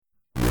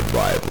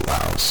Revival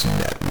House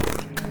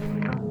Network.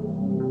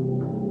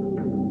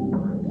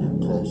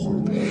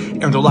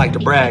 And don't like the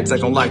brags, I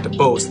don't like the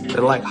boast. They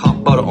like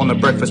hot butter on the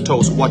breakfast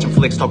toast. Watching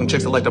flicks, talking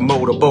chicks that like to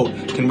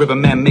motorboat. Can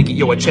Riverman make it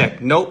yo a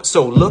check? Nope.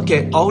 So look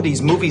at all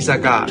these movies I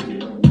got.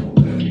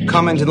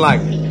 Commenting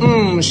like,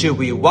 should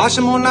we watch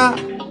them or not?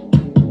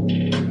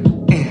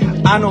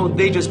 I know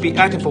they just be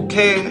acting for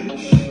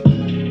cash,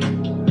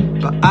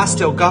 but I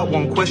still got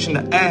one question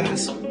to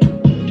ask.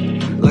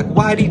 Like,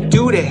 why'd he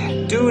do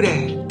that, do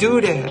that,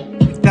 do that?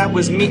 If that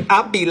was me,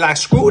 I'd be like,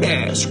 screw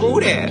that, screw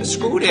that,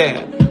 screw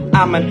that.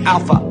 I'm an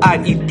alpha,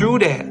 I'd eat through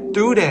that,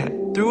 through that,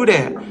 through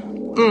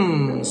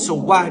that. So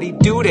why'd he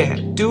do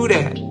that, do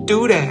that,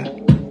 do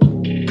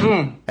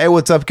that? Hey,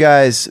 what's up,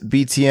 guys?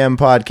 BTM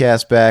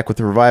podcast back with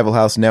the Revival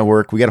House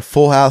Network. We got a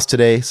full house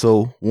today,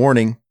 so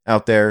warning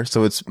out there.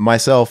 So it's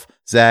myself,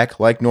 Zach,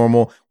 like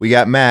normal. We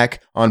got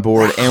Mac on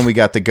board, and we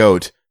got the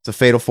GOAT. It's a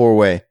fatal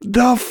four-way.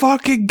 The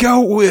fucking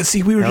goat.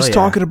 See, we were just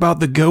talking about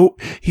the goat.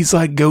 He's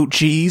like goat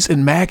cheese,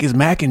 and Mac is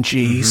mac and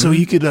cheese. So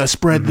you could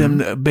spread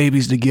them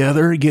babies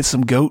together, get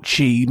some goat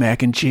cheese,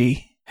 mac and cheese.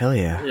 Hell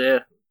yeah.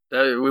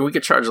 Yeah. We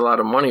could charge a lot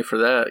of money for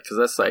that, because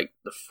that's like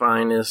the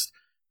finest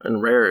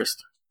and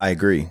rarest. I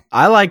agree.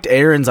 I liked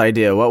Aaron's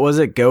idea. What was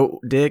it?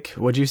 Goat dick?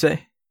 What'd you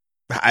say?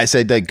 I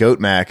said that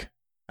goat Mac.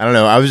 I don't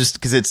know. I was just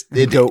because it's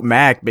goat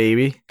Mac,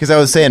 baby. Because I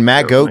was saying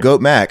Mac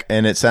goat Mac,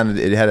 and it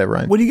had it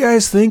right. What do you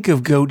guys think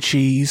of goat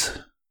cheese?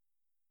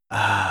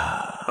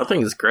 I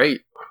think it's great.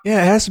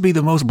 Yeah, it has to be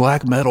the most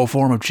black metal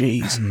form of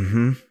cheese.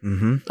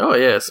 Oh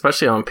yeah,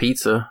 especially on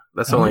pizza.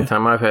 That's the only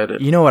time I've had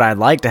it. You know what? I'd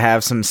like to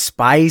have some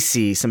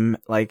spicy, some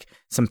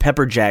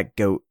pepper jack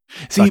goat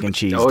fucking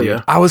cheese. Oh, dude.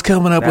 Yeah. I was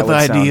coming up with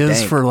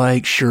ideas for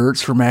like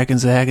shirts for Mac and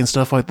Zach and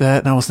stuff like that.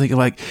 And I was thinking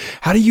like,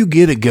 how do you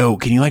get a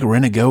goat? Can you like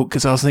rent a goat?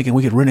 Because I was thinking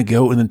we could rent a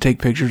goat and then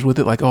take pictures with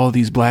it like all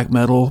these black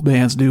metal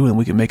bands do. And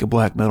we can make a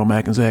black metal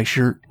Mac and Zach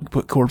shirt,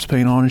 put corpse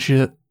paint on and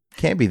shit.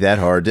 Can't be that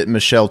hard. Didn't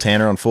Michelle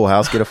Tanner on Full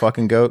House get a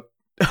fucking goat?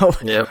 Oh,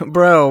 yeah.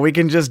 Bro, we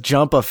can just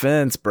jump a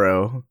fence,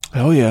 bro.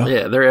 Oh, yeah.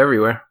 Yeah, they're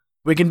everywhere.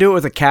 We can do it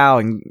with a cow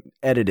and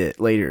edit it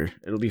later.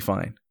 It'll be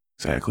fine.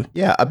 Exactly.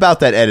 Yeah, about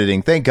that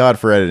editing. Thank God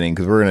for editing,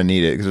 because we're going to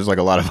need it, because there's like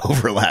a lot of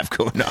overlap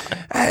going on.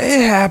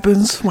 It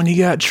happens when you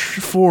got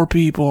 4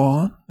 people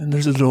on and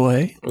there's a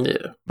delay.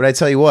 Yeah. But I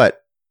tell you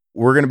what,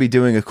 we're going to be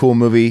doing a cool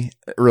movie.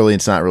 Really,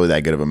 it's not really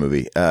that good of a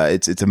movie.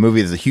 It's a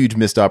movie that's a huge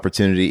missed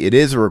opportunity. It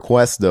is a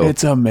request, though.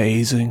 It's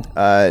amazing.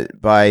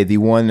 By the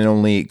one and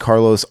only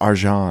Carlos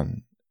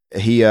Arjan.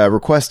 He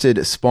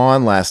requested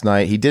Spawn last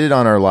night. He did it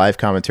on our live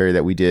commentary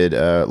that we did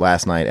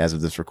last night as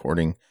of this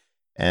recording.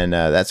 And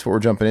that's what we're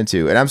jumping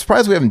into. And I'm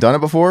surprised we haven't done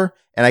it before.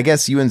 And I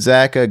guess you and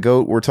Zach,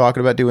 Goat, were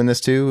talking about doing this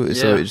too. Yeah.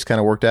 So it just kind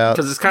of worked out.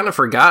 Because it's kind of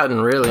forgotten,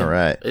 really. All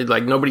right.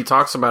 Like, nobody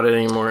talks about it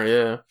anymore,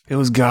 yeah. It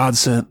was God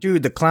sent.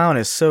 Dude, the clown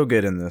is so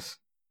good in this.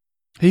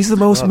 He's the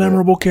most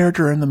memorable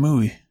character in the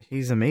movie.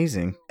 He's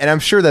amazing. And I'm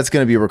sure that's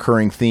going to be a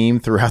recurring theme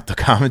throughout the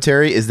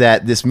commentary, is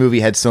that this movie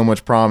had so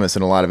much promise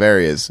in a lot of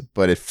areas,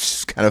 but it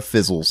just kind of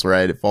fizzles,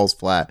 right? It falls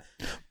flat.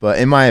 But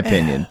in my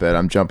opinion, but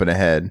I'm jumping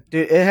ahead.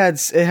 Dude, it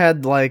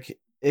had like,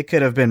 it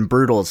could have been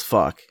brutal as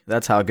fuck.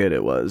 That's how good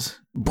it was.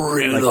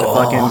 Brutal. Like the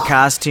fucking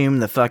costume,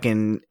 the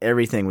fucking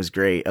everything was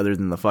great, other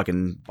than the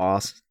fucking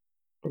boss.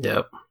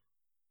 Yep.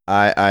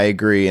 I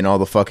agree, and all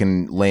the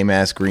fucking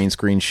lame-ass green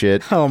screen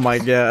shit. Oh my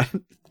God.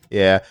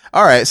 Yeah.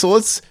 All right, so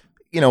let's,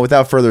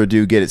 without further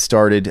ado, get it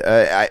started.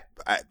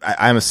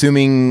 I'm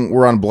assuming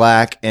we're on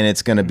black, and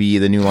it's going to be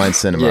the New Line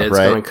Cinema, right? Yeah, it's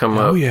going to come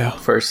up. Oh, yeah.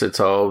 First, it's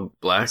all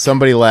black.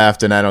 Somebody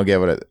laughed, and I don't get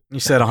what it...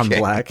 You said on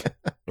black.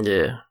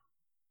 Yeah.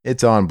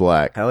 It's on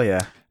black. Hell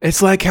yeah.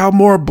 It's like, how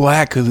more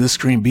black could this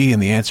screen be?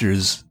 And the answer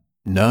is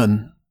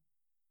none.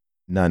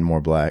 None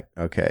more black.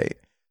 Okay.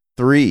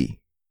 3,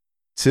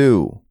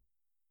 2,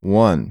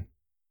 1,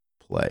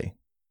 play.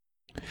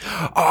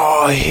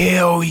 Oh,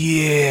 hell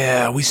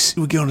yeah.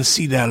 We're going to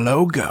see that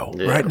logo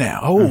right now.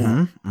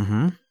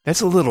 Oh,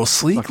 that's a little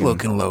sleek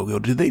looking logo.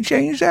 Did they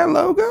change that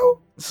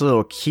logo? It's a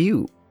little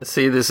cute.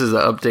 See, this is the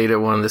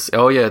updated one.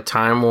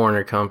 Time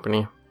Warner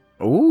Company.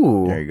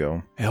 Ooh. There you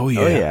go. Hell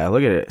yeah. Oh yeah,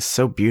 look at it. It's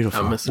so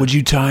beautiful. Would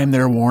you time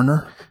their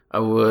Warner? I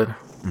would.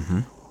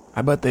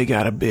 I bet they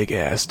got a big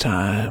ass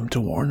time to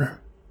Warner.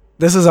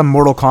 This is a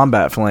Mortal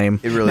Kombat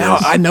flame. It really now,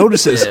 is. I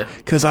noticed this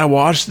because I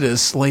watched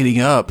this leading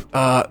up.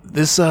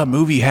 This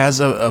movie has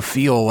a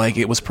feel like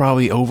it was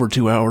probably over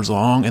 2 hours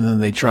long, and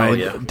then they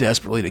tried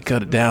desperately to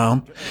cut it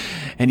down.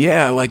 And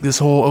like this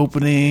whole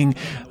opening,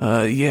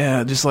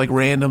 just like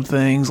random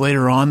things.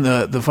 Later on,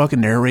 the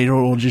fucking narrator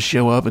will just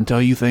show up and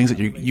tell you things that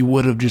you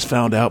would have just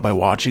found out by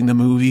watching the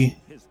movie.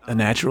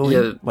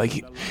 Naturally, like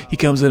he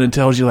comes in and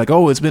tells you like,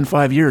 oh, it's been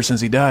 5 years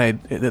since he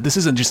died. This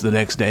isn't just the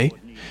next day,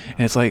 and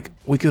it's like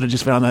we could have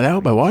just found that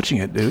out by watching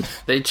it, dude.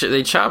 They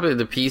chop it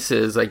to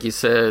pieces, like you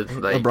said.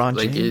 Like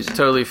it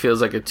totally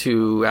feels like a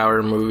 2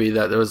 hour movie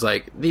that there was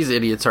like these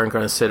idiots aren't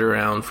going to sit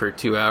around for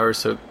 2 hours,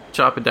 so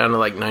chop it down to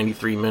like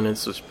 93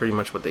 minutes was pretty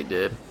much what they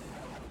did.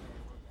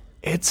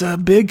 It's a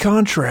big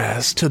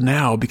contrast to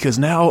now, because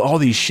now all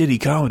these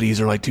shitty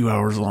comedies are like 2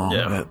 hours long.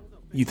 Yeah. That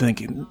you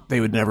think they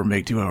would never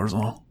make 2 hours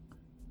long.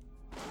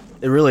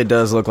 It really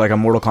does look like a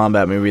Mortal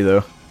Kombat movie,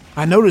 though.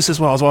 I noticed this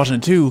while I was watching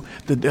it too.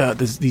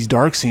 These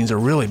dark scenes are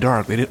really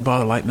dark. They didn't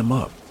bother lighting them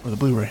up for the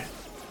Blu-ray.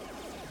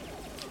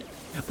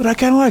 But I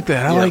kind of like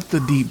that. I like the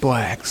deep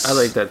blacks. I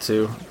like that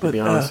too, to be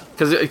honest.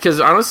 Because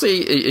honestly,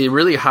 it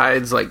really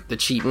hides like the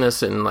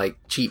cheapness and like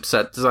cheap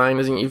set design,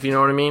 if you know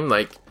what I mean.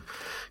 Like,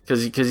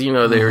 because you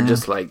know they were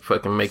just like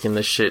fucking making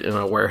this shit in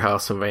a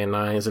warehouse in Van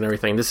Nuys and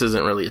everything. This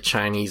isn't really a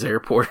Chinese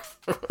airport.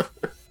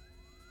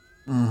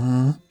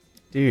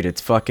 Dude,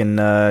 it's fucking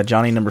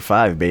Johnny Number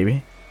 5,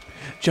 baby.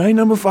 Johnny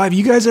Number 5.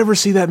 You guys ever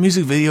see that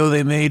music video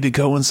they made to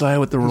coincide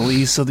with the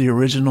release of the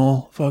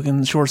original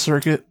fucking Short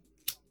Circuit?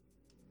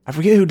 I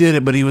forget who did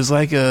it, but he was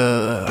like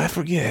I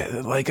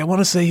forget. Like, I want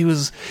to say he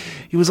was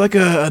like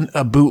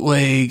a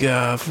bootleg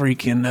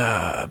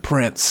freaking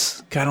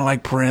Prince, kind of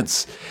like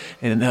Prince,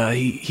 and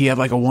he had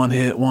like a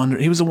one-hit wonder.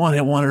 He was a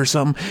one-hit wonder or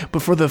something.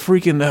 But for the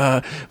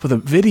freaking for the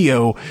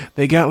video,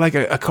 they got like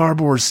a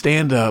cardboard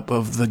stand-up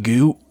of the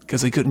Goot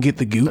because they couldn't get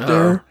the Goot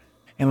there.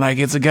 And like,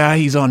 it's a guy,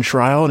 he's on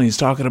trial and he's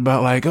talking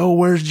about like, oh,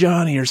 where's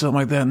Johnny or something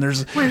like that. And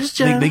where's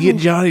Johnny? They get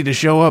Johnny to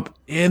show up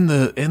in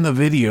the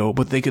video,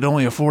 but they could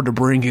only afford to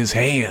bring his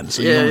hand,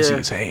 so you don't see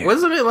his hand.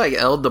 Wasn't it like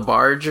El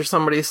DeBarge or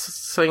somebody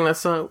sang that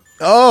song?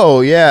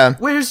 Oh yeah.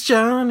 Where's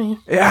Johnny?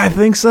 Yeah, I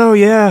think so.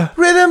 Yeah.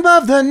 Rhythm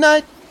of the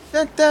night.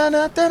 Da, da,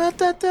 da, da,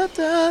 da, da,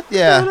 da.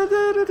 Yeah. Da,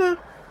 da, da, da.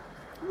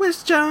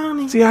 Where's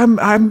Johnny? See,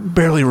 I'm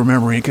barely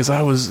remembering because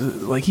I was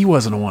like, he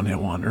wasn't a one-hit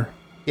wonder.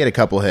 He had a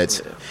couple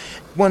hits. Yeah.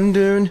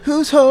 Wondering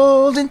who's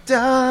holding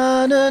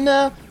down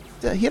now.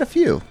 He had a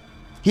few.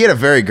 He had a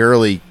very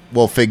girly,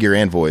 figure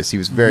and voice. He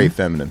was very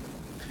feminine.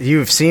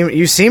 You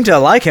seem to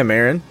like him,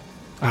 Aaron.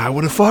 I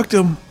would have fucked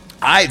him.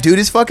 Dude,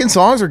 his fucking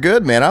songs are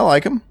good, man. I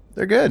like them.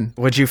 They're good.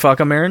 Would you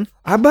fuck him, Aaron?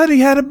 I bet he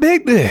had a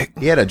big dick.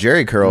 He had a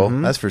Jerry curl,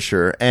 that's for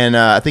sure. And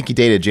I think he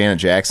dated Janet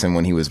Jackson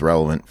when he was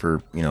relevant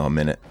for a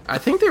minute. I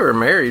think they were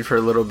married for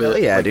a little bit. Oh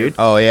yeah, like, dude.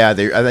 Oh yeah, I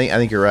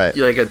think you're right.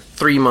 Like a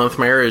 3-month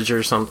marriage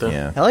or something.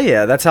 Yeah. Hell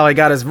yeah, that's how he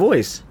got his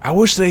voice. I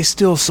wish they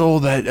still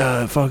sold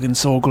that fucking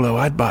Soul Glow.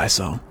 I'd buy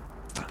some.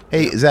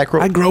 Hey, Zach,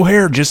 I'd grow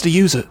hair just to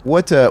use it.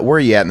 Where are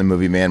you at in the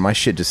movie, man? My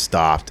shit just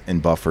stopped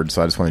and buffered,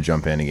 so I just want to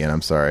jump in again.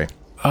 I'm sorry.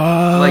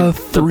 Like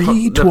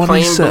 327. The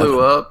plane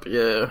blew up.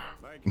 Yeah.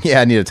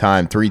 Yeah, I need a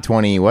time.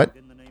 320. What?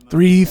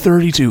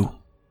 332.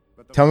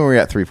 Tell me where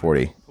you're at.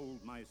 340.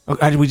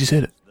 Oh, we just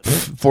hit it.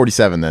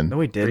 47 then. No,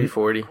 we didn't.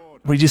 340.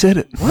 We just hit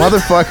it. What?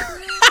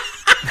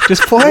 Motherfucker.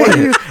 Just play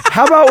it.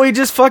 How about we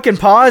just fucking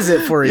pause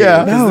it for you?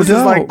 Yeah. No, this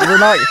is like, we're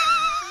not.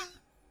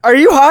 Are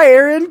you high,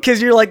 Aaron?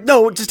 Because you're like,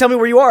 no, just tell me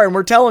where you are, and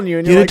we're telling you.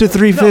 And Get you're it to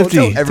 350.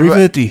 No,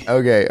 350.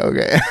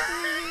 Okay.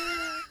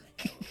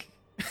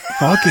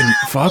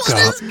 Fuck What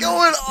up. What's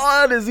going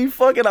on? Is he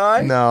fucking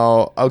high?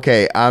 No.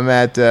 Okay, I'm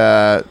at...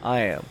 I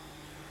am.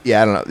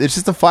 Yeah, I don't know. It's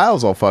just the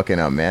files all fucking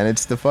up, man.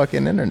 It's the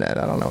fucking internet.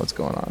 I don't know what's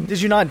going on.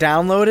 Did you not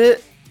download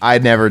it? I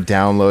never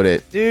download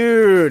it.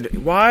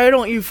 Dude, why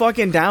don't you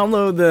fucking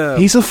download them?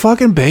 He's a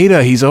fucking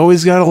beta. He's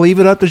always got to leave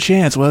it up to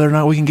chance whether or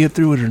not we can get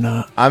through it or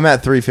not. I'm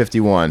at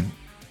 351.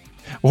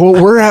 Well,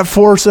 we're at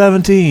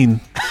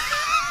 417.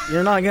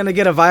 You're not going to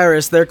get a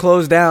virus. They're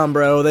closed down,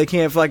 bro. They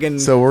can't fucking...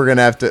 So we're going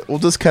to have to... We'll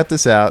just cut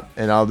this out,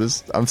 and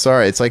I'm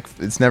sorry. It's like,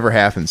 it's never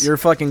happens. You're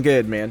fucking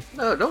good, man.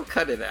 No, don't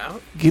cut it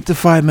out. Get to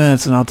 5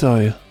 minutes and I'll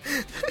tell you.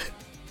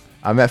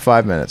 I'm at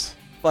 5 minutes.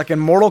 Fucking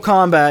Mortal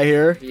Kombat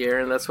here. Yeah,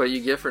 Aaron, that's what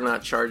you get for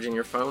not charging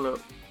your phone up.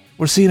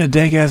 We're seeing a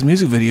dank-ass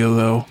music video,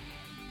 though.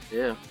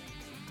 Yeah.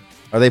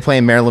 Are they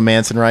playing Marilyn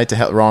Manson, right?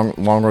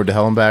 Long Road to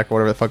Hell and Back, or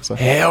whatever the fuck's that?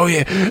 Hell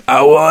yeah.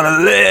 I want to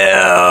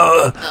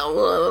live. I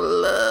want to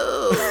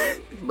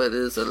love, but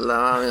it's a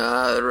long,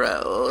 hard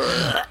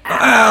road.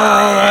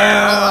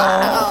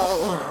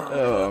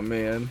 Oh,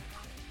 man.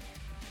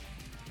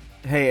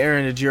 Hey,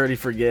 Aaron, did you already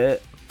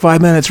forget?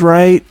 5 minutes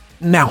right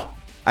now.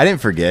 I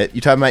didn't forget.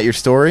 You talking about your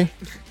story?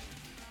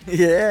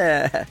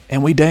 Yeah.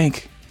 And we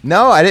dank.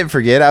 No, I didn't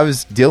forget. I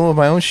was dealing with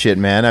my own shit,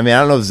 man. I mean,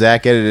 I don't know if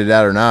Zach edited it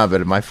out or not,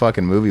 but my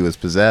fucking movie was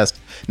possessed.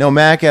 No,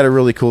 Mac had a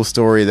really cool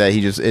story that he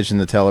just itching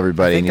to tell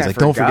everybody, and he's like,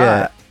 "Don't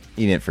forget."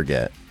 He didn't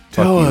forget.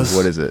 Tell us.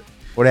 What is it?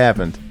 What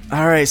happened?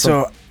 All right,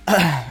 so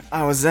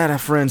I was at a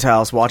friend's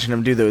house watching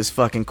him do those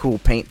fucking cool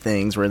paint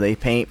things where they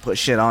paint, put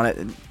shit on it,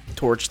 and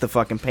torch the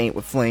fucking paint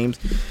with flames.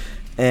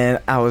 And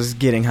I was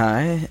getting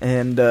high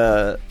and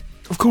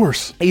of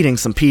course, eating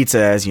some pizza,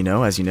 as you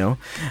know.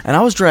 And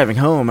I was driving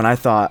home, and I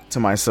thought to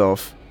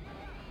myself,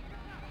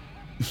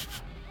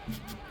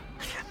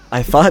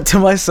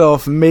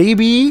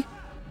 maybe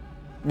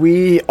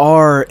we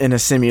are in a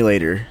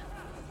simulator.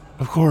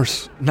 Of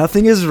course.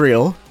 Nothing is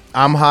real.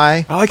 I'm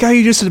high. I like how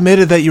you just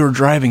admitted that you were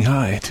driving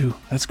high, too.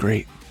 That's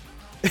great.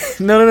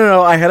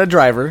 No. I had a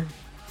driver.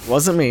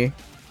 Wasn't me.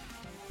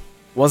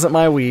 Wasn't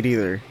my weed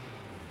either.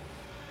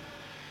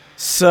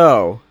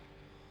 So,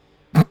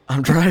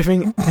 I'm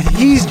driving.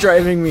 He's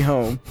driving me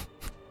home.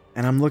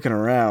 And I'm looking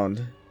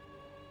around.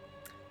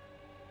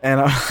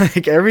 And I'm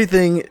like,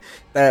 everything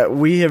that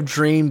we have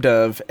dreamed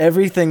of,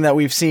 everything that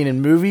we've seen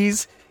in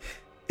movies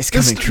It's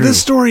coming true.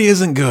 This story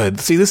isn't good.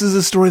 See, this is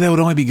a story that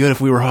would only be good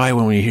if we were high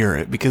when we hear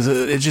it, because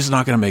it's just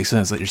not going to make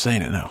sense that you're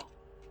saying it now.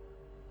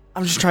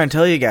 I'm just trying to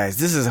tell you guys,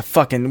 this is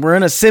we're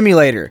in a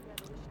simulator.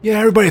 Yeah,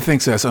 everybody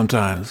thinks that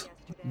sometimes.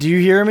 Do you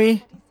hear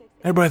me?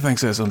 Everybody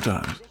thinks that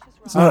sometimes.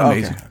 It's not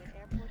amazing.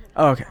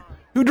 Okay.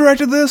 Who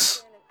directed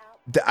this?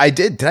 I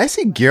did. Did I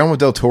see Guillermo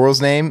del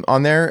Toro's name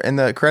on there in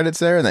the credits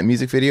there in that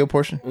music video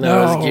portion?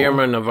 No, it was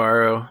Guillermo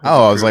Navarro.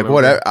 Oh, I was like,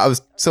 what? I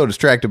was so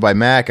distracted by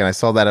Mac, and I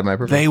saw that at my.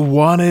 They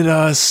wanted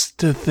us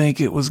to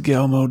think it was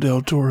Guillermo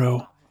del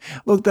Toro.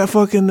 Look, that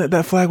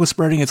flag was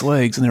spreading its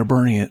legs, and they're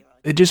burning it.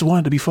 It just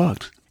wanted to be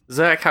fucked.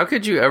 Zach, how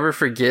could you ever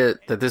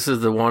forget that this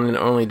is the one and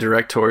only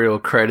directorial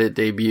credit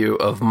debut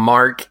of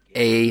Mark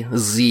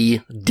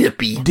A.Z.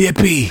 Dippy?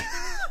 Dippy.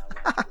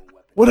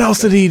 What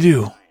else did he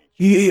do?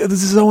 This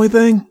is his only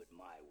thing?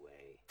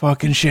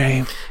 Fucking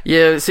shame.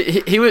 Yeah,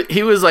 see,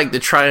 he was like the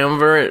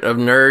triumvirate of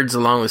nerds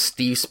along with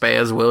Steve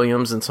Spaz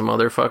Williams and some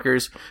other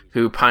fuckers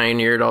who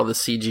pioneered all the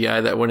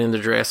CGI that went into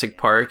Jurassic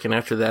Park, and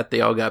after that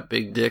they all got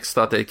big dicks,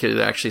 thought they could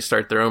actually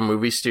start their own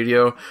movie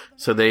studio.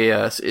 So they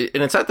and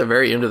it's at the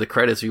very end of the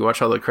credits. If you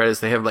watch all the credits,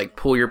 they have like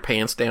Pull Your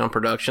Pants Down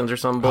Productions or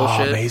some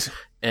bullshit. Oh, amazing.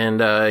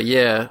 And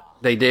yeah,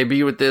 they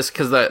debut with this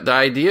because the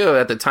idea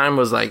at the time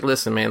was like,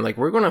 listen, man, like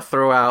we're going to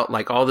throw out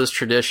like all this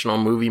traditional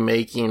movie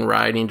making,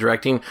 writing,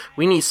 directing.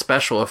 We need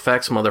special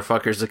effects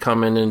motherfuckers to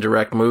come in and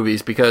direct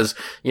movies because,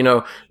 you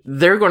know,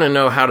 they're going to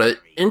know how to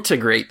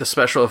integrate the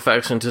special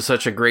effects into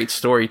such a great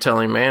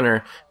storytelling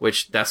manner,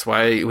 which that's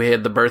why we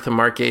had the birth of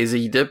Mark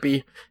A.Z.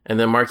 Dippy. And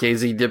then Mark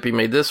A.Z. Dippy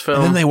made this film.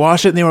 And then they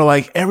watched it and they were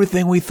like,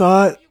 everything we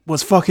thought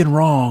was fucking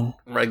wrong.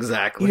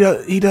 Exactly.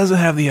 He doesn't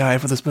have the eye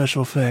for the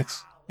special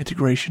effects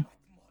integration.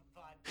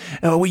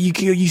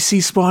 You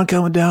see Spawn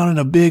coming down in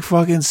a big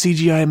fucking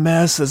CGI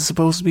mess that's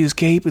supposed to be his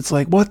cape. It's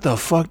like, what the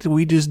fuck did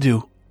we just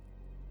do?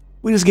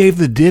 We just gave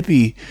the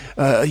Dippy,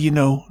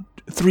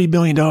 $3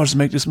 billion to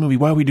make this movie.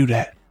 Why we do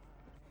that?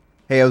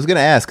 Hey, I was going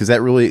to ask, is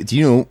that really, do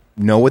you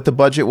know what the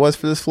budget was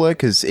for this flick?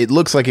 Because it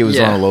looks like it was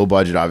on a low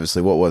budget,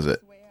 obviously. What was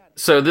it?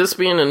 So this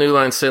being a New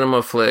Line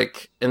Cinema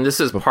flick, and this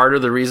is part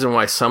of the reason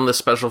why some of the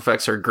special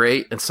effects are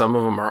great and some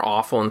of them are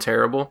awful and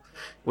terrible,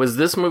 was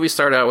this movie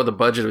started out with a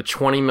budget of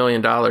 $20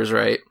 million,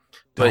 right?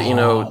 But, you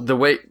know, the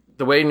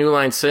way New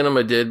Line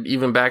Cinema did,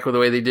 even back with the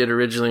way they did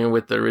originally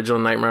with the original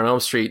Nightmare on Elm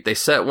Street, they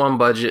set one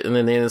budget and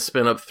then they ended up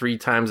spending up 3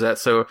 times that.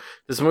 So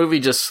this movie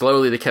just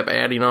slowly, they kept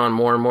adding on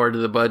more and more to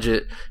the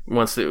budget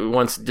once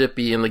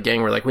Dippy and the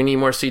gang were like, we need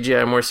more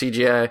CGI, more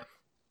CGI.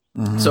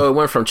 Mm-hmm. So it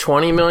went from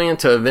 20 million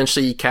to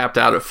eventually capped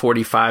out at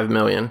 45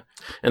 million.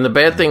 And the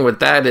bad thing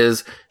with that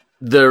is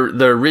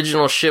the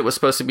original shit was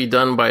supposed to be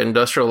done by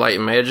Industrial Light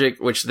and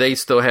Magic, which they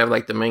still have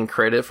like the main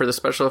credit for the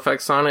special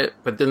effects on it.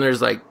 But then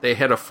there's like, they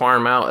had to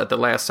farm out at the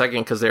last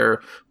second because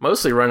they're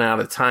mostly running out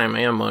of time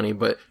and money,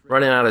 but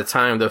running out of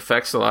time, the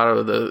effects, a lot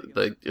of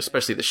the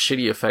especially the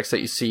shitty effects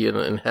that you see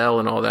in Hell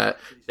and all that,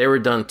 they were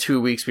done 2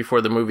 weeks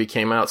before the movie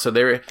came out. So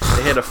they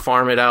had to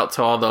farm it out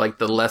to all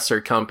the lesser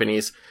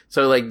companies.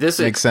 So like this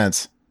makes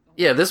sense.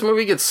 Yeah, this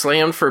movie gets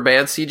slammed for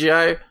bad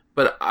CGI,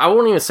 but I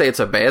won't even say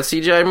it's a bad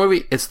CGI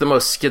movie. It's the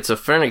most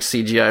schizophrenic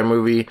CGI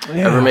movie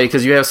ever made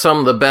because you have some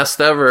of the best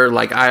ever,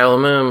 like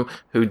ILM,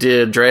 who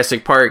did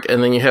Jurassic Park,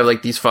 and then you have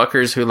like these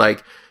fuckers who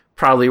like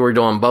probably were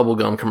doing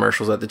bubblegum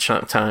commercials at the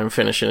time,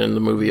 finishing the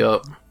movie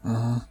up.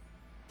 Uh-huh.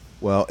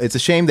 Well, it's a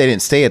shame they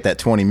didn't stay at that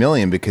 20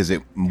 million because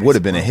it would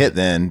have been a hit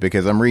then.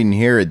 Because I'm reading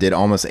here, it did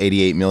almost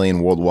 88 million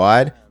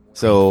worldwide,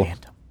 so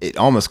it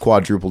almost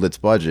quadrupled its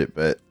budget,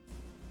 but.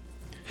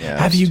 Yeah,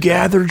 have you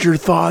gathered your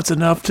thoughts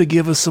enough to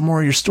give us some more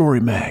of your story,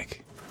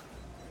 Mac?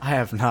 I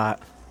have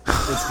not.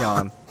 It's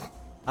gone.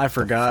 I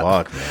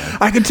forgot. Fuck, man.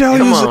 I could tell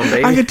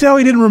I could tell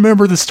he didn't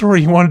remember the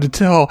story he wanted to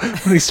tell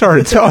when he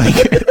started telling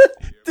it.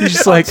 He's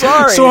just like,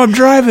 so I'm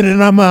driving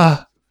and I'm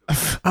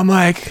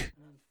like,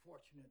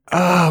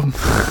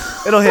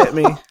 it'll hit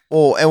me.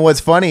 Well, and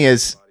what's funny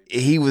is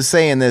he was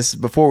saying this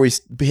before we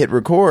hit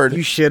record.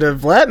 You should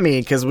have let me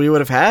because we would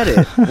have had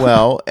it.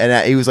 Well,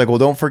 and he was like, well,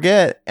 don't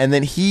forget. And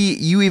then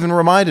you even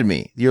reminded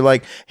me. You're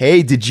like,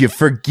 hey, did you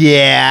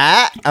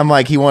forget? I'm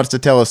like, he wants to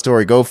tell a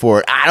story. Go for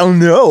it. I don't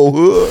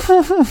know.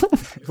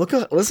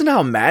 Listen to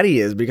how mad he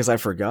is because I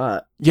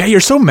forgot. Yeah, you're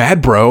so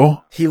mad,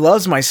 bro. He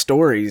loves my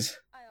stories.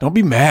 Don't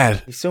be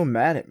mad. He's so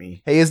mad at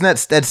me. Hey, isn't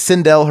that's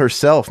Sindel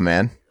herself,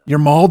 man? You're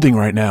malding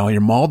right now. You're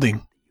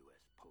malding.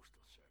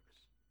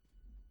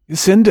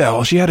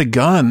 Sindel, she had a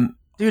gun.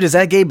 Dude, is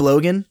that Gabe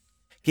Logan?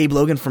 Gabe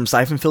Logan from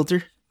Siphon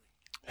Filter?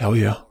 Hell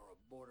yeah.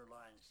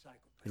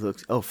 He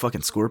looks,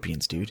 fucking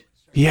scorpions, dude.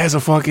 He has a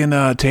fucking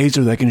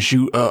taser that can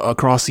shoot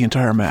across the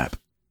entire map.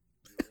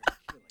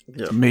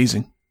 It's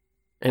amazing.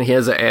 And he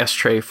has an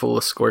ashtray full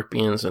of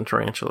scorpions and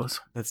tarantulas.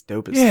 That's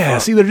dope as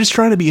fuck. See, they're just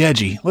trying to be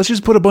edgy. Let's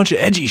just put a bunch of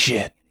edgy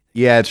shit.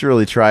 Yeah, it's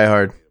really try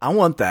hard. I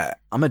want that.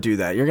 I'm going to do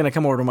that. You're going to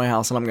come over to my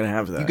house and I'm going to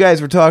have that. You guys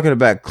were talking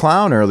about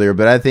Clown earlier,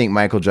 but I think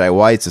Michael Jai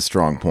White's a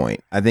strong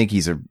point. I think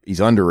he's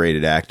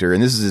underrated actor,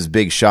 and this is his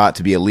big shot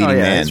to be a leading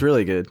man. It's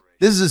really good.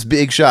 this is his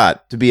big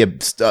shot to be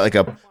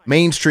a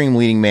mainstream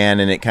leading man,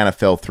 and it kind of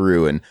fell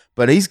through.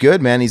 But he's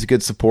good, man. He's a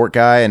good support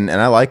guy, and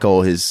I like a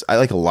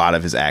lot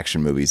of his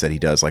action movies that he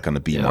does, like on the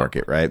B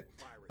market, right?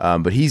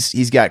 But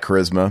he's got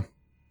charisma.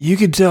 You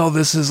could tell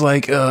this is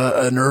like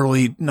an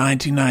early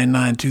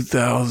 1999,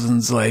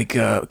 2000s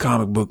like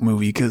comic book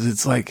movie, because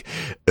it's like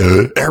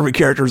every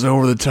character's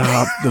over the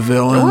top, the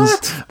villains,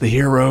 the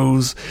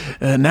heroes.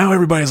 Now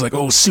everybody's like,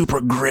 oh,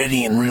 super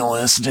gritty and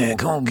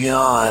realistic. Oh,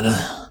 God.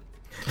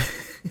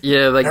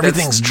 Yeah, like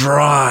everything's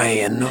dry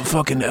and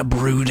fucking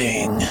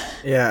brooding.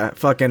 Yeah,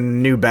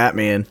 fucking new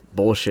Batman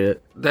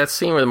bullshit. That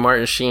scene with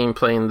Martin Sheen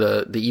playing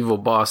the evil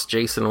boss,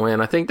 Jason Wynn,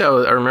 I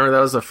remember that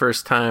was the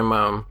first time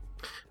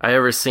I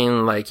ever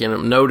seen, like,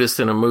 noticed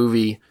in a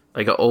movie,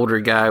 like an older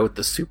guy with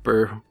the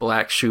super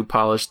black shoe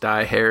polish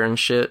dye hair and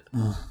shit.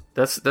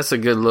 That's a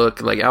good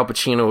look. Like Al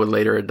Pacino would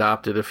later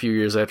adopt it a few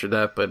years after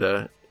that.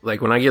 But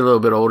like when I get a little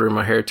bit older and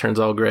my hair turns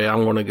all gray,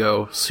 I'm gonna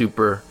go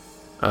super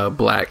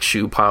black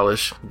shoe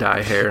polish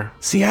dye hair.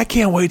 See, I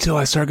can't wait till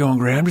I start going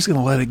gray. I'm just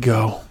gonna let it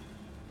go.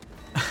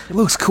 It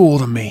looks cool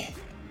to me.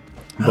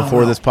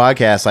 Before this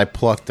podcast, I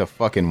plucked a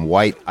fucking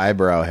white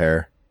eyebrow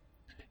hair.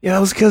 Yeah,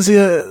 it was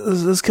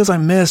because I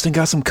missed and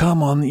got some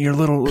cum on your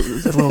little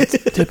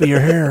tip of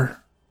your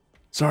hair.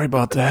 Sorry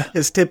about that.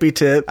 His tippy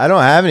tip. I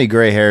don't have any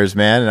gray hairs,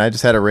 man, and I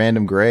just had a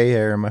random gray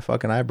hair in my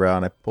fucking eyebrow,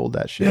 and I pulled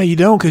that shit. Yeah, you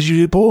don't, because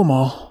you pull them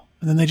all,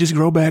 and then they just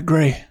grow back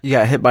gray. You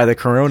got hit by the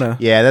corona.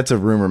 Yeah, that's a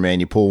rumor, man.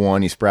 You pull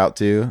one, you sprout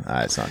two.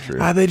 It's not true.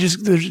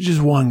 There's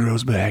just one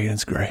grows back, and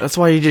it's gray. That's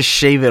why you just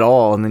shave it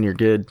all, and then you're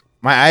good.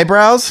 My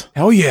eyebrows?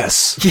 Hell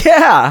yes.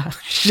 Yeah,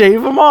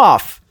 shave them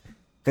off.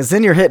 Because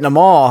then you're hitting them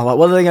all. Like,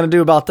 what are they going to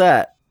do about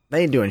that?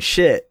 They ain't doing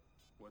shit.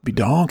 Be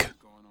donk.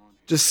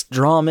 Just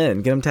draw them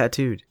in. Get them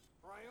tattooed.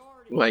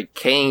 Like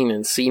Kane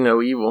and See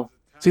No Evil.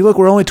 See, look,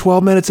 we're only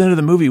 12 minutes into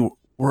the movie.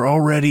 We're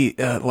already,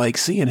 like,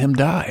 seeing him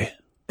die.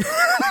 This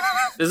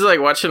is like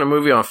watching a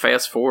movie on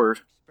fast forward.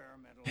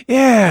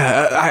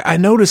 Yeah, I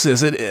noticed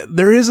this.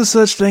 There is a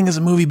such thing as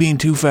a movie being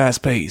too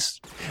fast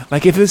paced.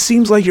 Like if it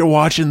seems like you're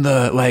watching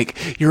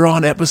you're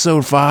on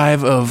episode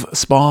 5 of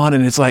Spawn,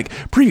 and it's like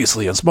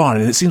previously on Spawn,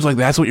 and it seems like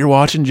that's what you're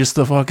watching. Just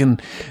the fucking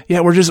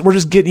we're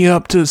just getting you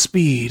up to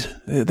speed.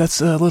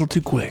 That's a little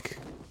too quick.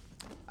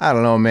 I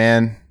don't know,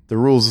 man. The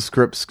rules of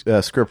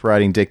script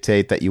writing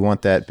dictate that you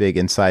want that big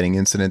inciting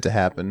incident to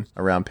happen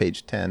around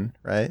page 10,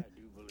 right?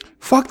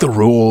 Fuck the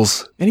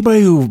rules.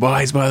 Anybody who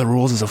abides by the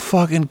rules is a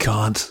fucking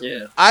cunt.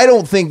 Yeah. I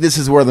don't think this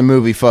is where the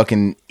movie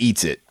fucking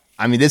eats it.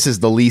 I mean, this is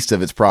the least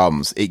of its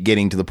problems, it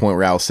getting to the point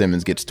where Al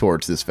Simmons gets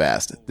torched this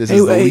fast. This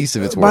is the least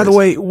of its worries. By the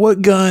way,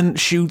 what gun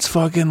shoots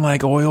fucking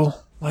like oil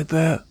like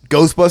that?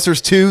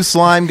 Ghostbusters 2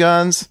 slime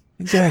guns.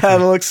 Exactly. That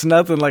looks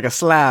nothing like a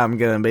slime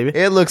gun, baby.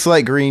 It looks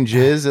like green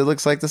jizz. It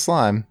looks like the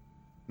slime.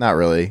 Not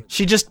really.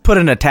 She just put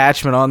an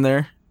attachment on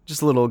there.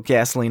 Just a little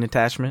gasoline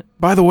attachment.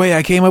 By the way,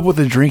 I came up with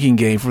a drinking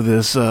game for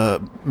this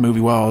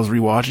movie while I was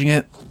rewatching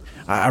it.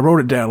 I wrote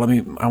it down.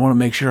 I want to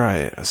make sure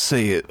I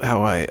say it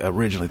how I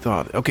originally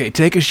thought. Okay,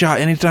 take a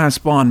shot anytime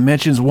Spawn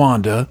mentions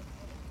Wanda.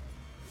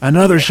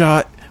 Another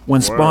shot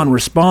when Spawn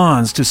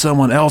responds to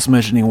someone else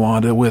mentioning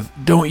Wanda with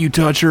 "Don't you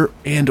touch her"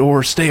 and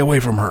or "Stay away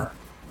from her."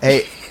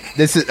 Hey,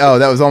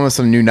 that was almost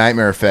some New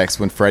Nightmare effects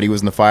when Freddy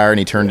was in the fire and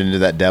he turned into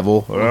that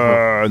devil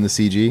in the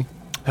CG.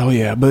 Hell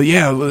yeah, but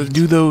yeah,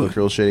 do those. Looked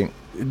real shitty.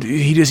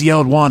 He just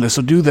yelled Wanda,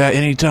 so do that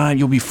anytime.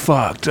 You'll be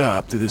fucked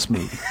up to this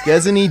movie.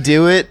 Doesn't he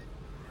do it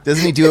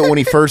when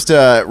he first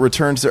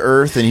returns to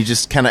Earth and he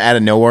just kind of out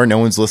of nowhere, no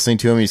one's listening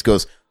to him, he just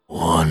goes,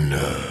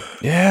 Wanda.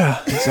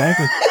 Yeah,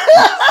 exactly.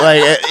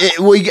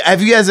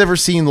 Have you guys ever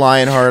seen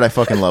Lionheart? I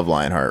fucking love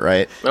Lionheart,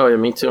 right? Oh, yeah,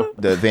 me too.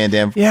 The Van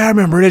Damme. Yeah, I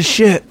remember it.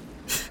 Shit.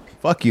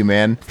 Fuck you,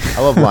 man.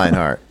 I love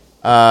Lionheart.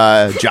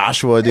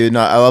 Joshua, dude.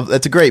 No, I love,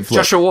 that's a great flick.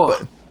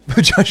 Joshua.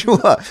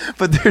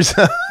 But there's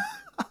a...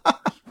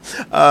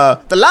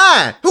 the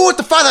lion. Who was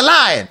the father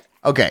lion?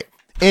 Okay.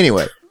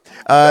 Anyway,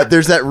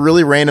 there's that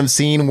really random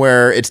scene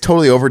where it's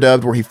totally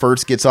overdubbed, where he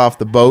first gets off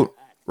the boat,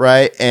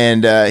 right?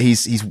 And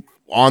he's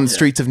on the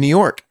streets of New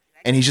York,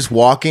 and he's just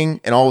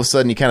walking, and all of a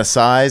sudden he kind of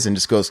sighs and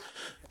just goes,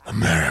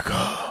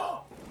 America.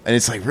 And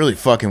it's like really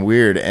fucking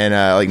weird, and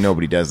like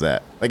nobody does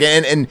that. Like,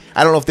 and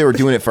I don't know if they were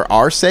doing it for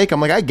our sake.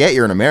 I'm like, I get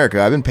you're in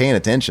America. I've been paying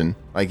attention.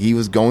 Like, he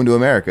was going to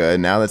America,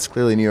 and now that's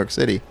clearly New York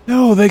City.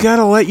 No, they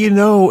gotta let you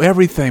know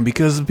everything,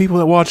 because the people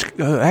that watch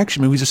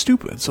action movies are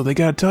stupid. So they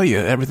gotta tell you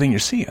everything you're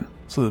seeing,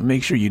 so that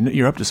make sure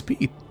you're up to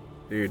speed.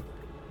 Dude,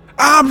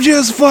 I'm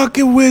just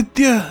fucking with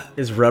you.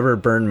 His rubber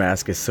burn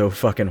mask is so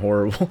fucking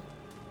horrible.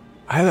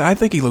 I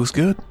think he looks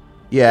good.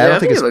 Yeah, I don't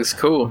think it looks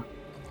cool.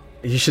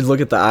 You should look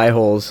at the eye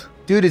holes.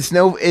 Dude, it's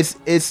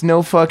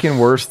no fucking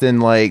worse than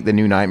like the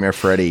new Nightmare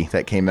Freddy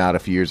that came out a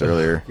few years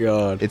earlier.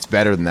 God, it's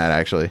better than that,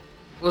 actually.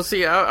 Well,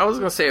 see, I was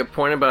gonna say a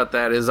point about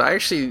that is I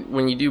actually,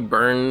 when you do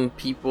burn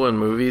people in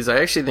movies,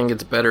 I actually think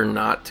it's better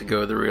not to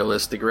go the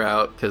realistic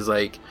route, because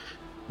like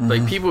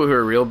like people who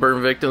are real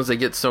burn victims, they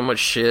get so much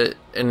shit,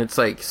 and it's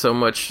like so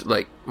much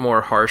like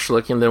more harsh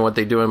looking than what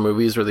they do in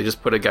movies where they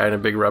just put a guy in a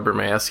big rubber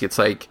mask. It's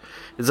like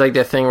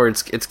that thing where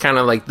it's kind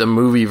of like the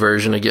movie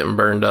version of getting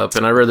burned up,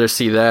 and I'd rather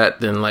see that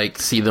than like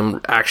see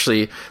them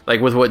actually,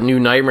 like with what New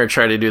Nightmare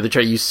tried to do. They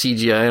try to use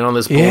CGI and all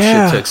this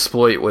bullshit to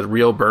exploit what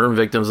real burn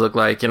victims look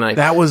like. And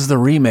that was the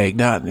remake,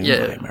 not New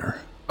Nightmare.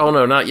 Oh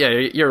no, not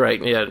you're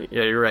right. Yeah,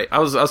 you're right. I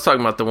was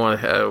talking about the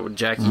one with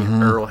Jackie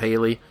Earl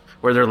Haley,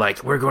 where they're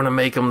like, we're going to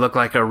make him look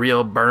like a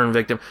real burn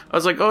victim. I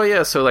was like, oh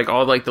yeah, so like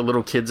all like the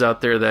little kids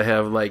out there that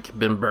have like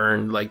been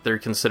burned, like they're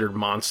considered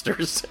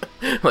monsters.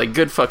 Like,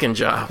 good fucking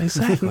job.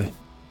 Exactly.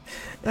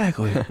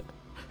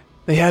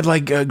 They had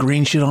like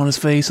green shit on his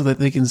face so that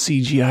they can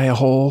CGI a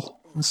hole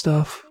and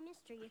stuff.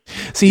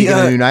 See,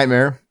 New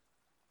Nightmare.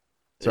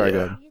 Sorry,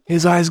 go ahead.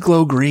 His eyes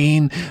glow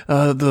green.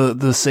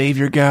 The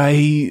savior guy,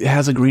 he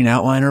has a green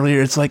outline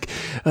earlier. It's like,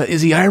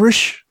 is he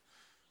Irish?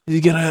 Is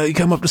he gonna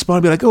come up to Spawn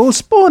and be like, "Oh,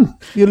 Spawn,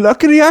 you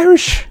lucky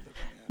Irish.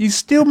 You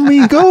steal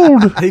me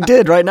gold." He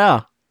did right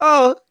now.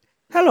 Oh,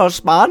 hello,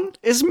 Spawn.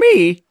 It's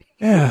me.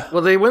 Yeah.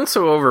 Well, they went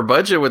so over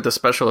budget with the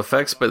special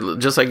effects, but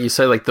just like you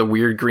said, like the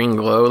weird green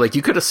glow, like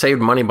you could have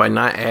saved money by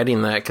not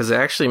adding that, because it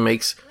actually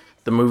makes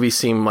the movie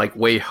seem like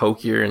way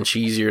hokier and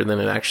cheesier than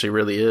it actually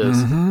really is.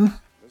 Mm-hmm.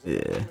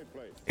 Yeah.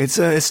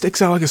 It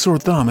sticks out like a sore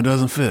thumb. It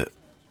doesn't fit.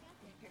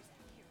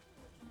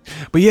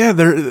 But yeah,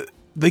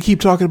 they keep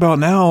talking about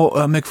now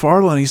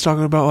McFarlane. He's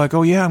talking about like,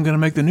 oh yeah, I'm gonna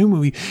make the new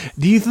movie.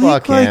 Do you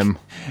think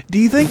Do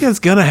you think that's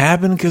gonna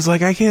happen? Because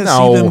like I can't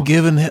see them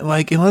giving it,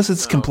 like, unless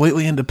it's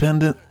completely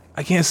independent.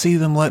 I can't see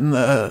them letting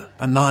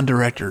a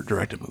non-director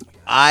direct a movie.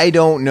 I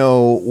don't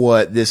know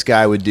what this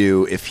guy would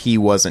do if he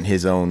wasn't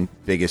his own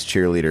biggest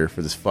cheerleader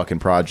for this fucking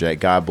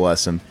project. God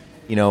bless him.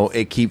 You know,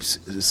 it keeps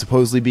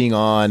supposedly being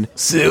on.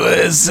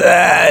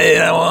 Suicide,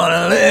 I want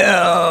to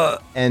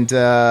live. And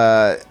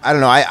I don't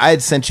know. I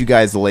had sent you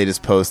guys the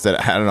latest post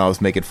that, I don't know, I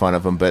was making fun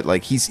of him, but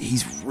like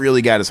he's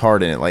really got his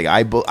heart in it. Like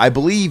I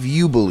believe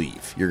you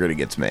believe you're going to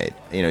get made.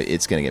 You know,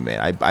 it's going to get made.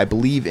 I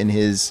believe in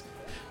his,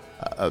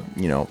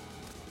 you know,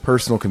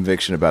 personal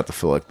conviction about the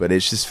flick, but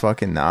it's just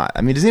fucking not.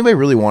 I mean, does anybody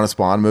really want a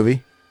Spawn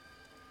movie?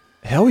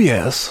 Hell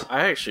yes.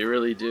 I actually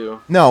really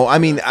do. No, I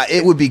mean,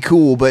 it would be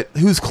cool, but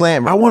who's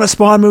clamoring? I want a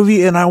Spawn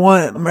movie, and I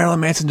want Marilyn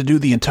Manson to do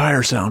the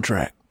entire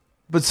soundtrack.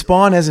 But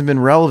Spawn hasn't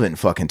been relevant in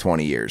fucking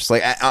 20 years.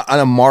 Like,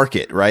 on a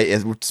market, right?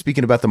 As we're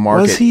speaking about the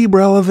market. Was he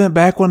relevant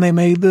back when they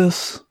made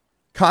this?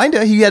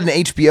 Kinda. He had an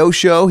HBO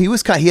show. He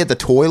had the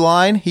toy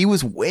line. He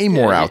was way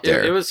more out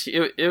there. It was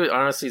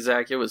honestly,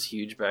 Zach, it was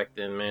huge back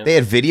then, man. They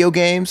had video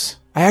games.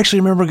 I actually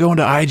remember going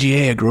to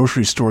IGA, a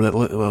grocery store that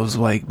was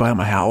like by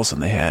my house,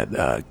 and they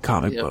had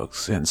comic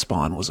books, and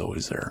Spawn was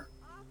always there.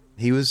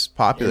 He was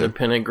popular.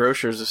 Independent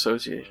Grocers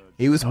Association.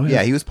 He was,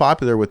 he was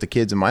popular with the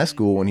kids in my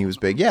school when he was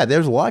big. Yeah,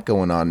 there's a lot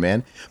going on,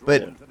 man.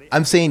 But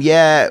I'm saying,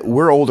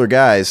 we're older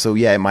guys, so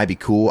yeah, it might be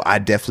cool.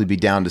 I'd definitely be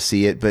down to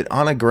see it. But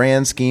on a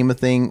grand scheme of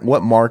thing,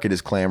 what market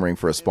is clamoring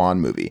for a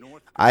Spawn movie?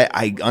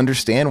 I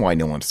understand why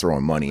no one's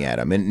throwing money at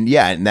him, and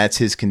and that's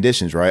his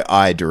conditions, right?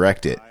 I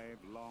direct it.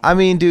 I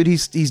mean, dude,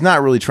 he's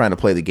not really trying to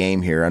play the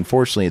game here.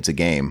 Unfortunately, it's a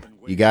game.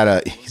 You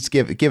gotta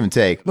give and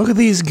take. Look at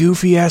these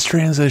goofy ass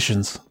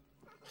transitions.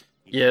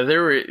 Yeah,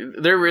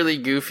 they're really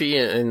goofy,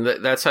 and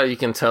that's how you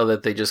can tell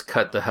that they just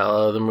cut the hell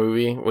out of the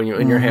movie when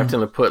you're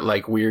having to put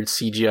like weird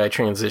CGI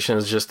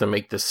transitions just to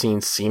make the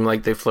scenes seem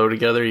like they flow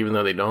together, even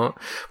though they don't.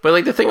 But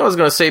like the thing I was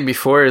gonna say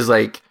before is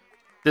like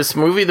this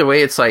movie, the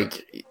way it's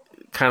like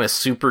kind of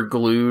super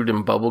glued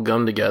and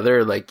bubblegum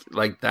together, like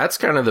that's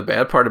kind of the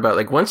bad part about,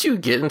 like, once you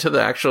get into the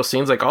actual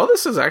scenes, like all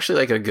this is actually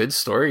like a good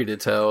story to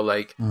tell,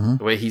 like the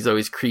way he's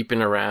always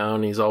creeping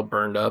around, he's all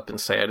burned up and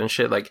sad and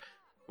shit. Like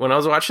when I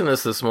was watching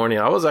this morning,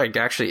 I was like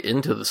actually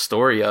into the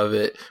story of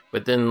it,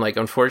 but then like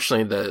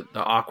unfortunately the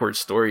awkward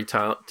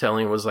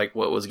storytelling was like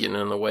what was getting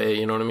in the way,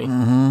 you know what I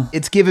mean?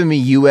 It's giving me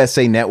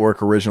USA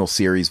Network original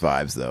series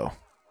vibes though.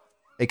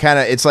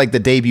 It's like the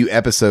debut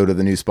episode of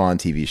the new Spawn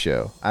TV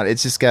show.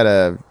 It's just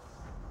got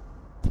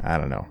I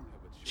don't know,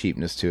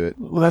 cheapness to it.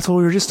 Well, that's what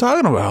we were just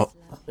talking about.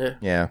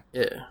 Yeah.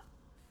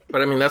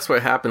 But I mean, that's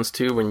what happens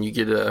too when you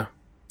get a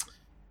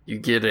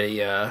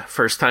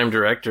first time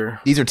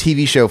director. These are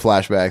TV show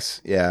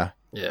flashbacks. Yeah.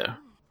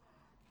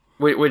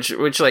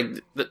 Which like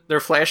they're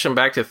flashing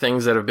back to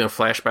things that have been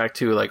flashed back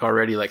to like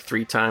already like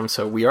 3 times.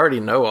 So we already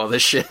know all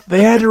this shit.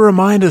 They had to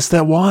remind us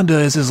that Wanda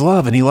is his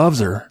love and he loves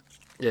her.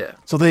 Yeah.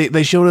 So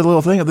they showed a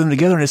little thing of them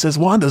together and it says,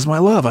 Wanda's my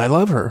love. I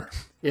love her.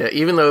 Yeah,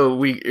 even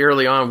though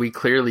early on we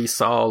clearly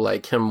saw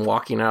like him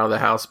walking out of the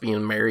house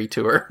being married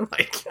to her,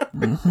 like.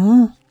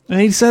 And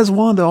he says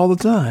Wanda all the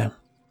time.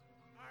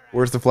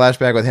 Where's the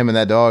flashback with him and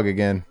that dog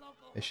again?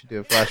 They should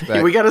do a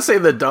flashback. We got to say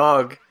the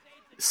dog,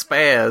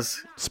 Spaz,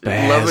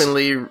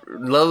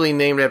 lovingly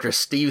named after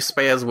Steve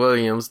Spaz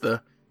Williams,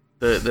 the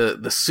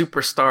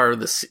superstar of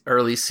the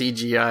early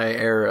CGI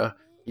era.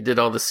 He did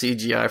all the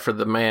CGI for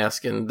the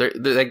mask, and they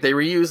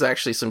reuse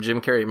actually some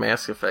Jim Carrey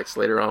mask effects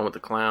later on with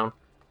the clown.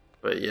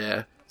 But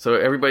yeah, so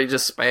everybody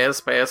just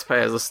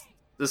spaz.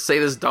 say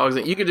this dog's.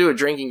 You could do a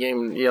drinking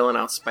game yelling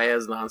out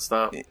spaz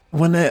nonstop.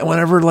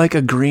 Whenever like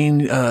a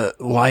green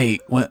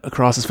light went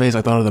across his face,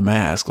 I thought of the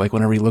mask. Like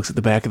whenever he looks at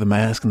the back of the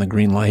mask and the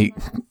green light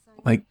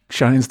like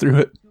shines through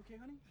it.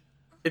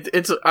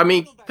 It's. I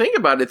mean, think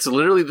about it. It's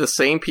literally the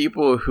same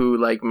people who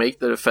like make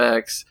the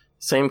effects,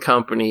 same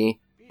company.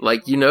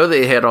 Like,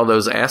 they had all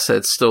those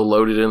assets still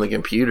loaded in the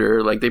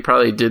computer. Like, they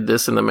probably did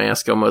this in the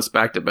mask almost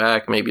back to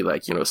back, maybe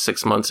like,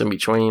 6 months in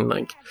between.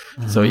 Like,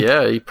 So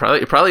yeah,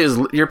 you're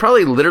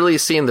probably literally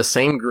seeing the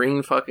same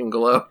green fucking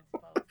glow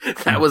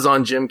that was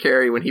on Jim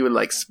Carrey when he would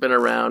like spin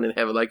around and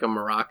have like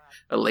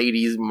a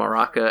lady's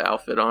maraca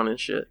outfit on and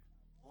shit.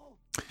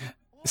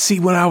 See,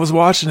 when I was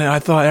watching it, I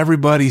thought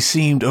everybody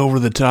seemed over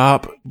the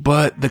top,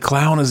 but the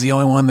clown is the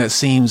only one that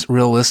seems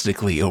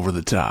realistically over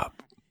the top.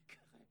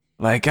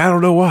 Like, I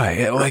don't know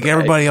why. Like,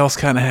 everybody else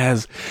kind of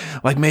has,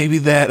 like, maybe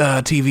that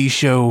TV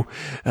show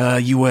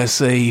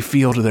USA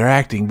feel to their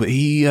acting, but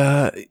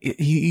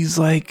he's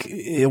like,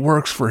 it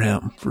works for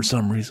him for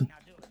some reason.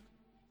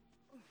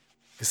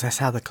 Because that's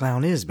how the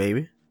clown is,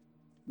 baby.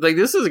 Like,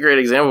 this is a great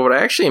example, but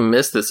I actually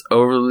miss this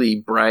overly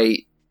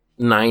bright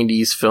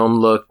 90s film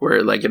look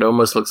where, like, it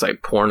almost looks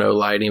like porno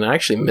lighting. I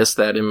actually miss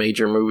that in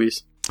major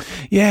movies.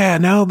 Yeah,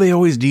 now they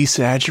always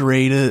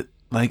desaturate it.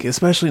 Like,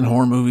 especially in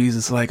horror movies,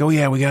 it's like, oh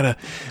yeah, we gotta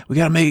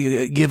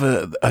give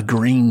a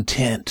green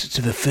tint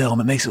to the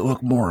film. It makes it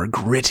look more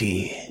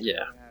gritty.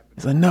 Yeah.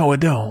 It's like, no, it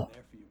don't.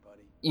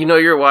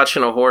 You're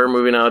watching a horror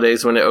movie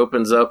nowadays when it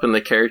opens up and the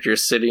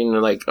character's sitting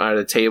like at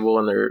a table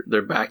in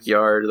their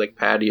backyard, like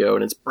patio,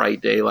 and it's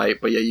bright daylight,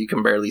 but yeah, you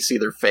can barely see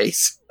their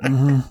face.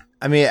 Mm-hmm.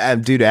 I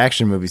mean, dude,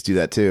 action movies do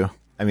that too.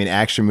 I mean,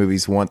 action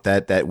movies want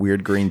that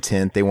weird green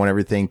tint. They want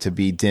everything to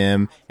be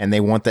dim, and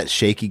they want that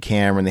shaky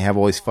camera, and they have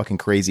all these fucking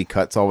crazy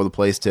cuts all over the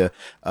place to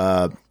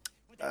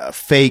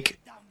fake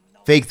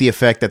the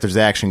effect that there's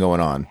action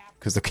going on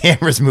because the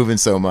camera's moving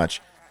so much.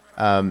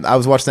 I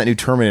was watching that new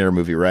Terminator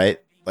movie,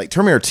 right? Like,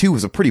 Terminator 2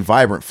 was a pretty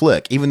vibrant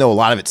flick, even though a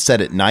lot of it's set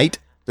at night.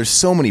 There's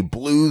so many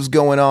blues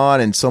going on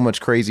and so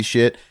much crazy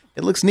shit.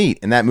 It looks neat,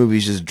 and that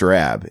movie's just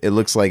drab. It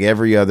looks like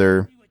every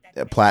other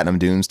Platinum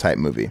Dunes type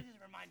movie.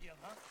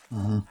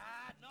 Mm-hmm.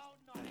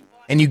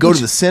 And you go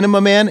to the cinema,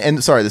 man,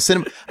 and sorry, the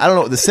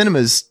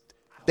cinemas,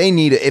 they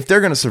need, if they're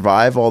going to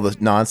survive all the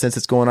nonsense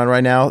that's going on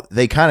right now,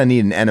 they kind of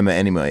need an enema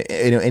anyway.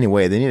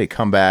 They need to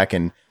come back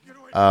and,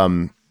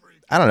 I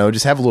don't know,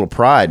 just have a little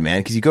pride, man,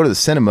 because you go to the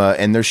cinema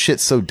and their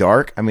shit's so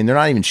dark. I mean, they're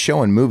not even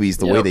showing movies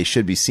the way they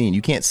should be seen.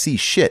 You can't see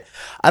shit.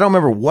 I don't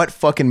remember what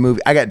fucking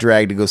movie, I got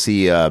dragged to go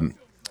see,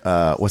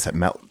 what's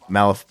that,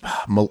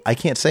 I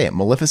can't say it,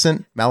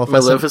 Maleficent? Yeah.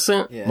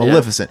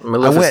 Maleficent.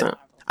 Maleficent.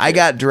 I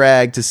got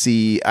dragged to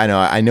see,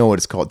 I know what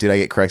it's called, dude. I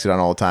get corrected on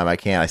all the time.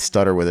 I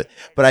stutter with it.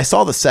 But I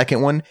saw the second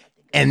one,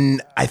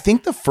 and I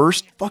think the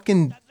first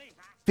fucking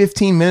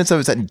 15 minutes of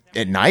it's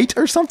at night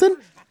or something.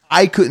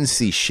 I couldn't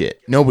see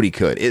shit. Nobody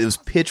could. It was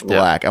pitch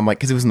black. I'm like,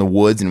 because it was in the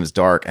woods and it was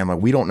dark. And I'm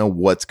like, we don't know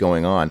what's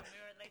going on.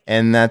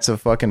 And that's a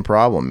fucking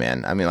problem,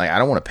 man. I mean, like, I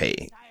don't want to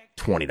pay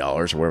 $20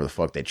 or whatever the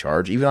fuck they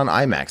charge. Even on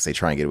IMAX, they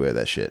try and get away with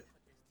that shit.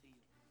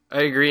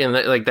 I agree. And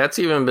that's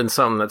even been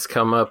something that's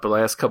come up the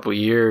last couple of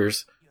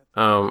years.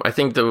 I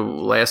think the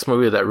last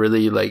movie that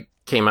really like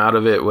came out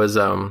of it was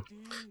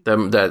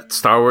that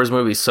Star Wars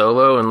movie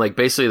Solo, and like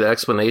basically the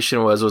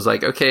explanation was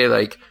like, okay,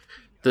 like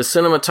the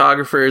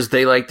cinematographers,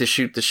 they like to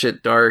shoot the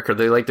shit dark, or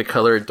they like to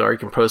color it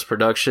dark in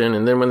post-production,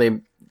 and then when they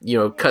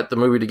cut the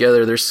movie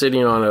together, they're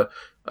sitting on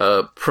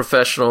a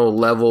professional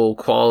level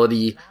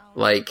quality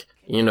like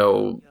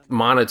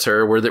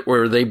monitor where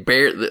they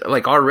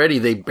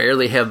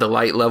barely have the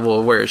light level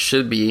of where it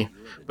should be.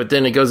 But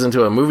then it goes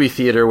into a movie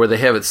theater where they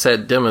have it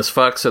set dim as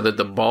fuck so that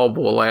the bulb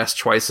will last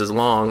twice as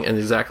long. And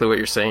exactly what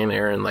you're saying,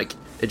 Aaron. Like,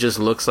 it just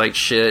looks like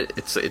shit.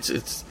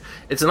 It's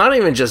not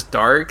even just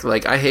dark.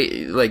 Like, I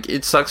hate, like,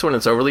 it sucks when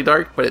it's overly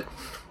dark, but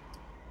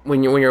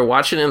when you're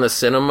watching in the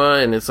cinema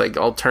and it's like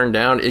all turned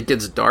down, it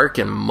gets dark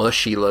and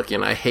mushy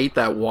looking. I hate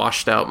that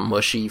washed out,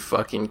 mushy,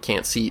 fucking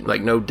can't see,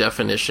 like, no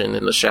definition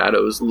in the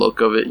shadows look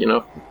of it,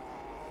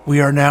 We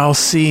are now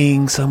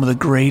seeing some of the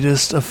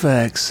greatest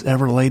effects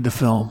ever laid to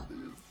film.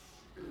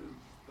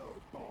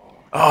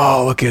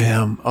 Oh, look at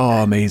him.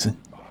 Oh, amazing.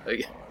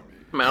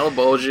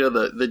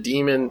 Malebolgia, the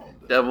demon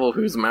devil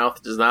whose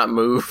mouth does not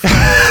move.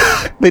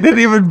 They didn't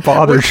even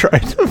bother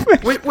trying to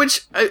make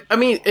Which, I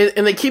mean,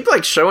 and they keep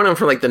like showing him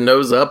from like the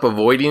nose up,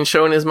 avoiding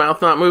showing his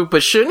mouth not move,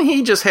 but shouldn't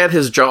he just had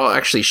his jaw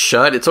actually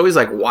shut? It's always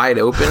like wide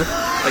open.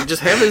 Like,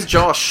 just have his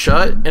jaw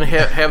shut and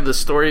have the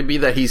story be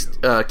that he's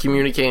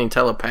communicating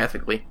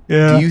telepathically.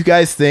 Yeah. Do you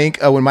guys think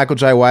when Michael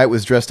Jai White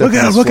was dressed up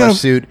in his flesh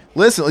suit?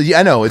 Listen,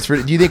 I know. Do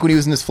you think when he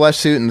was in this flesh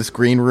suit in this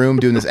green room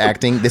doing this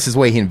acting, this is the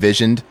way he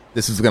envisioned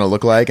this was going to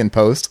look like in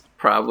post?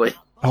 Probably.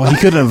 Oh, he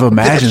couldn't have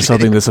imagined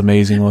something this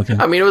amazing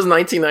looking. I mean, it was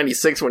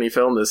 1996 when he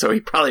filmed this, so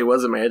he probably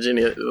was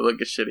imagining it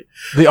looking shitty.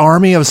 The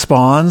army of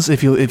spawns,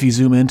 if you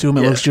zoom into him,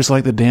 it looks just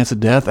like the Dance of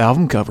Death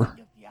album cover.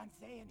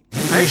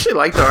 I actually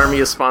like the army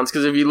of spawns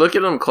because if you look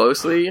at them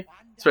closely,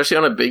 especially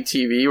on a big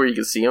TV where you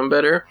can see them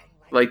better,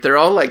 Like they're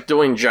all like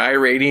doing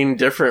gyrating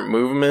different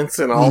movements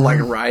and all like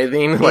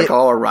writhing, like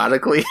all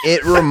erotically.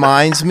 It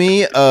reminds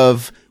me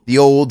of the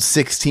old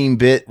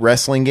 16-bit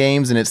wrestling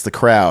games, and it's the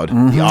crowd,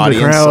 the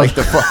audience, the crowd. Like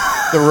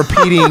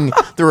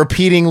the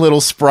repeating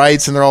little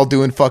sprites, and they're all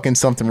doing fucking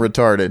something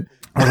retarded.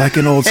 Or like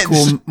an old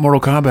school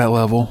Mortal Kombat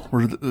level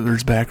where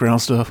there's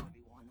background stuff.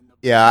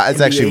 Yeah, it's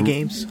NBA actually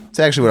games. It's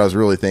actually what I was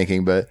really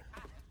thinking, but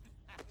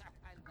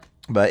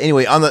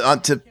anyway,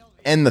 to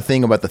end the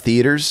thing about the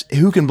theaters,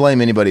 who can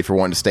blame anybody for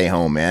wanting to stay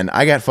home, man?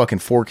 I got fucking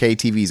 4K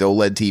TVs,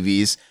 OLED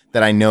TVs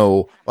that I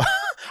know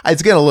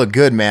it's gonna look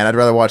good, man. I'd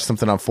rather watch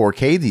something on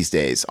 4K these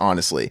days,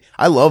 honestly.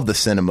 I love the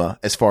cinema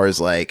as far as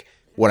like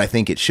what I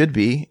think it should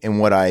be and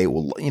what I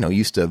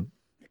used to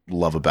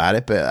love about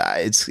it, but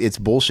it's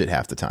bullshit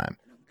half the time.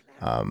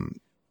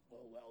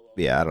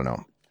 Yeah, I don't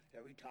know.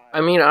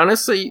 I mean,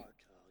 honestly,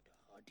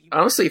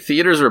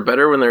 theaters were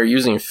better when they were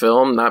using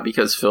film, not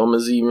because film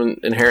is even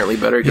inherently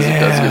better because it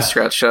does get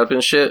scratched up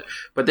and shit,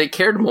 but they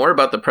cared more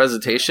about the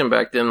presentation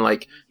back then.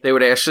 Like, they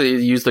would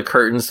actually use the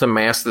curtains to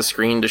mask the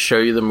screen to show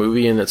you the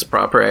movie in its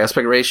proper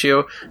aspect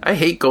ratio. I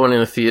hate going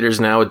into theaters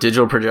now with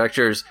digital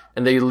projectors,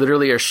 and they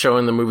literally are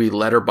showing the movie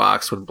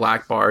letterbox with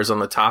black bars on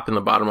the top and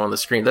the bottom on the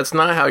screen. That's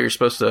not how you're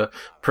supposed to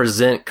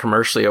present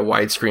commercially a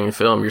widescreen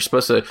film. You're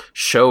supposed to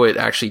show it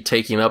actually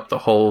taking up the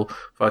whole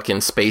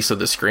fucking space of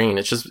the screen.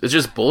 It's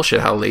just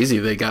bullshit how lazy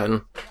they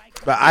gotten.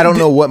 But I don't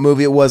know what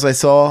movie it was I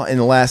saw in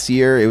the last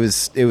year. It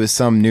was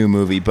some new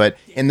movie, but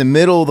in the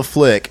middle of the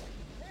flick,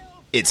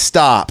 it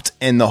stopped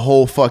and the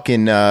whole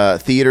fucking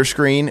theater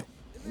screen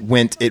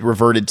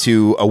reverted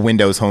to a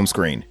Windows home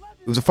screen.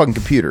 It was a fucking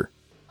computer.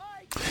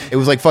 It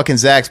was like fucking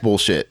Zach's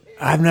bullshit.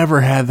 I've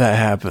never had that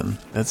happen.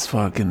 That's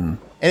fucking...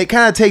 And it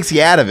kind of takes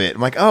you out of it.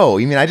 I'm like, oh,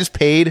 you mean I just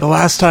paid the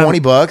last time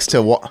 $20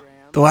 to...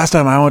 The last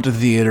time I went to the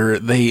theater,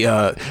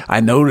 I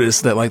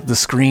noticed that like the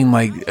screen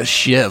like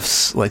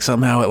shifts, like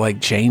somehow it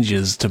like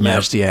changes to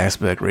match the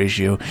aspect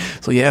ratio.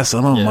 So yeah,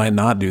 some of them might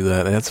not do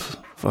that. That's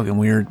fucking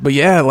weird. But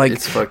yeah, like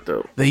it's fucked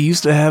up. They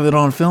used to have it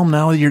on film.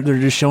 Now they're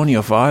just showing you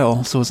a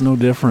file, so it's no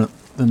different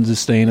than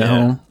just staying at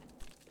home.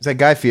 Is that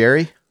Guy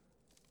Fieri?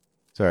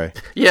 Sorry.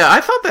 Yeah, I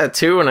thought that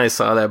too when I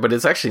saw that, but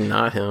it's actually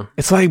not him.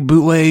 It's like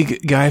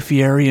bootleg Guy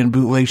Fieri and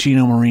bootleg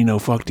Chino Marino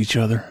fucked each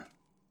other.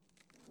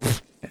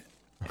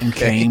 And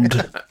camed.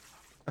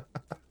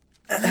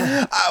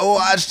 I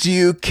watched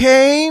you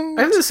came.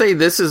 I have to say,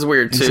 this is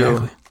weird too.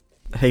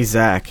 Exactly. Hey,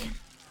 Zach.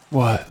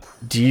 What?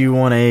 Do you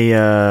want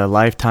a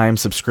lifetime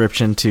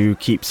subscription to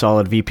Keep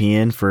Solid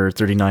VPN for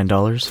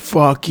 $39?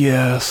 Fuck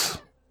yes.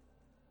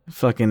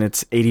 Fucking,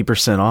 it's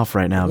 80% off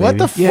right now, what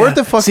baby. Where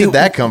the fuck did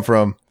that come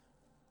from?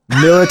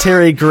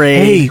 Military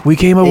grade. Hey, we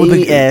came up with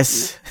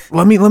AES.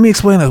 Let me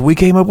explain this. We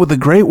came up with a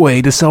great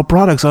way to sell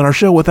products on our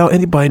show without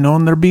anybody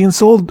knowing they're being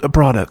sold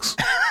products.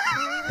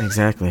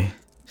 Exactly.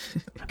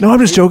 No, I'm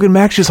just joking.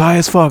 Mac's just high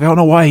as fuck. I don't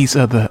know why he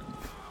said that.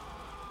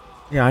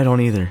 Yeah, I don't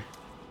either.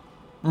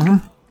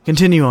 Mm-hmm.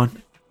 Continue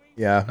on.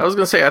 Yeah. I was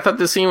going to say, I thought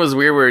this scene was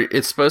weird where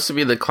it's supposed to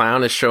be the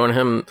clown is showing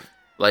him,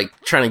 like,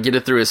 trying to get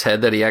it through his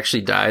head that he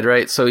actually died,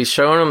 right? So he's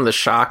showing him the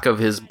shock of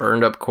his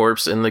burned up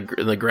corpse in the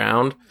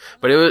ground.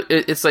 But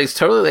it's like, it's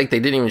totally like they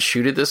didn't even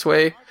shoot it this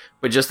way.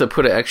 But just to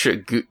put an extra,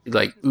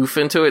 like, oof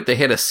into it, they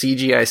had a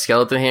CGI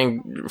skeleton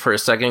hand for a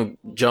second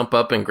jump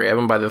up and grab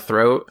him by the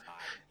throat.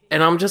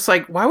 And I'm just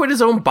like, why would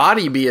his own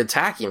body be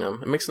attacking him?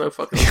 It makes no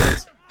fucking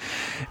sense.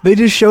 They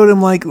just showed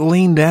him, like,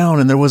 lean down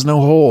and there was no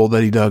hole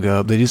that he dug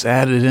up. They just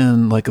added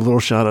in, like, a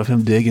little shot of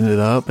him digging it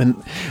up. And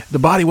the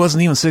body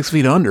wasn't even 6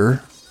 feet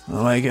under.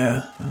 Like,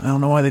 I don't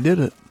know why they did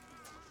it.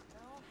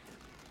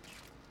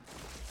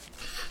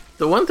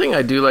 The one thing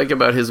I do like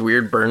about his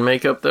weird burn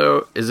makeup,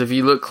 though, is if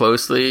you look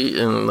closely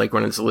and, like,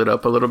 when it's lit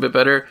up a little bit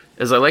better,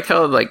 is I like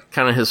how, like,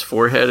 kind of his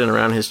forehead and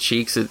around his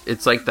cheeks,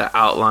 it's like the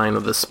outline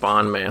of the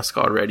Spawn mask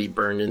already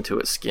burned into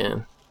his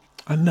skin.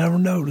 I never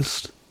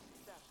noticed.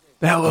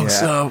 That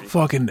looks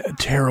fucking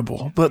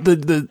terrible. But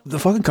the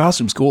fucking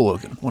costume's cool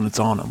looking when it's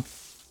on him.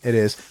 It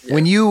is. Yeah.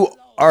 When you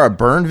are a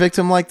burn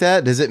victim like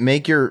that, does it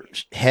make your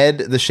head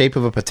the shape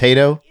of a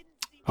potato?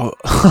 Oh.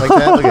 Like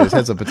that? Look at his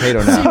head's a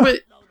potato now. See, but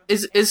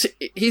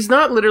he's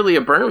not literally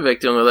a burn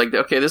victim. Like,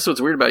 okay, this is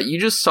what's weird about it. You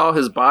just saw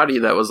his body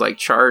that was, like,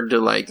 charred to,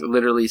 like,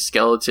 literally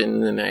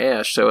skeleton and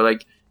ash. So,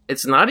 like,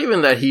 it's not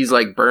even that he's,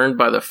 like, burned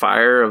by the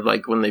fire of,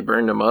 like, when they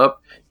burned him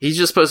up. He's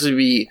just supposed to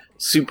be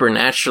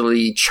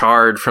supernaturally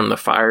charred from the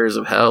fires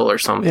of hell or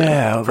something.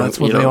 Yeah, that's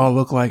what they all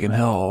look like in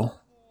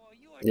hell.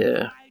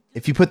 Yeah.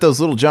 If you put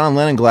those little John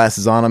Lennon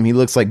glasses on him, he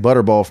looks like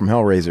Butterball from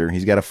Hellraiser.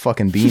 He's got a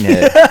fucking bean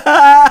head.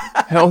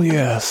 Hell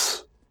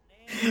yes.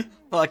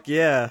 Fuck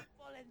yeah.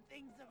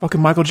 Fucking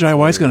Michael Jai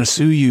White's gonna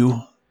sue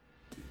you.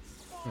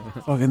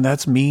 Fucking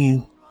that's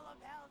mean.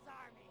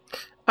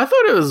 I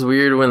thought it was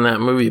weird when that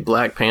movie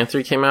Black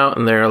Panther came out,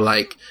 and they're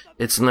like,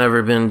 it's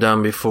never been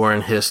done before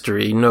in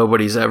history.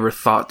 Nobody's ever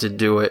thought to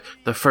do it.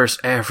 The first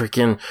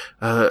African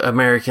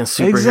American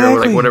superhero,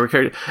 like whatever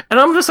character. And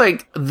I'm just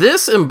like,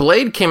 this and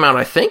Blade came out,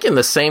 I think, in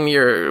the same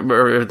year,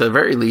 or at the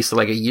very least,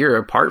 like a year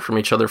apart from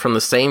each other, from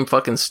the same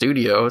fucking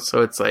studio.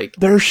 So it's like,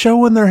 they're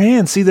showing their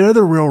hand. See, they're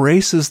the real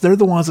racists. They're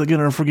the ones that are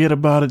gonna forget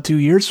about it 2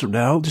 years from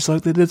now, just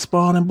like they did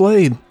Spawn and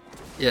Blade.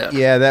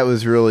 Yeah, that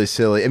was really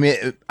silly.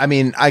 I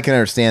mean, I can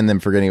understand them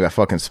forgetting about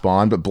fucking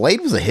Spawn, but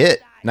Blade was a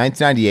hit.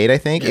 1998, I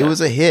think. It was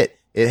a hit.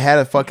 It had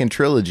a fucking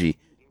trilogy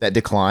that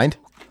declined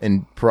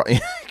in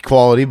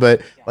quality,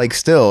 but like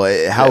still,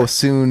 how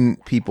soon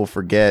people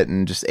forget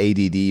and just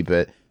ADD.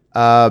 But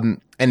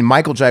and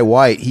Michael Jai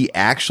White, he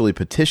actually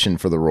petitioned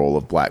for the role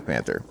of Black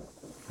Panther.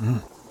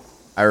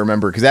 I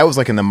remember because that was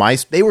like in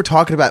the they were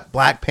talking about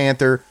Black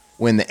Panther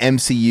when the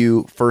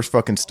MCU first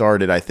fucking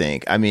started. I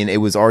think. I mean, it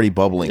was already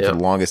bubbling for the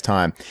longest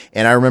time,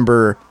 and I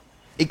remember.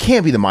 It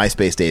can't be the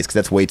MySpace days because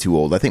that's way too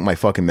old. I think my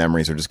fucking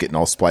memories are just getting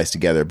all spliced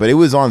together. But it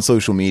was on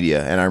social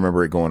media, and I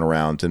remember it going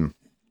around. And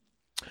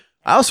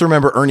I also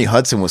remember Ernie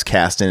Hudson was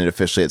cast in it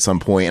officially at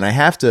some point, and I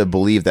have to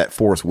believe that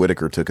Forrest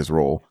Whitaker took his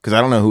role because I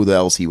don't know who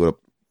else he would have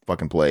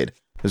fucking played.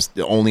 There's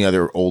the only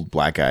other old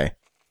black guy.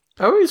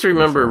 I always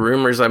remember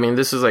rumors. I mean,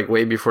 this is like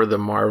way before the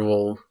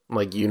Marvel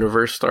like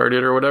universe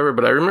started or whatever.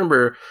 But I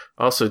remember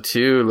also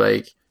too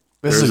like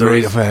this is a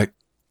great effect.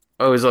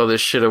 Always all this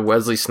shit of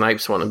Wesley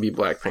Snipes want to be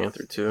Black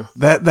Panther too.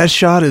 That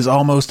shot is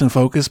almost in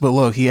focus, but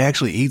look, he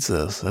actually eats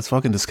this. That's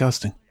fucking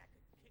disgusting.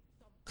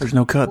 There's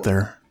no cut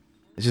there.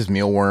 It's just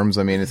mealworms.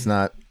 I mean, it's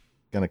not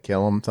gonna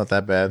kill him. It's not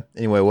that bad.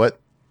 Anyway,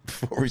 what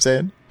were we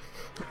saying?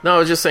 No, I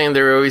was just saying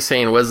they were always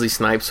saying Wesley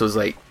Snipes was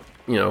like,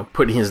 you know,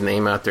 putting his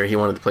name out there. He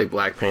wanted to play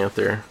Black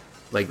Panther,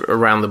 like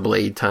around the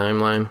Blade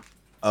timeline.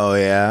 Oh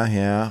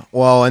yeah.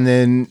 Well, and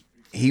then.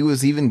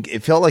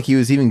 It felt like he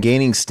was even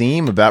gaining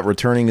steam about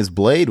returning his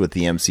Blade with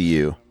the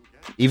MCU.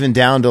 Even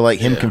down to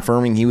like him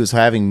confirming he was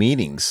having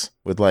meetings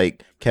with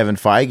like Kevin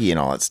Feige and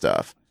all that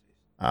stuff.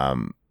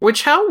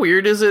 Which, how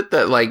weird is it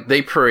that like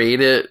they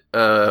paraded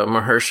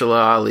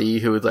Mahershala Ali,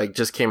 who like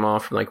just came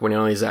off from like winning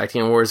all these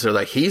acting awards. They're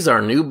like, he's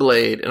our new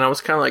Blade. And I was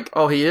kind of like,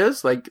 oh, he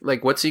is? Like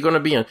what's he going to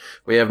be in?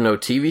 We have no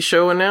TV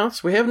show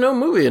announced. We have no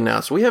movie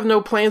announced. We have no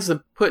plans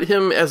to put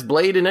him as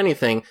Blade in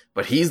anything,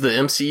 but he's the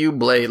MCU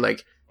Blade.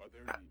 Like,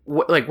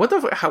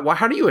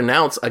 how do you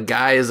announce a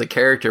guy as a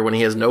character when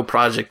he has no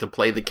project to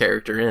play the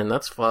character in?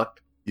 That's fucked.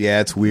 Yeah,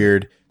 it's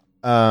weird.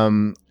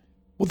 Well,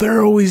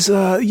 they're always,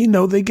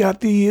 they got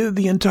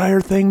the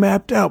entire thing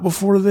mapped out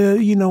before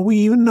we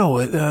even know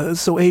it.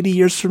 So 80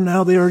 years from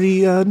now, they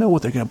already know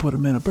what they're going to put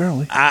him in.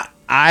 Apparently,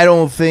 I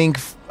don't think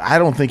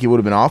it would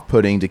have been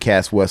off-putting to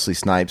cast Wesley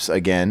Snipes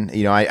again.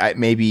 You know, I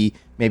maybe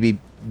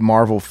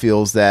Marvel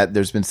feels that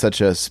there's been such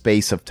a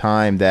space of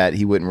time that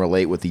he wouldn't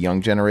relate with the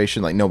young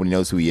generation. Like nobody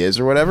knows who he is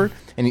or whatever.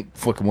 And he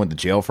fucking went to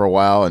jail for a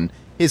while, and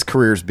his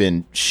career's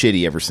been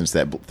shitty ever since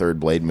that third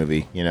Blade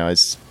movie. You know,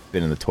 it's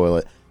been in the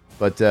toilet.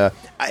 But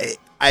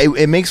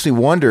it makes me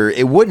wonder.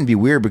 It wouldn't be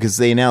weird because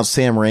they announced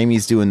Sam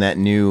Raimi's doing that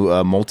new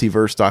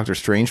multiverse Doctor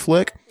Strange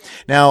flick.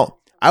 Now,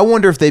 I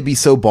wonder if they'd be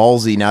so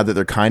ballsy now that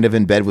they're kind of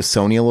in bed with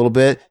Sony a little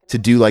bit to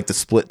do like the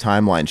split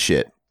timeline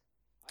shit.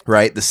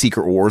 Right, the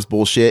Secret Wars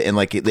bullshit, and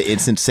like the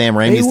instant Sam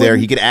Raimi's there,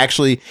 he could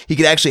actually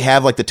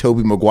have like the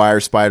Tobey Maguire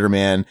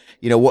Spider-Man.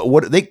 You know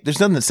there's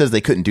nothing that says they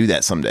couldn't do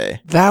that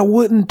someday. That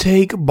wouldn't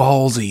take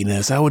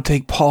ballsiness. That would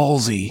take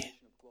palsy.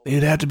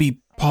 It'd have to be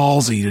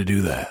palsy to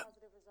do that.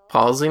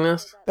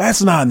 Palsiness?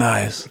 That's not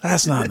nice.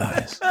 That's not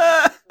nice.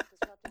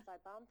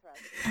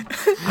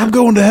 I'm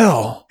going to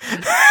hell.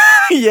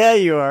 Yeah,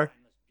 you are.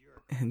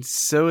 And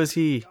so is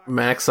he.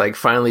 Max, like,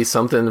 finally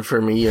something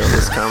for me on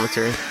this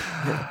commentary.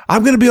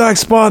 I'm going to be like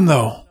Spawn,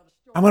 though.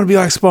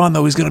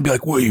 He's going to be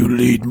like, will you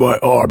lead my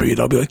army? And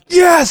I'll be like,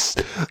 yes,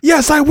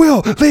 I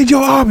will lead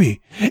your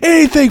army.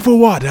 Anything for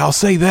what? And I'll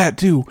say that,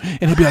 too.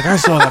 And he'll be like, I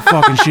saw that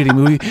fucking shitty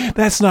movie.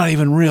 That's not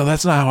even real.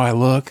 That's not how I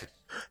look.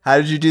 How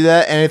did you do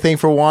that? Anything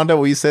for Wanda?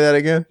 Will you say that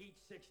again?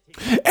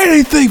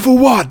 Anything for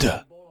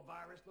Wanda.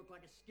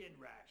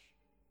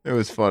 It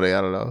was funny. I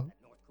don't know.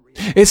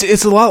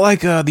 It's a lot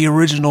like the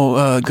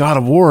original God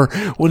of War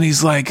when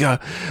he's like,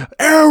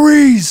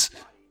 Ares,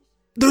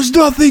 there's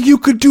nothing you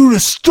could do to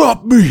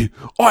stop me.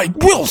 I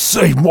will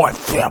save my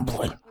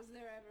family.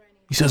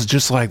 He says it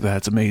just like that.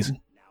 It's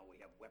amazing.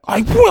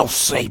 I will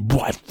save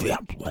my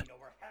family.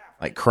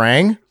 Like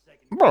Krang?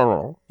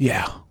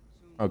 Yeah.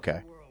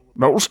 Okay.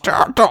 No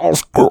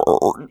status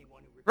good.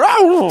 Yeah,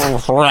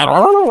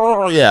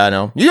 I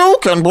know. You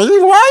can be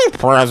vice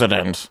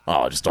president.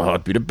 Oh, just a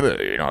heartbeat of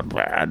be not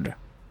bad.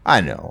 I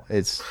know.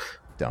 It's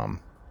dumb.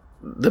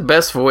 The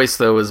best voice,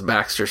 though, is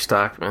Baxter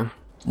Stockman.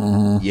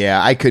 Mm-hmm.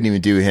 Yeah, I couldn't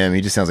even do him.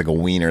 He just sounds like a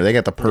wiener. They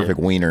got the perfect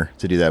wiener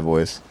to do that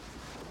voice.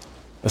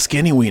 A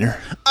skinny wiener.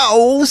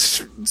 Oh,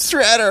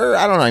 Shredder.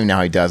 I don't even know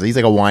how he does it. He's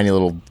like a whiny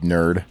little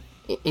nerd.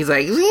 He's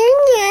like...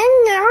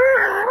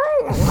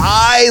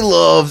 I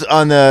loved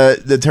on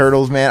the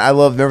Turtles, man.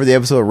 Remember the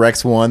episode of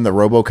Rex 1, the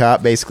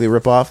RoboCop basically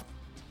ripoff?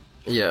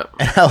 Yeah.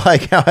 And I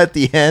like how at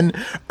the end,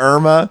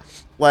 Irma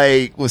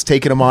like was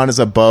taking him on as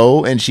a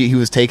beau, and he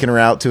was taking her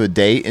out to a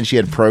date, and she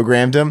had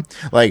programmed him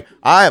like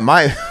I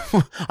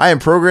am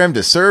programmed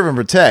to serve and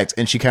protect,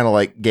 and she kind of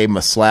like gave him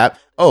a slap.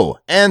 Oh,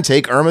 and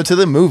take Irma to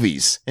the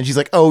movies, and she's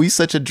like, oh, he's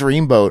such a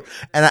dreamboat.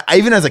 And I,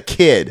 even as a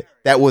kid,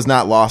 that was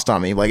not lost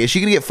on me. Like, is she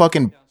gonna get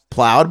fucking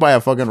plowed by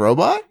a fucking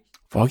robot?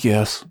 Fuck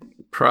yes.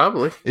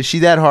 Probably. Is she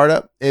that hard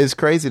up? It's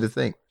crazy to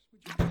think.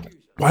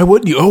 Why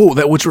wouldn't you? Oh,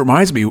 that which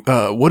reminds me.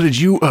 What did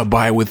you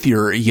buy with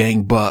your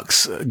Yang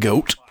Bucks,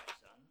 goat?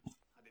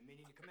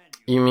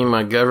 You mean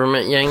my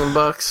government Yang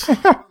Bucks?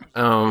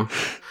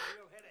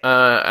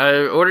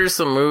 I ordered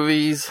some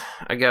movies.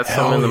 I got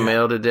some in the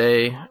mail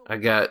today. I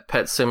got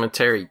Pet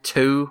Sematary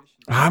 2.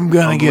 I'm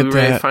gonna get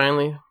Blu-ray that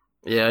finally.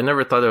 Yeah, I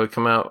never thought it would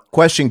come out.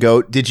 Question,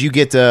 goat. Did you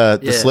get the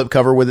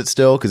slipcover with it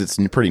still? Because it's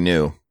pretty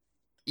new.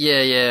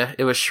 Yeah.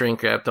 It was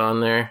shrink wrapped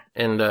on there,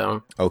 and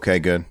okay,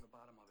 good.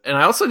 And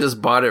I also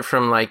just bought it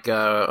from like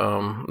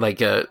not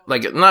like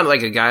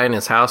a guy in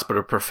his house, but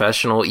a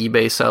professional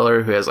eBay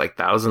seller who has like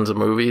thousands of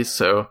movies.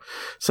 So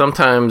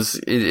sometimes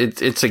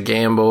it's a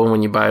gamble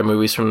when you buy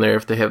movies from there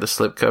if they have the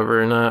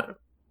slipcover or not.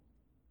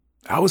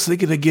 I was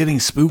thinking of getting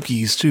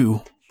Spookies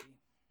too.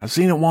 I've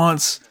seen it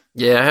once.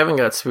 Yeah, I haven't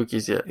got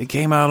Spookies yet. It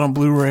came out on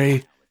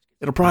Blu-ray.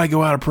 It'll probably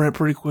go out of print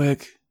pretty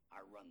quick.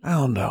 I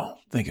don't know.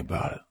 Think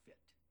about it.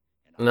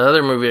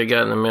 Another movie I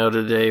got in the mail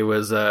today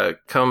was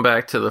Come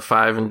Back to the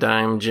Five and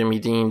Dime, Jimmy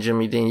Dean.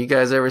 You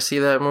guys ever see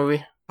that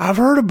movie? I've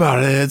heard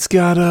about it. It's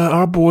got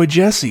our boy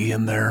Jesse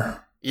in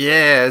there.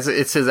 Yeah,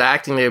 it's his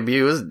acting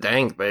debut. It's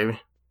dank, baby.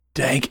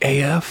 Dank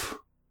AF?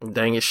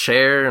 Dang it,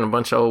 Cher and a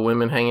bunch of old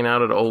women hanging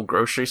out at an old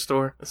grocery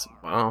store. That's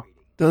wow.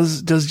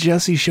 Does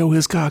Jesse show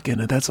his cock in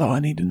it? That's all I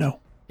need to know.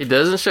 He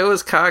doesn't show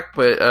his cock,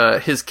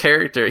 but his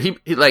character, he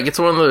like, it's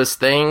one of those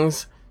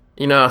things.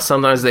 You know,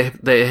 sometimes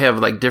they have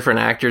like different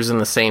actors in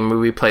the same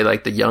movie play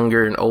like the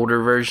younger and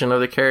older version of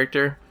the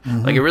character.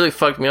 Mm-hmm. Like it really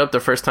fucked me up the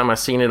first time I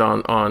seen it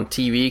on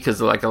TV because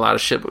like a lot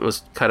of shit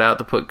was cut out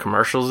to put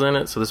commercials in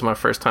it. So this is my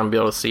first time to be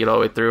able to see it all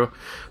the way through.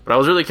 But I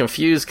was really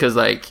confused because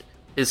like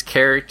his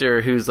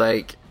character, who's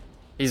like,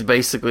 he's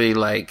basically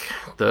like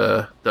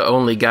the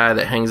only guy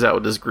that hangs out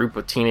with this group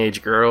of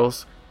teenage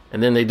girls.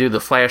 And then they do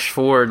the flash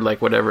forward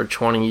like whatever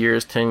 20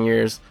 years, 10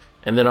 years.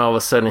 And then all of a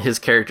sudden, his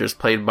character is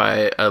played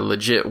by a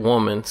legit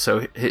woman.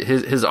 So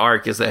his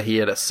arc is that he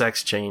had a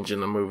sex change in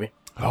the movie.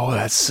 Oh,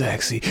 that's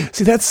sexy.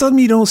 See, that's something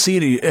you don't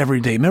see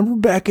every day. Remember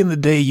back in the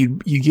day, you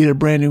get a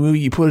brand new movie,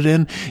 you put it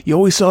in, you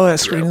always saw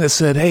that screen that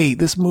said, hey,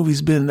 this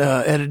movie's been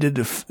edited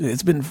to,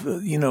 it's been,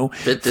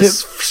 fit this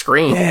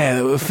screen.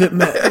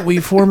 Yeah, we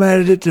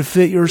formatted it to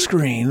fit your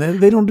screen.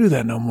 They don't do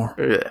that no more.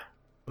 Yeah.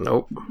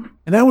 Nope.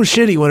 And that was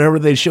shitty, whatever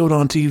they showed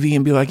on TV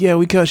and be like, yeah,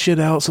 we cut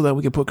shit out so that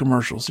we could put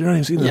commercials. You're not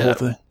even seeing the whole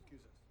thing.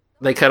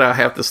 They cut out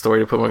half the story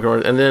to put my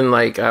commercials. And then,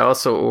 like, I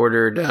also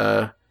ordered,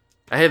 I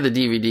had the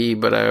DVD,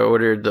 but I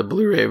ordered the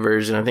Blu-ray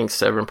version. I think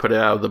Severn put it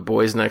out of The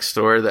Boys Next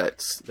Door, that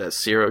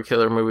serial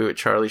killer movie with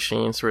Charlie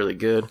Sheen. It's really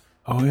good.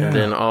 Oh, yeah. And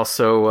then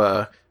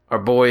also, our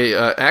boy,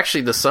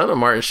 actually the son of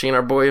Martin Sheen,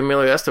 our boy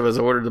Emilio Estevez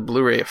ordered the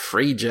Blu-ray of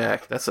Free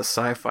Jack. That's a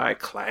sci-fi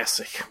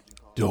classic.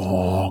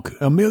 Dog.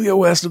 Emilio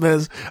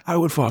Estevez, I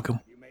would fuck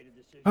him.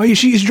 Oh,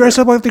 she's dressed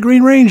up like the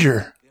Green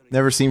Ranger.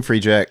 Never seen Free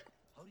Jack.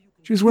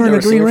 She was wearing a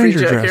Green Ranger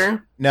dress.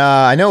 Here?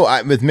 Nah, I know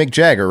with Mick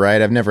Jagger,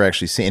 right? I've never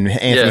actually seen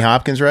Anthony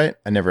Hopkins, right?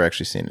 I never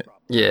actually seen it.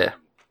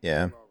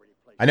 Yeah.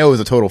 I know it was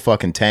a total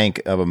fucking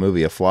tank of a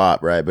movie, a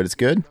flop, right? But it's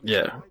good.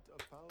 Yeah,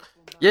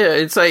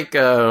 it's like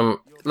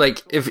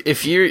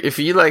if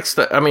you like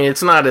stuff, I mean,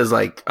 it's not as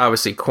like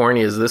obviously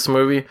corny as this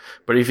movie,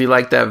 but if you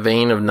like that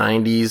vein of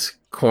 90s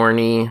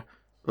corny,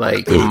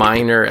 like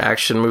minor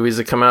action movies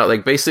that come out,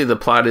 like basically the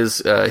plot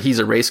is he's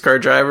a race car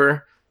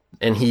driver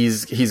and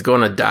he's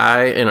going to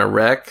die in a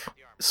wreck.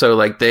 So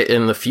like they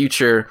in the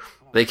future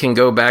they can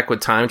go back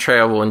with time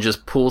travel and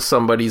just pull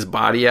somebody's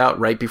body out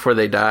right before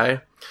they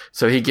die.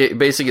 So he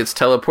basically gets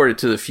teleported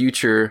to the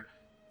future,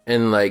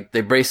 and like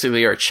they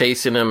basically are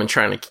chasing him and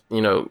trying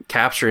to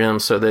capture him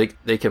so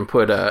they can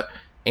put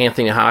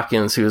Anthony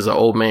Hopkins, who's an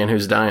old man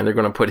who's dying. They're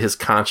going to put his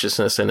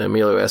consciousness in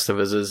Emilio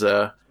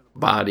Estevez's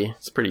body.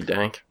 It's pretty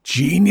dank.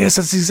 Genius.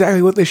 That's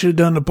exactly what they should have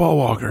done to Paul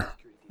Walker.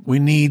 We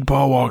need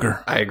Paul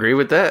Walker. I agree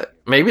with that.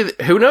 Maybe,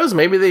 who knows?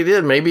 Maybe they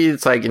did. Maybe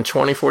it's like in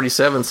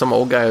 2047, some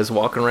old guy is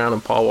walking around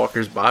in Paul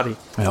Walker's body.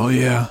 Hell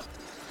yeah.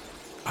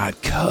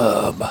 I'd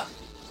come.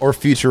 Or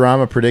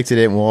Futurama predicted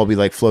it and we'll all be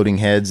like floating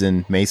heads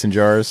in mason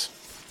jars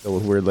filled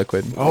with weird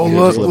liquid. Oh,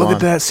 look at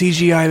that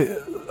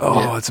CGI.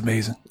 Oh, it's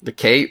amazing. The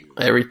cape,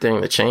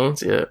 everything, the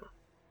chains, yeah.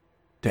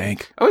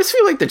 Dank. I always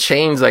feel like the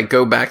chains like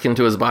go back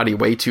into his body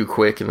way too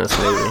quick in this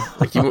movie.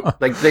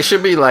 Like he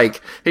should be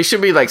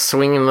like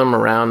swinging them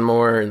around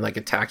more and like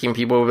attacking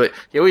people, but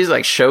he always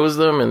like shows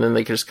them and then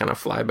they can just kind of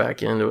fly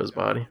back into his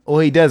body. Well,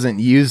 he doesn't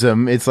use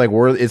them. It's like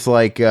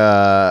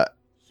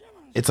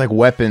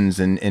weapons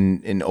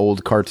in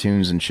old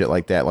cartoons and shit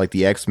like that, like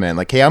the X-Men.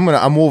 Like, hey,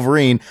 I'm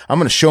Wolverine. I'm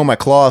gonna show my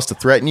claws to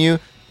threaten you,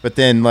 but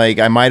then like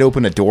I might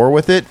open a door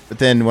with it, but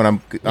then when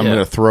I'm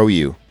gonna throw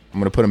you. I'm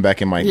gonna put them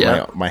back in my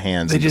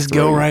hands. They just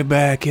go right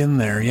back in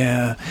there.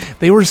 Yeah,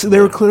 they were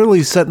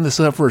clearly setting this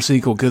up for a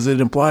sequel because it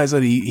implies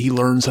that he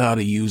learns how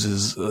to use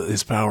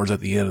his powers at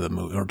the end of the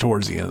movie or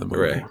towards the end of the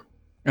movie. Right.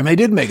 And they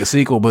did make a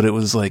sequel, but it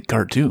was like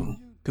cartoon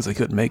because they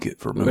couldn't make it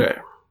for a movie. Right.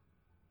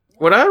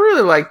 What I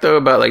really like though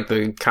about like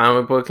the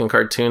comic book and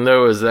cartoon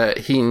though is that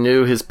he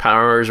knew his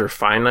powers are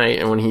finite,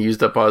 and when he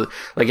used up all,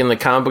 like in the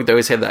comic book they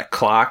always had that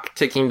clock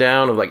ticking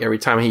down of like every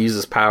time he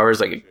uses powers,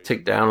 like it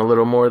ticked down a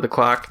little more, the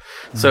clock.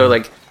 So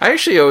like I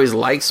actually always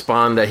liked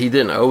Spawn that he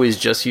didn't always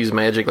just use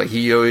magic, like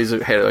he always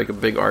had like a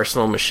big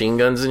arsenal of machine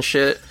guns and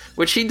shit,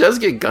 which he does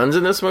get guns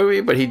in this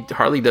movie, but he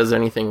hardly does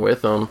anything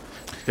with them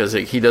because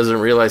he doesn't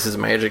realize his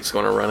magic's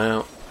going to run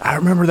out. I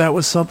remember that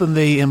was something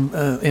they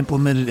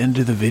implemented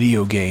into the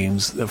video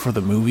games for the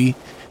movie.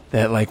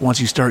 That like once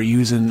you start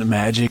using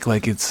magic,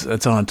 like it's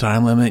on a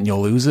time limit and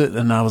you'll lose it.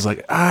 And I was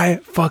like, I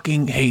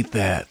fucking hate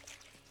that.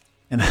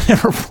 And I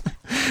never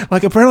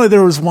like apparently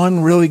there was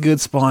one really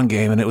good Spawn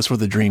game and it was for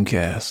the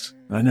Dreamcast.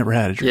 I never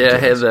had a Dreamcast. Yeah, I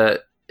had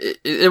that.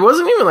 It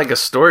wasn't even like a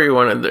story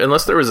one,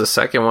 unless there was a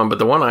second one, but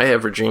the one I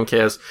had for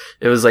Dreamcast,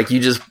 it was like you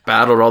just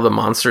battled all the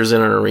monsters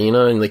in an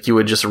arena, and like you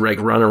would just like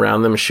run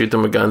around them and shoot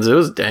them with guns. It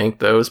was dank,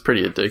 though. It was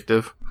pretty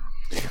addictive.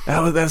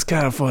 That's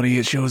kind of funny.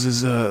 It shows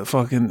his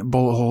fucking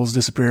bullet holes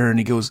disappear, and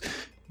he goes,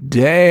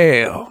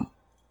 damn.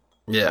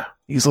 Yeah.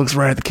 He just looks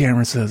right at the camera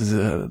and says,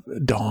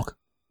 donk.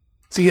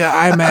 See,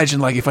 I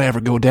imagine like if I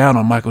ever go down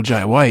on Michael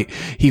Jai White,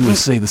 he would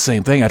say the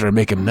same thing after I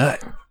make him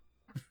nut.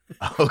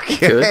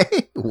 Okay.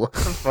 What the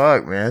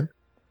fuck, man?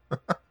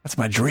 That's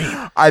my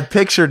dream. I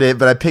pictured it,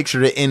 but I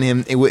pictured it in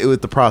him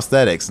with the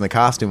prosthetics and the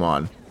costume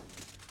on.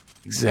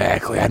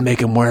 Exactly. I'd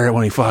make him wear it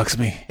when he fucks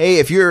me. Hey,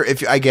 if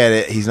I get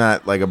it, he's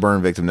not like a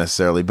burn victim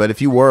necessarily, but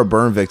if you were a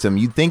burn victim,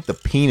 you'd think the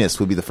penis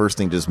would be the first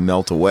thing to just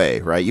melt away,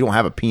 right? You don't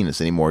have a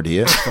penis anymore, do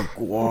you?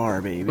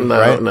 Guar, baby. No,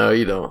 right? No,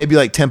 you don't. It'd be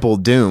like Temple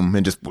of Doom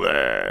and just...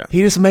 Bleh. He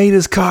just made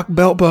his cock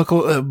belt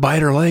buckle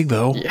bite her leg,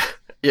 though.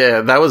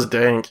 Yeah, that was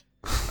dank.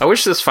 I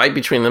wish this fight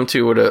between them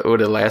two would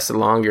have lasted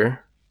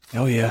longer.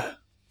 Oh yeah.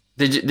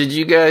 Did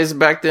you guys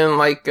back then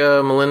like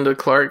Melinda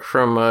Clarke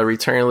from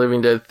Return of the Living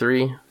Dead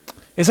 3?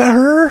 Is that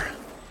her?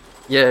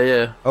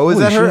 Yeah. Oh, is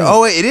that her? Shit.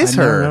 Oh, it is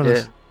her.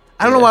 Yeah.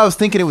 I don't know why I was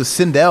thinking it was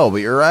Sindel,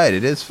 but you're right.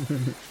 It is.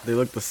 They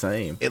look the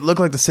same. It looked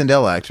like the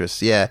Sindel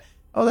actress. Yeah.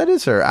 Oh, that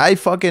is her. I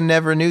fucking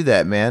never knew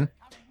that, man.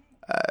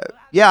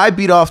 Yeah, I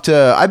beat off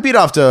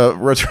to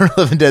Return of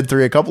the Living Dead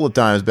 3 a couple of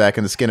times back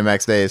in the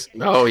Skinamax days.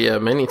 Oh yeah,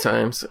 many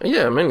times.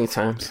 Yeah, many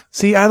times.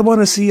 See, I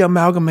want to see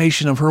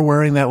amalgamation of her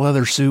wearing that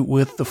leather suit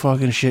with the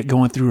fucking shit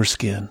going through her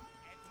skin.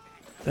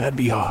 That'd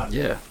be hot.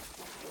 Yeah.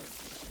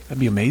 That'd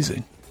be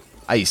amazing.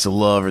 I used to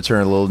love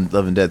Return of the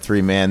Living Dead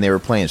 3, man. They were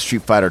playing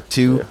Street Fighter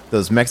 2,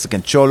 those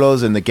Mexican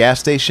cholos in the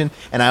gas station,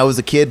 and I was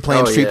a kid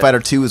playing Street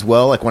Fighter 2 as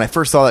well. Like when I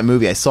first saw that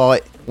movie, I saw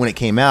it when it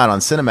came out on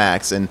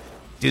Cinemax, and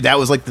dude, that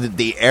was like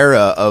the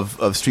era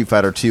of Street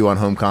Fighter 2 on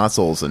home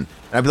consoles. And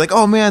I'd be like,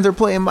 oh man, they're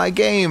playing my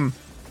game.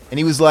 And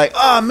he was like,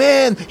 oh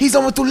man, he's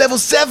almost to level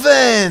 7.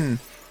 And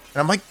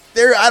I'm like,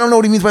 I don't know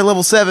what he means by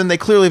level 7. They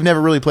clearly have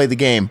never really played the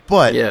game.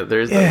 But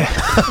there's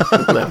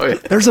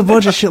there's a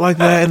bunch of shit like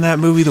that in that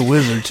movie, The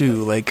Wizard,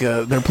 too. Like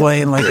they're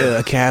playing like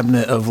a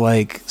cabinet of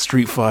like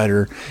Street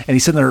Fighter, and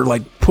he's sitting there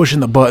like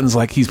pushing the buttons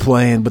like he's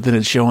playing, but then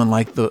it's showing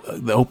like the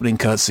opening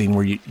cutscene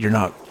where you're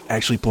not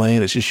actually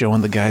playing. It's just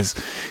showing the guys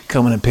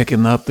coming and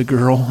picking up the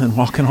girl and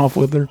walking off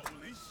with her.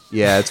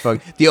 Yeah, it's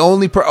fun. The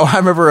only I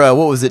remember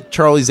what was it?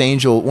 Charlie's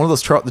Angel, one of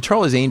those the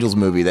Charlie's Angels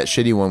movie, that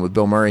shitty one with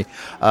Bill Murray.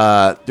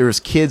 There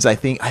was kids. I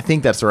think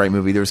that's the right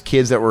movie. There was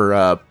kids that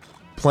were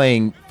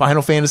playing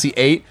Final Fantasy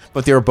VIII,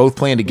 but they were both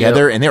playing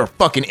together, and they were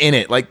fucking in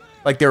it, like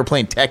they were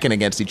playing Tekken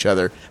against each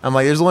other. I'm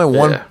like, there's only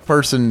one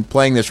person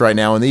playing this right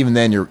now, and even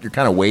then, you're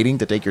kind of waiting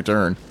to take your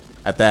turn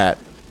at that.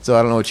 So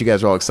I don't know what you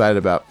guys are all excited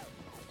about.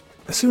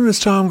 As soon as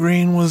Tom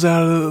Green was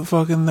out of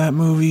fucking that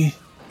movie,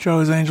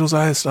 Charlie's Angels,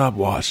 I stopped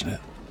watching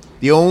it.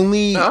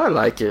 I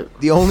like it.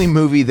 The only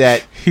movie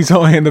that he's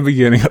only in the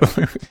beginning of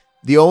the movie.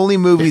 The only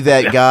movie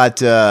that got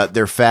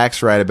their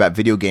facts right about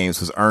video games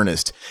was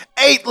Ernest.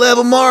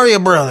 8-level Mario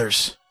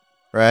Brothers,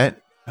 right?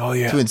 Oh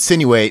yeah. To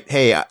insinuate,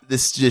 hey,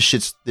 this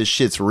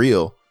shit's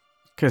real.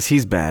 Because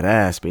he's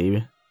badass,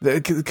 baby.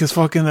 Because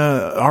fucking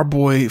our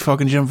boy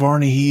fucking Jim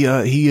Varney,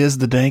 he is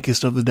the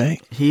dankest of the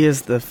dank. He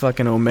is the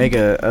fucking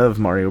Omega of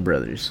Mario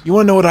Brothers. You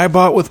want to know what I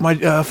bought with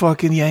my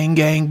fucking Yang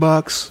Gang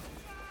bucks?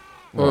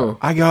 Oh.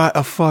 I got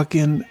a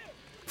fucking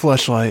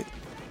fleshlight.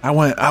 I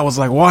was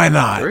like, why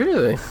not?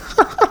 Really?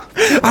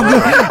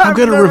 I'm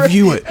gonna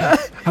review it.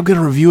 I'm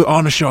gonna review it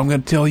on the show. I'm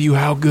gonna tell you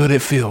how good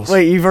it feels.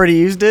 Wait, you've already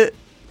used it?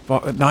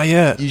 Not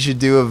yet. You should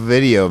do a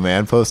video,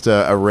 man. Post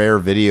a rare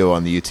video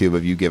on the YouTube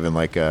of you giving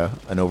like an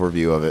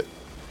overview of it.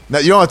 No,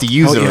 you don't have to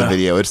use it on a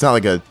video. It's not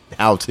like a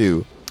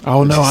how-to.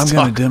 Oh no, I'm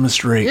gonna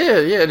demonstrate.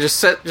 Yeah. Just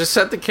set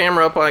the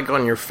camera up like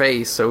on your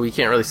face so we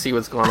can't really see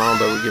what's going on,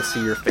 but we can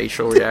see your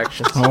facial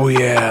reactions. Oh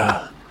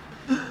yeah.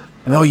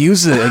 And they'll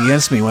use it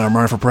against me when I'm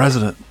running for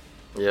president.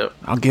 Yep.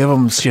 I'll give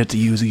them shit to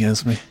use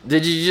against me.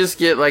 Did you just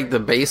get like the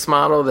base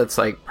model that's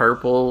like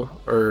purple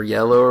or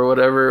yellow or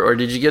whatever, or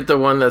did you get the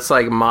one that's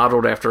like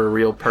modeled after a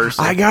real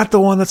person? I got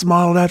the one that's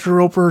modeled after a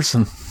real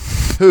person.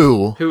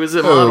 Who? Who is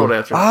it modeled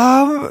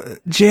after?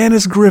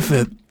 Janice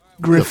Griffith.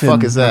 Griffin. The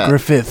fuck is that?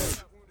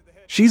 Griffith.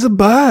 She's a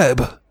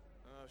bub.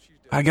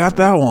 I got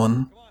that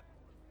one.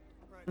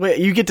 Wait,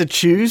 you get to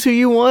choose who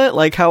you want?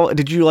 Like, how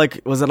did you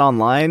like? Was it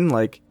online?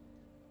 Like,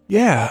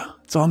 yeah,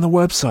 it's on the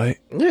website.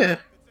 Yeah.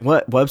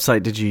 What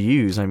website did you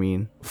use? I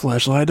mean,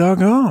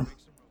 Fleshlight.com.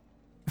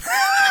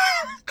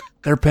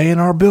 They're paying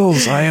our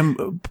bills. I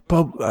am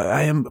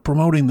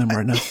promoting them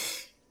right now.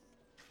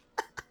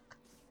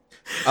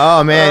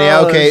 Oh man,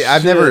 yeah, okay.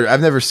 I've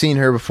never seen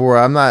her before.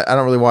 I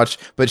don't really watch,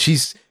 but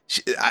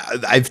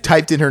I've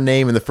typed in her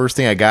name and the first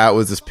thing I got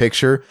was this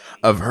picture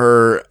of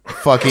her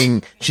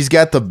fucking. She's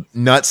got the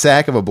nut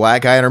sack of a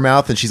black guy in her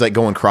mouth and she's like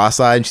going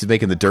cross-eyed and she's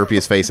making the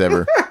derpiest face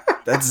ever.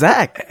 That's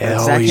Zach.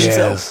 That's Zach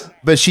yes.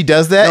 But she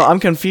does that. No, I'm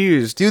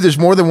confused, dude. There's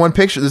more than one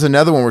picture. There's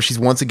another one where she's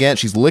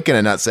licking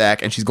a nut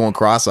sack and she's going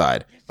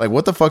cross-eyed. Like,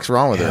 what the fuck's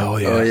wrong with her?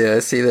 Yeah. Oh yeah, I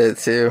see that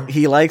too.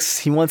 He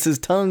wants his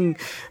tongue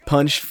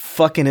punched,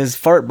 fucking his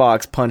fart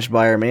box punched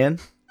by her, man.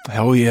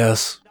 Hell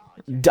yes.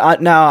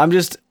 Now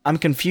I'm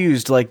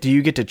confused. Like, do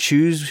you get to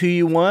choose who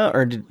you want,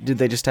 or did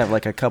they just have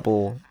like a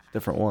couple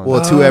different ones? Well,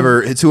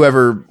 it's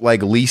whoever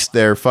like leased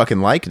their fucking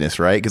likeness,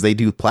 right? Because they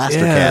do plaster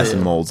casts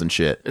and molds and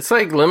shit. It's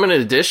like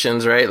limited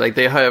editions, right? Like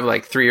they have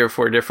like 3 or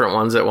 4 different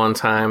ones at one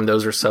time.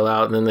 Those are sell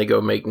out, and then they go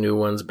make new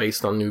ones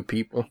based on new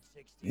people.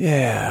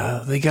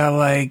 Yeah, they got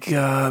like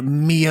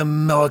Mia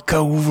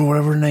Melikova or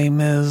whatever her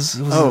name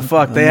is. Oh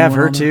fuck, they have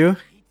her too.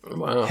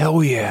 Wow.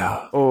 Hell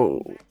yeah.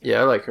 Oh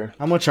yeah, I like her.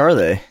 How much are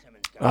they?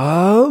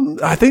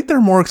 I think they're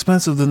more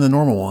expensive than the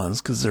normal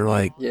ones because they're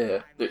like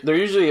they're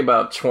usually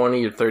about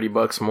 $20 or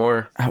 $30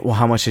 more. Well,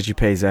 how much did you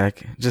pay,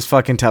 Zach? Just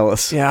fucking tell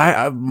us.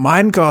 Yeah,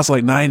 mine costs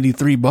like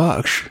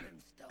 $93.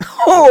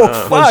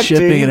 Oh fuck,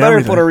 shipping dude! You and better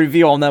everything. put a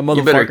review on that motherfucker.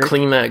 You better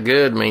clean that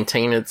good,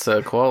 maintain its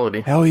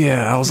quality. Hell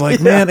yeah! I was like,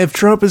 man, if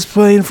Trump is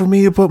paying for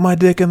me to put my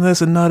dick in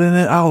this and nut in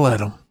it, I'll let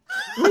him.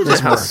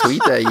 Just how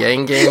sweet that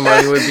Yang game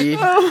money would be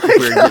if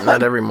we were getting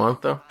that every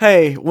month, though.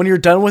 Hey, when you're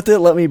done with it,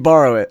 let me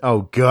borrow it.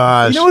 Oh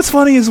gosh! You know what's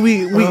funny is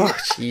we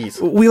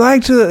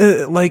like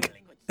to like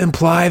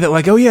imply that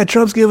like, oh yeah,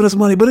 Trump's giving us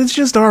money, but it's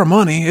just our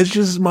money. It's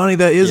just money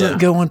that isn't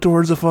going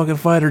towards a fucking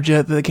fighter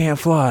jet that can't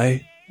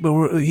fly.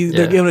 But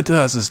they're giving it to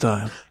us this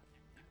time.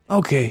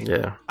 Okay.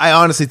 Yeah. I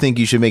honestly think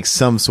you should make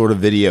some sort of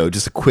video,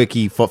 just a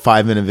quickie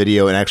 5-minute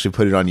video, and actually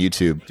put it on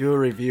YouTube. Do a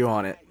review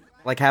on it.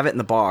 Like, have it in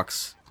the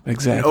box.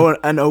 Exactly.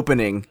 An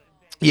opening.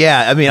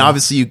 Yeah, I mean,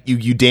 obviously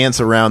you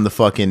dance around the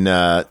fucking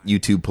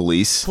YouTube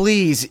police.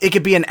 Please, it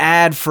could be an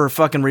ad for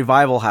fucking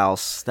Revival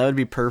House. That would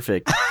be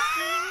perfect.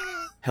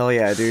 Hell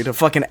yeah, dude. A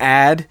fucking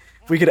ad.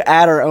 If we could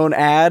add our own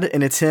ad,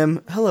 and it's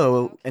him,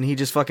 hello, and he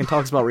just fucking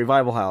talks about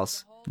Revival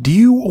House. Do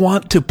you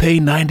want to pay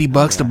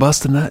 $90 to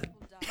bust a nut?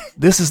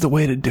 This is the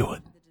way to do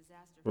it.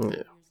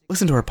 Yeah.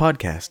 Listen to our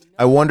podcast.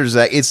 I wonder,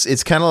 Zach,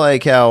 it's kind of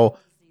like how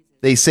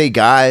they say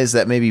guys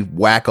that maybe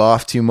whack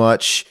off too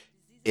much,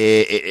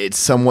 it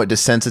somewhat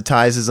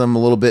desensitizes them a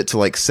little bit to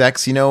like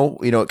sex, you know,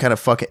 it kind of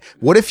fucking.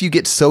 What if you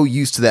get so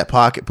used to that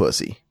pocket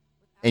pussy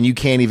and you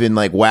can't even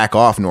like whack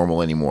off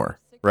normal anymore,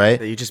 right?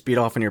 That you just beat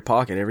off in your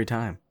pocket every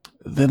time.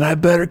 Then I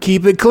better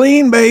keep it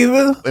clean,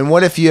 baby. And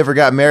what if you ever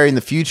got married in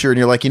the future and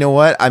you're like, you know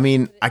what? I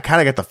mean, I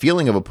kind of got the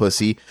feeling of a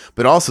pussy,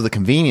 but also the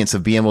convenience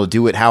of being able to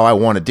do it how I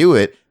want to do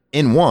it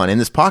in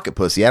this pocket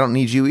pussy. I don't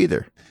need you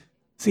either.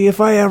 See, if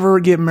I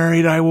ever get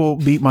married, I will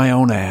beat my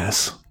own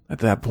ass at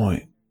that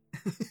point.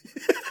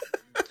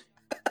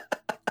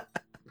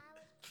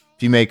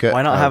 If you make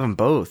Why not have them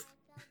both?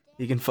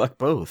 You can fuck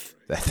both.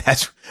 I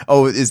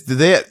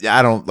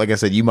don't, like I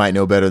said, you might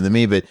know better than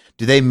me, but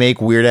do they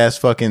make weird ass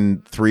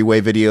fucking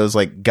 3-way videos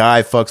like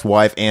guy fucks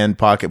wife and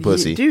pocket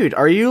pussy? Dude,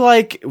 were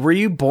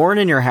you born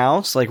in your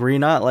house? Like, were you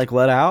not like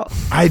let out?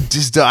 I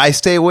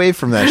stay away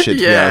from that shit,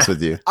 to be honest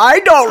with you. I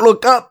don't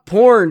look up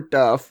porn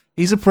stuff.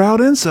 He's a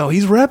proud incel.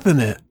 He's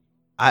repping it.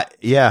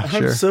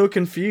 I'm so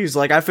confused.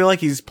 Like, I feel like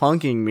he's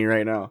punking me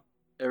right now.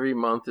 Every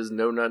month is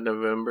No Nut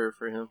November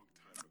for him.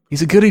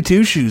 He's a goody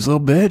two-shoes,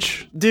 little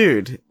bitch.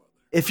 Dude,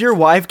 if your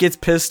wife gets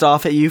pissed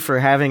off at you for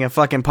having a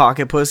fucking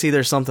pocket pussy,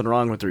 there's something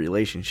wrong with the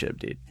relationship,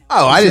 dude.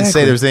 Oh, exactly. I didn't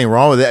say there's anything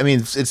wrong with it. I mean,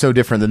 it's no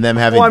different than them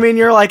having... Well, I mean,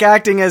 you're like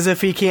acting as if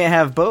he can't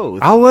have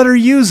both. I'll let her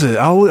use it.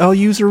 I'll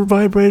use her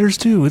vibrators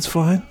too. It's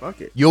fine.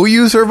 Fuck it. You'll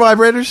use her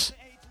vibrators?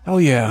 Oh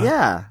yeah.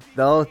 Yeah,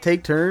 they'll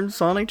take turns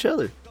on each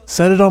other.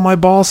 Set it on my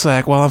ball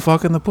sack while I'm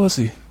fucking the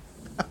pussy.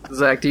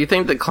 Zach, do you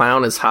think the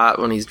clown is hot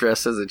when he's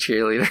dressed as a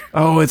cheerleader?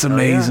 Oh, it's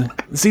amazing.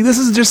 Yeah. See, this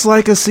is just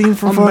like a scene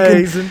from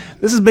fucking...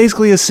 This is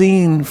basically a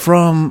scene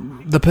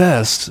from The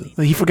Pest.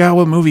 He forgot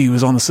what movie he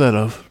was on the set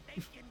of.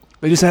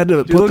 They just had to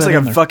put that in there. It looks like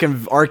a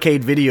fucking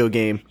arcade video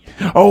game.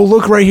 Oh,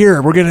 look right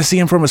here. We're going to see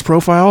him from his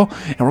profile,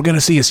 and we're going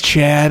to see his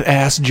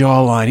Chad-ass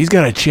jawline. He's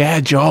got a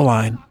Chad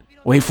jawline.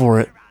 Wait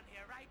for it.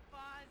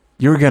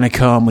 You're going to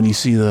come when you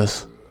see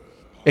this.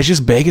 It's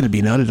just begging to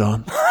be nutted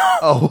on.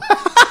 Oh.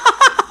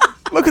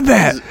 Look at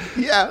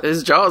that.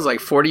 His jaw is like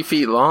 40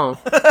 feet long.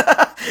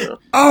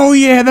 Oh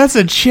yeah, that's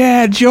a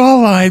Chad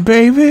jawline,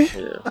 baby.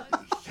 Yeah.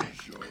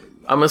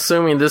 I'm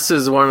assuming this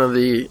is one of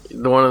the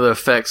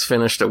effects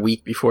finished a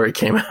week before it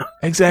came out.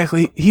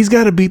 Exactly. He's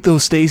got to beat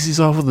those Stacys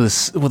off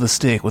with a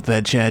stick with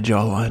that Chad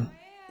jawline.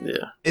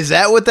 Yeah. Is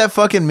that what that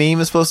fucking meme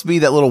is supposed to be?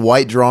 That little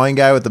white drawing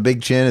guy with the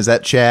big chin? Is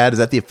that Chad? Is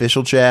that the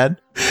official Chad?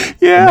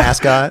 Yeah. The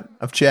mascot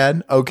of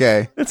Chad?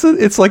 Okay.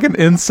 It's like an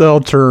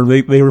incel term.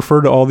 They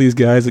refer to all these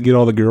guys that get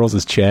all the girls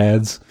as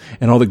Chads,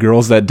 and all the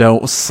girls that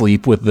don't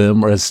sleep with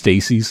them are as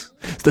Stacys.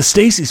 The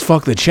Stacys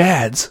fuck the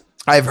Chads.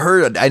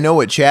 I know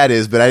what Chad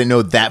is, but I didn't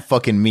know that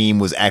fucking meme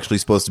was actually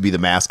supposed to be the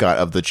mascot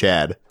of the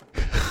Chad.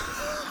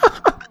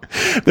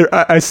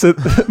 I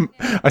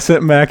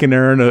sent Mac and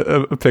Aaron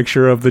a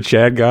picture of the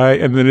Chad guy,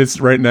 and then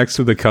it's right next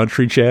to the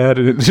country Chad,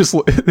 and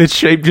it's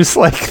shaped just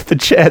like the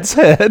Chad's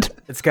head.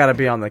 It's got to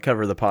be on the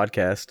cover of the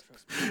podcast.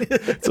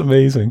 It's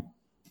amazing.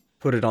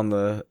 Put it on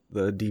the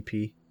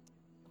DP.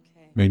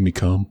 Made me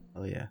come.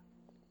 Oh yeah,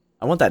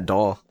 I want that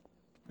doll.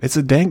 It's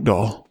a dank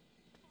doll.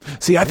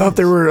 See, I thought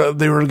they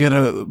were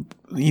gonna,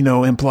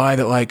 imply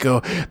that like,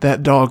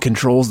 that dog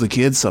controls the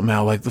kids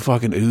somehow, like the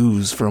fucking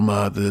Ooze from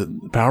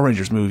the Power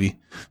Rangers movie,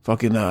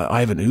 fucking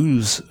Ivan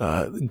Ooze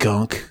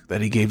gunk that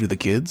he gave to the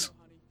kids.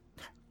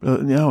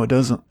 No, it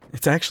doesn't.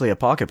 It's actually a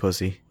pocket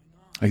pussy.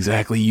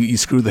 Exactly. You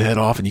screw the head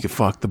off and you can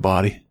fuck the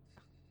body.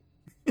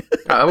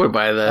 I would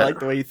buy that. I like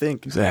the way you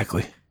think.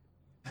 Exactly.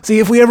 See,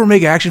 if we ever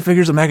make action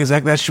figures of Mac and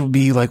Zach, that should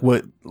be like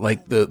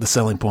the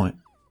selling point.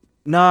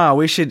 Nah,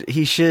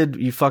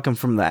 you fuck him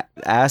from the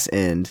ass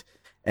end,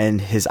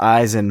 and his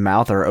eyes and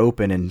mouth are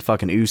open, and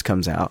fucking ooze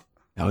comes out.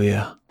 Oh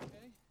yeah.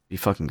 Be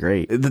fucking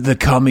great. The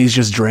cummies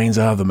just drains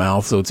out of the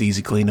mouth, so it's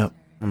easy cleanup.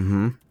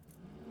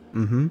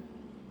 Mm-hmm.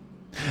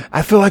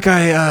 I feel like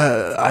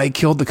I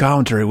killed the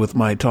commentary with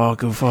my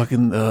talk of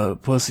fucking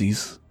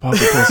pussies. Pocket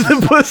pussies.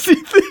 The pussy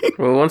thing.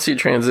 Well, once you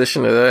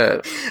transition to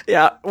that.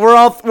 Yeah,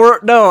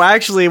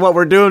 actually what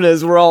we're doing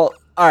is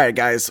all right,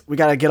 guys, we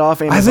got to get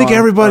off Amazon. I think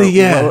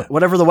everybody,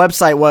 whatever the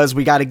website was,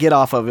 we got to get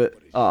off of it.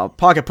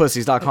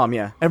 Pocketpussies.com,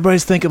 yeah.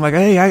 Everybody's thinking like,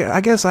 hey,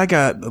 I guess I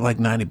got like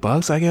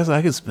 $90. I guess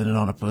I could spend it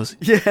on a pussy.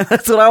 Yeah,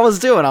 that's what I was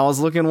doing. I was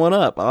looking one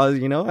up. I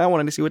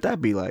wanted to see what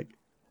that'd be like.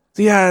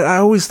 So yeah, I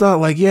always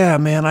thought like, yeah,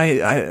 man,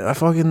 I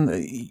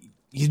fucking,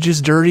 you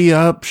just dirty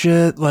up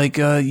shit. Like,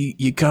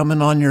 you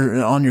coming on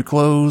your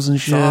clothes and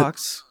shit.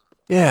 Socks.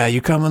 Yeah,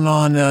 you're coming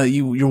on,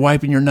 you're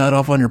wiping your nut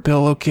off on your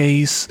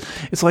pillowcase.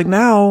 It's like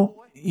now,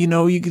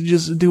 you could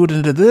just do it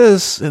into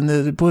this and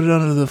then put it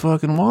under the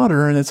fucking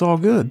water and it's all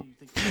good.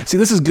 See,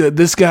 this is good.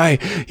 This guy,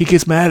 he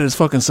gets mad at his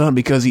fucking son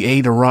because he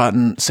ate a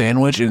rotten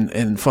sandwich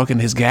and fucking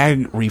his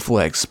gag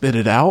reflex spit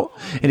it out,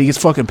 and he gets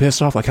fucking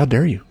pissed off like, how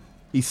dare you?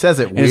 He says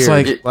it weird.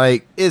 It's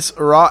like it's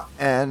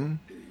rotten.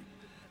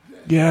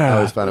 Yeah. I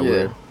always found it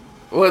weird.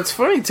 Well, it's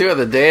funny too.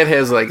 The dad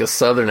has like a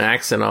southern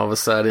accent all of a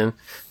sudden.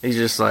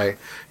 He's like,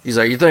 you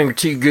think you're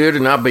too good to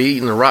not be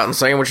eating the rotten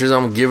sandwiches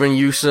I'm giving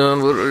you, son?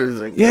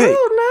 He's like, yeah.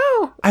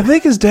 No. I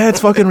think his dad's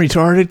fucking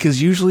retarded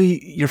because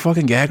usually your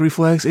fucking gag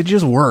reflex, it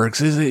just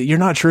works. You're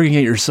not triggering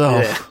it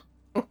yourself.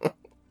 Yeah.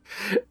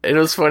 It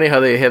was funny how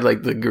they had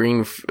like the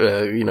green,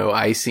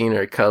 icing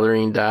or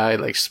coloring dye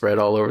like spread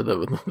all over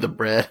the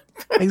bread.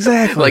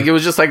 Exactly. Like it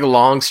was just like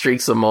long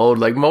streaks of mold.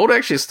 Like mold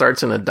actually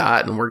starts in a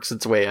dot and works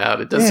its way out.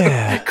 It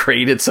doesn't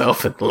create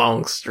itself in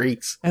long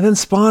streaks. And then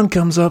Spawn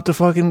comes up to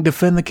fucking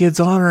defend the kid's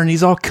honor, and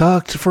he's all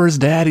cucked for his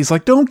dad. He's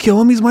like, "Don't kill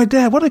him. He's my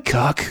dad." What a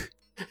cuck.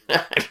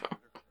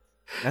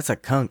 That's a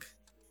kunk.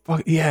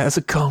 Fuck yeah, that's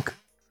a kunk.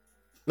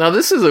 Now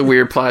this is a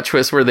weird plot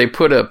twist where they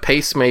put a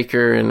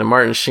pacemaker in the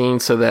Martin Sheen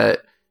so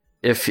that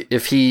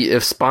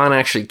if Spawn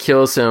actually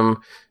kills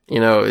him,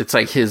 it's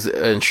like his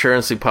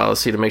insurance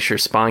policy to make sure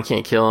Spawn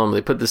can't kill him.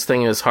 They put this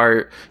thing in his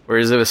heart,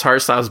 whereas if his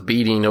heart stops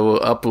beating, it will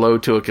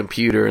upload to a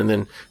computer and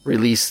then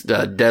release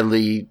the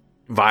deadly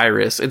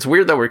virus. It's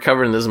weird that we're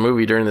covering this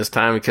movie during this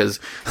time because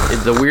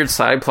the weird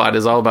side plot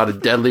is all about a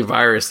deadly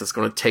virus that's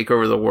going to take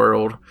over the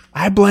world.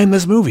 I blame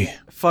this movie.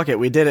 Fuck it,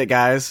 we did it,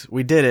 guys.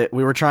 We did it.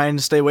 We were trying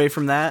to stay away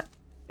from that.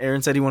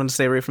 Aaron said he wanted to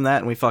stay away from that,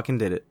 and we fucking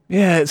did it.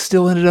 Yeah, it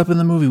still ended up in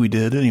the movie we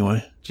did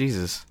anyway.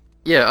 Jesus.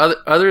 Yeah,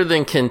 other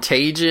than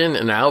Contagion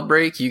and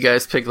Outbreak, you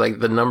guys picked like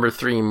the number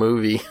 3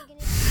 movie.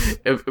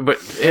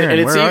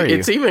 Aaron,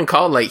 it's even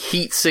called like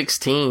Heat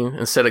 16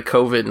 instead of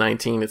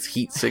COVID-19. It's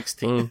Heat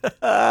 16.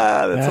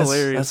 That's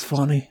hilarious. That's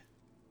funny.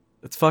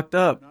 It's fucked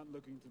up.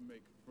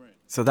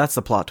 So that's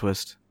the plot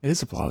twist. It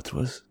is a plot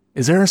twist.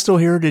 Is Aaron still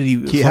here? Did he?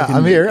 Yeah,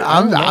 I'm here.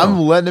 I'm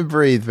letting it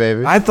breathe,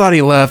 baby. I thought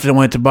he left and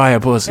went to buy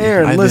a pussy.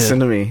 Aaron, listen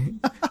to me.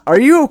 Are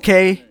you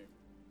okay?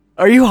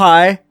 Are you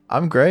high?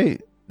 I'm great.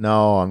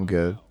 No, I'm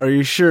good. Are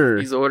you sure?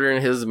 He's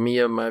ordering his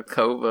Mia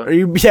Makova.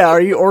 Are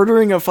you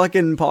ordering a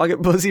fucking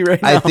pocket pussy right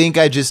now? I think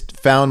I just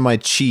found my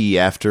chi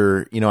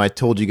after, I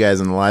told you guys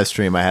in the live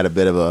stream I had a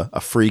bit of a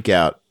freak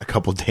out a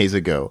couple days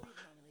ago.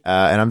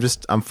 And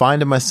I'm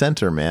finding my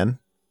center, man.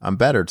 I'm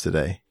better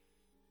today.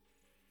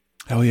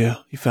 Oh yeah,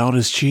 he found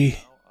his chi.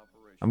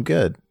 I'm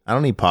good. I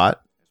don't need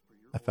pot.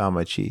 I found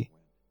my chi.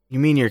 You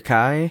mean your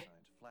Kai?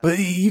 But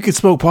you could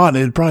smoke pot and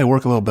it'd probably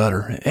work a little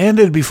better. And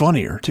it'd be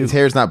funnier, too. His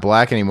hair's not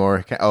black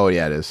anymore. Oh,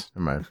 yeah, it is.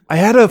 Never mind. I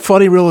had a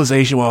funny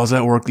realization while I was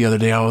at work the other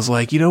day. I was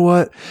like, you know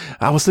what?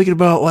 I was thinking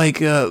about like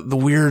the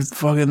weird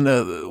fucking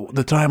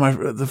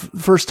the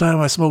first time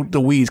I smoked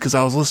the weeds because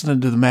I was listening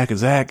to the Mac and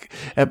Zach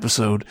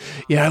episode.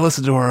 Yeah, I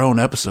listened to our own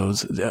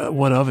episodes.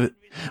 What of it?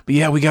 But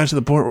yeah, we got to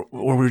the point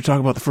where we were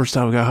talking about the first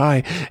time we got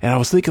high, and I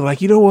was thinking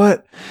like, you know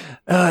what?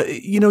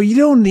 You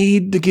don't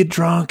need to get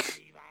drunk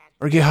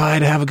or get high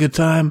to have a good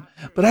time.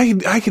 But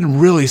I can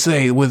really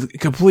say with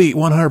complete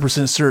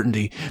 100%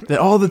 certainty that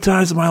all the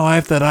times in my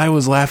life that I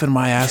was laughing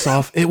my ass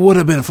off, it would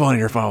have been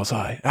funnier if I was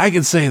high. I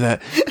can say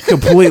that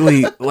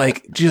completely,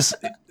 like, just,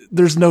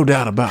 there's no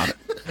doubt about it.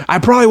 I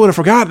probably would have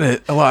forgotten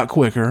it a lot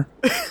quicker,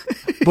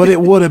 but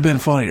it would have been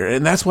funnier.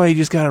 And that's why you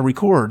just got to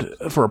record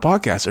for a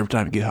podcast every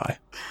time you get high.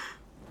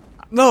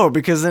 No,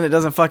 because then it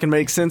doesn't fucking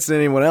make sense to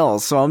anyone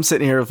else. So I'm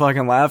sitting here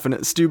fucking laughing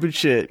at stupid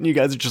shit, and you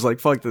guys are just like,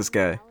 fuck this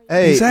guy.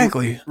 Hey,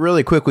 exactly.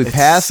 Really quick, we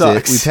passed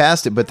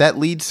it, but that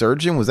lead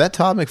surgeon, was that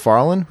Todd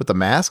McFarlane with the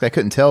mask? I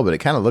couldn't tell, but it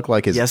kind of looked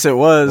like his... Yes, it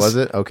was. Was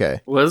it?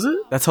 Okay. Was it?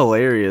 That's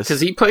hilarious.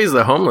 Because he plays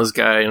the homeless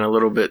guy in a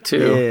little bit,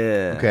 too.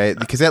 Yeah. Okay,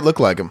 because that looked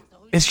like him.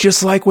 It's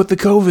just like with the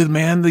COVID,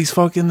 man. These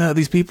fucking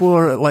these people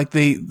are like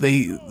the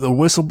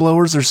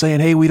whistleblowers are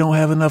saying, "Hey, we don't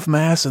have enough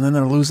masks," and then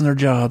they're losing their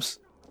jobs.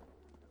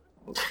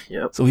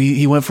 Yep. So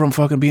he went from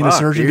fucking being a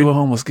surgeon to a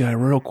homeless guy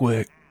real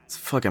quick. It's a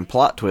fucking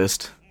plot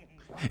twist.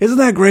 Isn't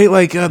that great?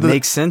 Like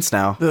makes sense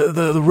now.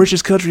 The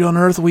richest country on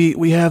earth.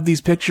 We have these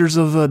pictures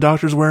of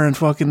doctors wearing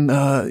fucking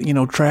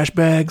trash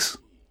bags.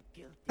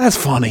 That's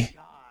funny.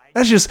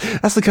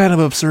 That's the kind of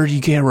absurd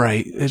you can't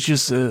write. It's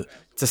just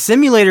it's a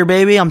simulator,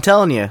 baby. I'm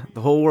telling you,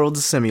 the whole world's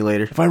a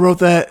simulator. If I wrote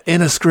that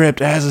in a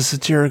script as a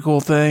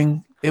satirical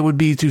thing, it would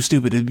be too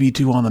stupid. It'd be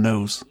too on the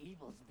nose.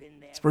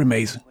 It's pretty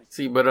amazing.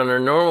 See, but under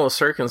normal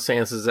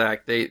circumstances,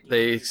 Zach, they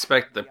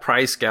expect the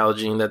price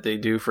gouging that they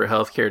do for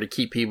healthcare to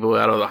keep people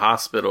out of the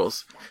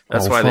hospitals.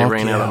 That's why they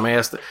ran out of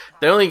masks.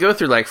 They only go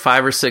through like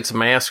 5 or 6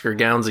 masks or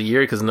gowns a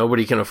year because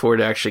nobody can afford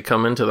to actually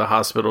come into the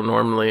hospital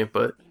normally.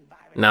 But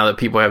now that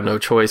people have no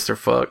choice, they're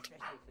fucked.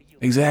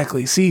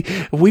 Exactly. See,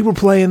 if we were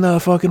playing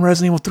fucking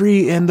Resident Evil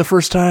 3, and the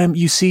first time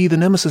you see the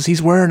Nemesis, he's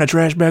wearing a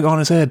trash bag on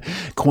his head.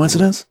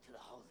 Coincidence?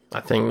 I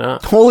think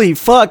not. Holy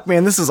fuck,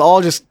 man. This is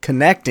all just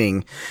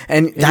connecting.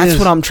 And that's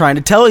what I'm trying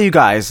to tell you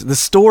guys. The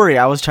story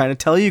I was trying to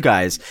tell you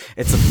guys.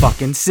 It's a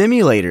fucking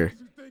simulator.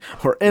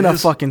 We're in a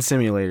fucking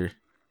simulator.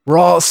 We're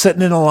all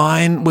sitting in a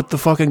line with the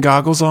fucking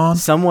goggles on.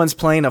 Someone's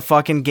playing a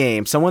fucking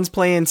game. Someone's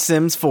playing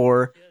Sims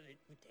 4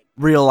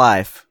 real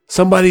life.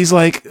 Somebody's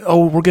like,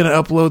 oh, we're going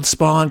to upload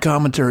Spawn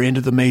commentary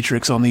into the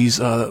Matrix on these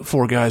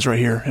 4 guys right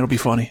here. It'll be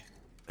funny.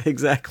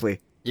 Exactly.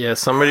 Yeah,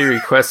 somebody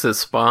requested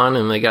Spawn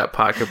and they got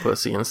Pocket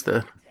Pussy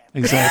instead.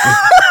 Exactly.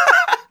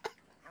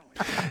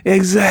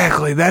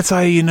 Exactly. That's how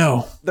you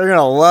know. They're going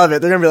to love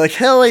it. They're going to be like,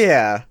 hell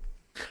yeah.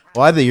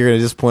 Well, I think you're going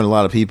to disappoint a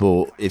lot of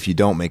people if you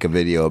don't make a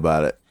video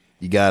about it.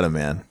 You got to,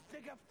 man.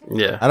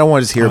 Yeah. I don't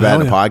want to just hear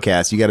about it in a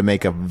podcast. You got to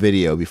make a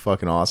video. It'd be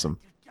fucking awesome.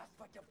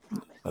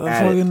 The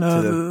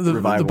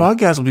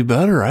podcast will be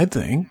better, I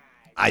think.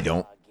 I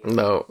don't.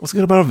 No. What's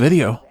good about a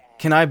video?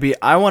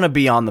 I want to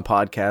be on the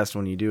podcast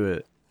when you do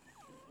it.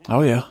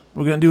 Oh, yeah.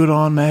 We're going to do it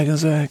on Mac and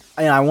Zach.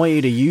 And I want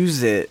you to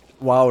use it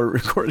while we're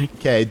recording.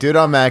 Okay, do it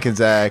on Mac and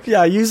Zach.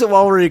 Yeah, use it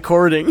while we're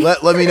recording.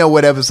 Let me know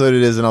what episode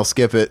it is and I'll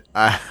skip it.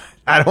 I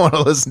don't want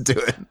to listen to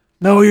it.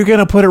 No, you're going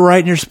to put it right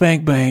in your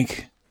spank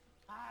bank.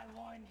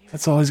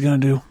 That's all he's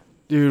going to do.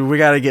 Dude, we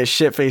got to get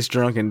shit-faced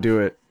drunk and do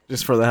it.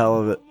 Just for the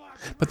hell of it.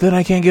 But then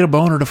I can't get a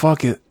boner to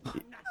fuck it.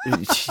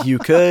 You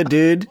could,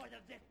 dude.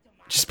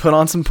 Just put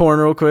on some porn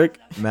real quick.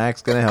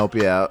 Mac's going to help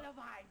you out.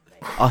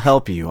 I'll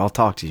help you. I'll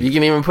talk to you. You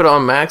can even put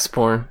on Max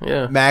porn.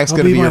 Yeah. Mac's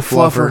going to be your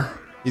fluffer.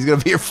 He's going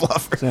to be your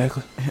fluffer.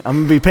 Exactly. I'm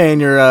going to be paying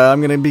your,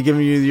 I'm going to be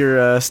giving you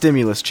your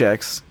stimulus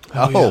checks.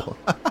 Oh.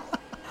 Yeah.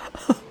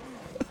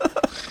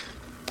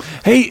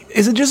 Hey,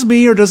 is it just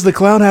me or does the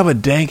clown have a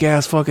dank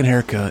ass fucking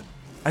haircut?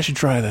 I should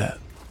try that.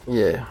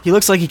 Yeah. He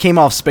looks like he came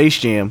off Space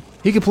Jam.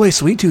 He could play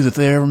Sweet Tooth if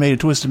they ever made a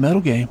Twisted Metal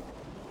game.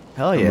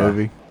 Hell yeah.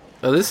 Movie.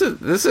 Oh, this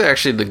is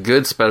actually the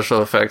good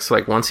special effects.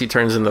 Like once he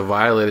turns into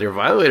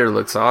Violator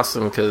looks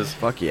awesome because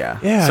fuck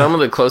yeah. Some of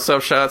the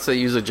close-up shots they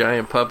use a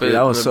giant puppet. Dude,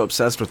 I was so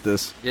obsessed with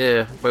this.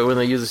 Yeah, but when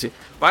they use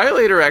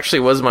Violator actually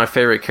was my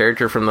favorite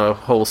character from the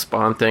whole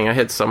Spawn thing. I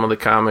had some of the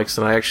comics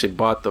and I actually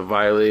bought the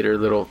Violator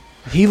little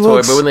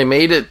toy. But when they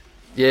made it,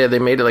 they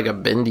made it like a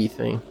bendy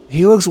thing.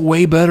 He looks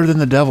way better than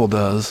the devil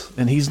does,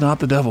 and he's not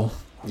the devil.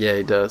 Yeah,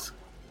 he does.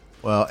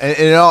 Well, and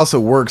it also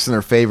works in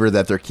their favor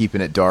that they're keeping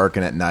it dark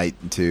and at night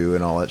too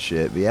and all that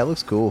shit. But yeah, it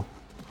looks cool.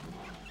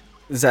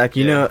 Zach,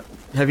 you know,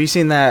 have you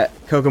seen that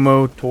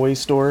Kokomo toy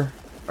store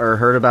or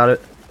heard about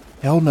it?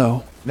 Hell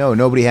no. No,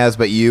 nobody has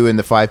but you and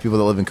the 5 people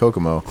that live in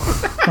Kokomo.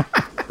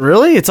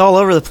 Really? It's all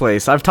over the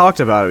place. I've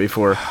talked about it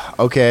before.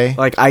 Okay.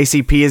 Like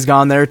ICP has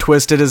gone there,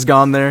 Twisted has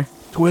gone there.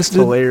 Twisted?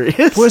 It's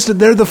hilarious. Twisted,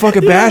 they're the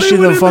fucking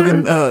bastion of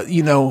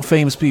fucking,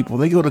 famous people.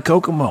 They go to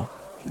Kokomo.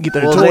 Get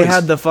their toys. They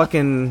had the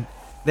fucking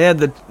They had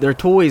their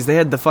toys. They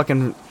had the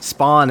fucking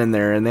Spawn in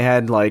there, and they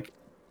had like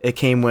it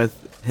came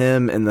with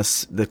him and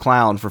the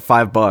clown for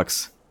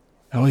 $5.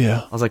 Oh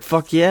yeah! I was like,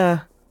 fuck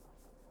yeah,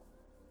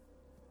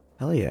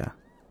 hell yeah.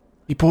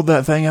 He pulled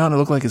that thing out and it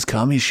looked like his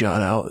cummies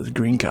shot out. His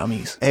green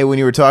cummies. Hey, when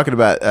you were talking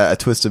about a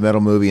Twisted Metal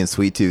movie and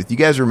Sweet Tooth, you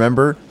guys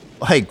remember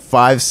like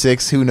 5,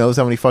 6, who knows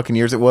how many fucking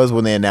years it was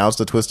when they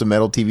announced a Twisted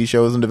Metal TV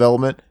show was in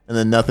development and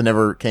then nothing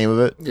ever came of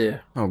it? Yeah.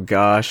 Oh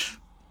gosh.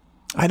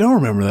 I don't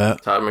remember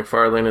that. Todd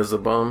McFarlane is the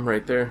bum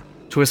right there.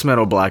 Twist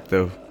Metal Black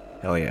though.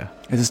 Hell yeah.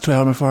 Is this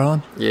Todd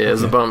McFarlane? Yeah,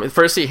 it's a bum. At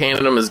first he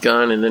handed him his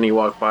gun and then he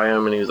walked by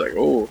him and he was like,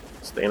 oh,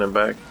 standing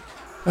back.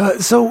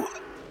 So,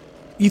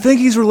 you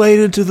think he's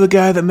related to the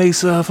guy that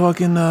makes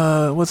fucking,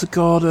 what's it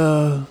called?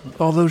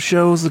 All those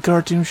shows, the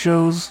cartoon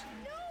shows?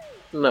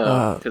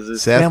 No, because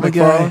it's Family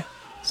Guy.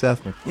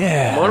 Seth MacFarlane.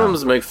 Yeah. One of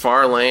them's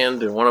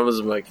McFarland and one of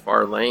them's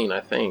McFarlane, I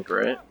think,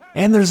 right?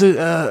 And there's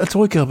a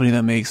toy company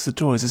that makes the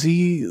toys. Is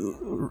he,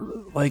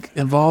 like,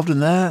 involved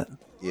in that?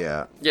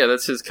 Yeah. Yeah,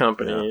 that's his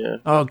company, yeah.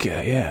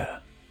 Okay, yeah.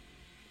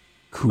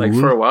 Cool. Like,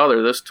 for a while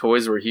there, those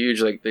toys were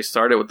huge. Like, they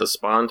started with the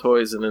Spawn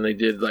toys, and then they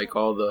did, like,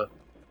 all the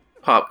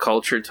pop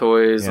culture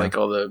toys, like,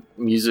 all the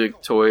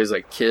music toys,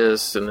 like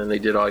Kiss, and then they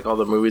did, like, all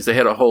the movies. They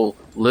had a whole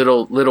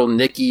Little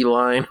Nicky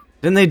line.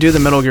 Didn't they do the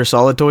Metal Gear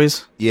Solid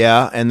toys?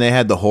 Yeah, and they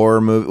had the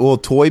horror movie. Well,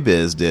 Toy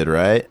Biz did,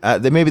 right?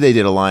 Maybe they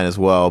did a line as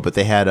well, but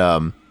they had,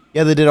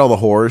 yeah, they did all the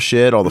horror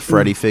shit, all the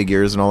Freddy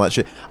figures and all that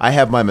shit. I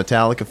have my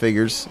Metallica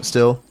figures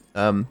still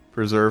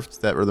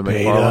preserved that were the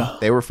McFarlane.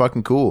 They were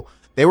fucking cool.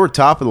 They were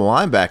top of the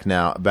line back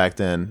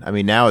then. I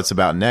mean, now it's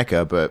about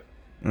NECA, but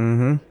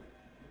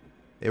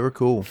they were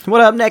cool.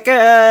 What up,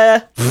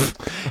 NECA?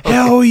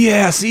 Hell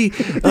yeah! See,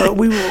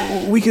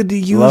 we could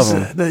use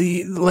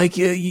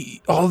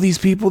all these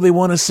people. They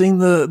want to sing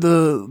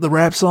the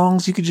rap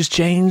songs. You could just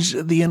change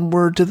the N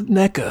word to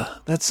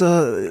NECA. That's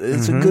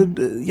it's a good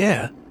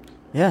yeah.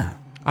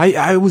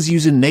 I was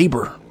using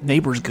Neighbor.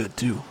 Neighbor's good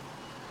too.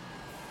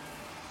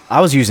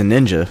 I was using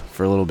Ninja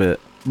for a little bit.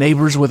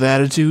 Neighbors with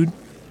attitude.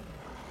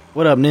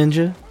 What up,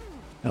 Ninja?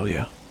 Hell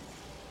yeah.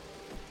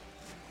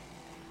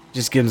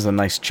 Just gives a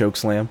nice choke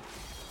slam.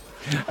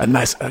 A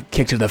nice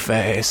kick to the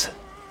face.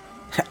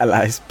 A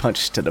nice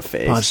punch to the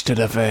face. Punch to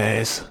the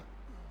face.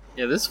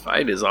 Yeah, this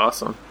fight is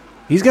awesome.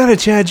 He's got a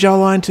Chad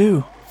jawline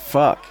too.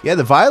 Fuck. Yeah,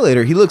 the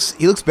Violator. He looks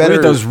better.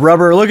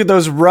 Look at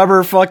those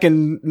rubber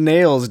fucking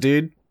nails,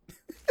 dude.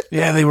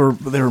 Yeah, they were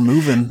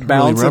moving,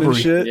 bouncing really and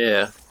shit.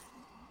 Yeah.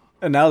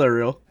 And now they're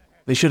real.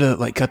 They should have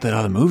cut that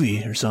out of the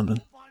movie or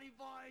something.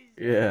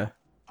 Yeah.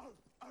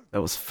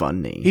 That was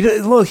funny. He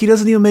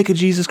doesn't even make a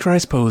Jesus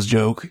Christ pose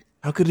joke.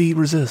 How could he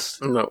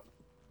resist? No.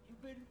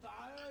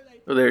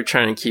 Well, they're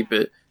trying to keep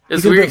it.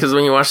 It's weird because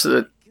when you watch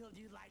the...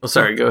 Oh,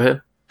 sorry, go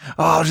ahead.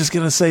 Oh, I was just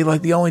going to say,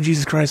 the only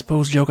Jesus Christ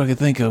pose joke I could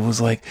think of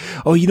was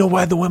oh, you know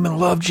why the women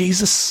love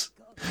Jesus?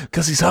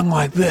 Because he's hung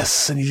like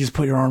this, and you just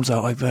put your arms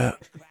out like that.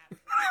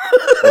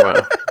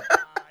 Wow.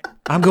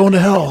 I'm going to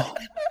hell.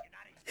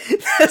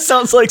 That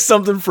sounds like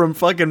something from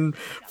fucking...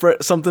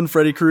 something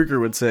Freddy Krueger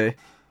would say.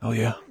 Oh,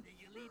 yeah.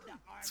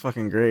 It's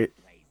fucking great.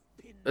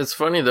 It's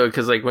funny, though,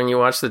 because, when you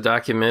watch the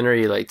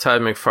documentary,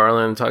 Todd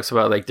McFarlane talks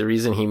about, the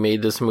reason he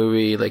made this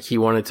movie, he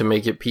wanted to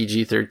make it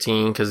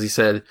PG-13, because he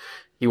said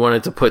he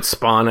wanted to put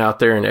Spawn out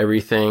there and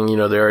everything. You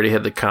know, they already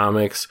had the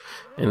comics,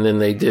 and then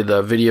they did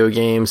video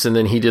games, and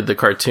then he did the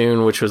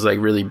cartoon, which was,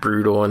 really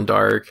brutal and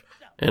dark.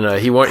 And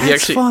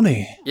That's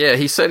funny. Yeah,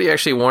 he said he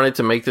actually wanted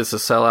to make this a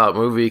sellout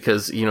movie,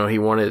 because, he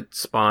wanted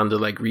Spawn to,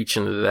 reach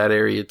into that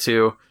area,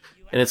 too.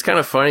 And it's kind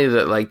of funny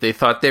that, they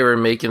thought they were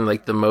making,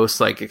 the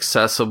most,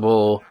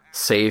 accessible,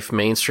 safe,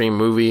 mainstream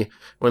movie,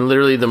 when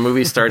literally the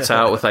movie starts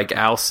out with,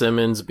 Al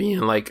Simmons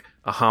being,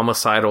 a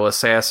homicidal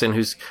assassin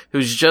who's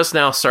just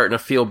now starting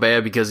to feel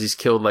bad because he's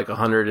killed,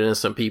 100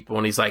 innocent people,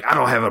 and he's like, I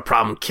don't have a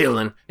problem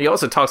killing. He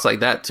also talks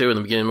like that, too, in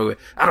the beginning of the movie.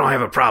 I don't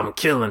have a problem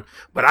killing,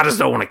 but I just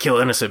don't want to kill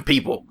innocent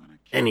people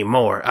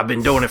anymore. I've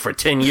been doing it for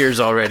 10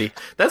 years already.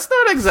 That's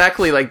not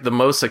exactly the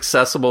most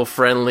accessible,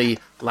 friendly,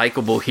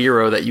 likable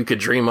hero that you could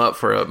dream up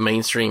for a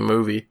mainstream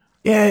movie.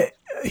 Yeah,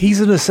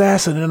 he's an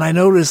assassin, and I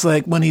noticed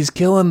when he's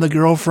killing the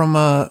girl from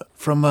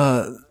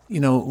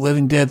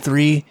Living Dead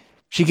 3,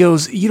 she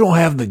goes, "You don't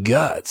have the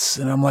guts."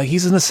 And I'm like,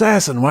 he's an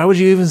assassin. Why would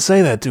you even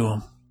say that to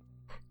him?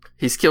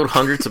 He's killed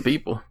hundreds of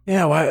people.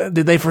 Yeah, why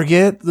did they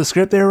forget the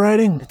script they were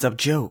writing? It's a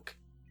joke.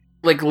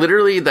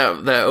 Literally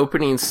that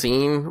opening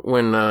scene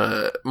when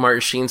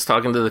Martin Sheen's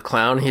talking to the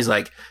clown, he's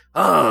like,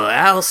 "Oh,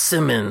 Al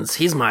Simmons,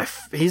 he's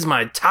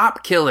my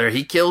top killer.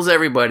 He kills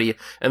everybody."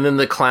 And then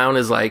the clown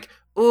is like,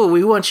 "Oh,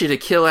 we want you to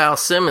kill Al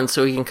Simmons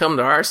so he can come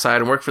to our side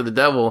and work for the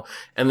devil."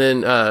 And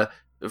then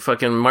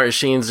fucking Martin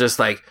Sheen's just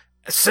like,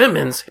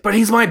 "Simmons, but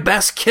he's my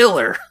best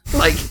killer."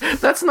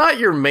 That's not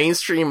your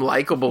mainstream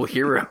likable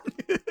hero.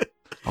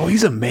 Oh,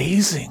 he's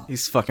amazing.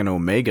 He's fucking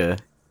Omega.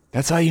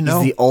 That's how you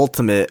know. He's the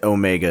ultimate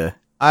Omega.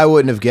 I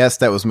wouldn't have guessed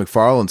that was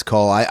McFarlane's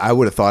call. I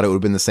would have thought it would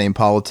have been the same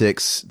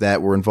politics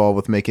that were involved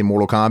with making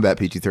Mortal Kombat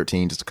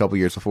PG-13 just a couple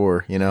years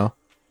before,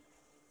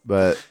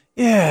 But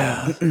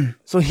Yeah.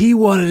 So he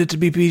wanted it to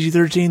be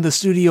PG-13. The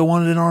studio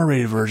wanted an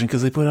R-rated version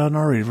because they put out an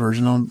R-rated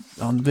version on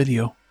the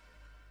video.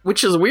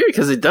 Which is weird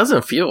because it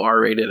doesn't feel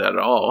R-rated at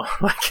all.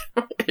 Like,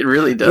 it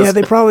really does. Yeah,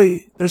 there's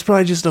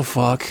probably just a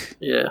fuck.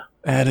 Yeah.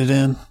 Added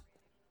in.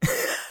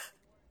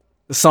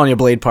 The Sonya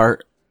Blade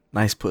part.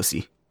 Nice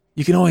pussy.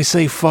 You can only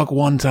say fuck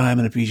one time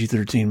in a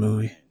PG-13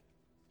 movie,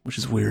 which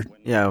is weird.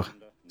 Yeah.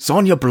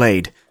 Sonya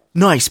Blade.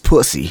 Nice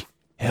pussy.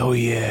 Hell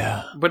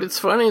yeah. But it's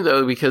funny,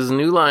 though, because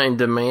New Line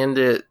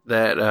demanded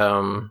that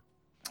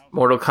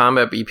Mortal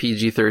Kombat be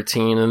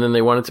PG-13, and then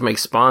they wanted to make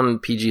Spawn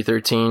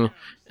PG-13,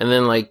 and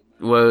then, like,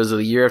 what was it,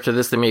 a year after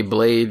this, they made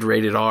Blade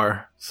rated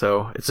R.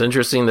 So it's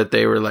interesting that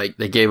they were like,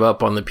 they gave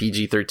up on the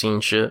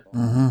PG-13 shit.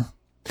 Mm-hmm.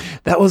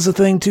 That was the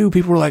thing, too.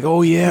 People were like,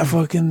 oh, yeah,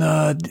 fucking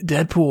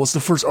Deadpool. It's the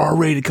first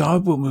R-rated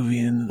comic book movie.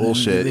 And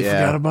bullshit, they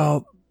forgot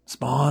about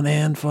Spawn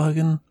and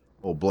fucking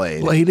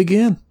Blade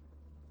again.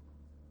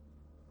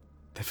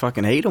 They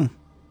fucking hate them.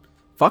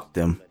 Fuck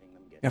them.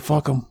 Yeah,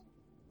 fuck them.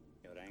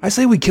 I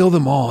say we kill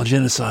them all.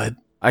 Genocide.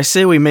 I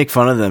say we make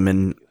fun of them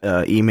and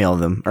email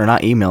them. Or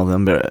not email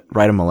them, but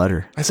write them a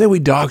letter. I say we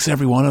dox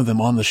every one of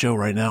them on the show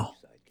right now.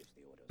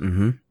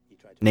 Mm-hmm.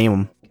 Name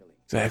them.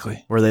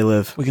 Exactly. Where they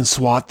live. We can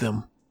SWAT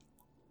them.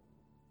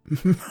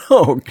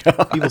 Oh,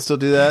 God. People still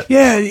do that?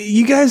 Yeah,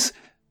 you guys...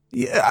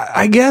 Yeah,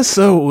 I guess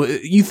so.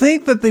 You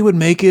think that they would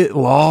make it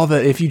law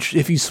that if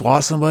you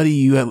SWAT somebody,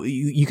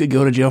 you could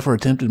go to jail for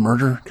attempted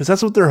murder? Because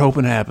that's what they're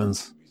hoping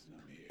happens.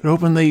 They're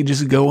hoping they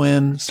just go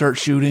in, start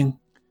shooting.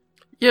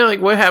 Yeah,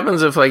 like what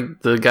happens if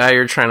like the guy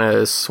you're trying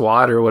to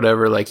SWAT or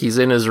whatever, like he's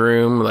in his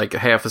room, like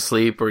half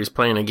asleep, or he's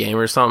playing a game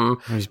or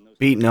something. He's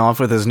beating off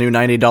with his new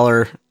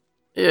 $90.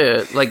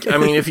 Yeah, like, I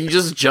mean, if you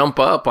just jump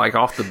up, like,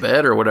 off the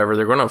bed or whatever,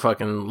 they're gonna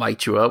fucking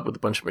light you up with a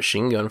bunch of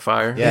machine gun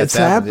fire. Yeah, it's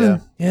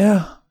happened.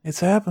 Yeah,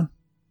 it's happened.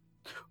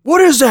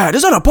 What is that?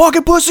 Is that a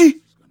pocket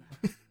pussy?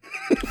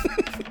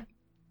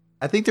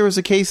 I think there was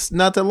a case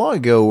not that long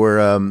ago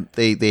where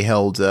they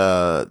held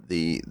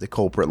the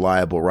culprit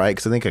liable, right?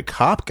 Because I think a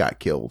cop got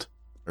killed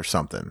or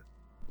something.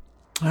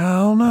 I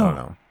don't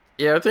know.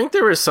 Yeah, I think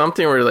there was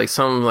something where like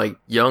some like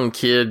young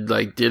kid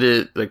like did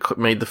it, like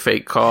made the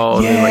fake call,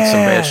 and then like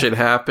some bad shit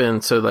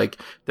happened. So like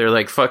they're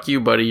like, "Fuck you,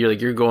 buddy!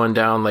 You're going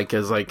down like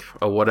as like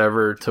a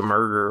whatever to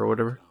murder or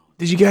whatever."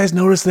 Did you guys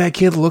notice that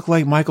kid looked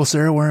like Michael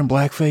Cera wearing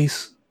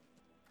blackface?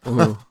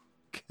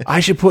 I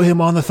should put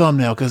him on the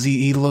thumbnail because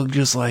he looked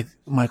just like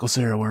Michael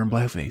Cera wearing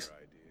blackface.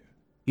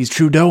 He's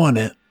Trudeau on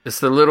it.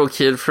 It's the little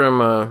kid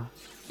from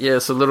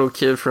it's the little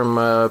kid from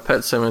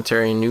Pet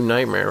Sematary and New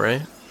Nightmare,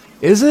 right?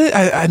 Is it?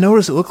 I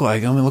noticed it looked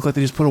like him. It looked like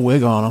they just put a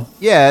wig on him.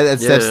 Yeah,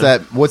 that's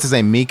that. What's his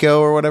name? Miko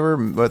or whatever.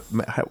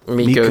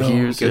 Miko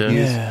Hughes.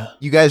 Yeah.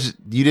 You guys,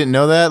 you didn't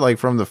know that like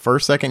from the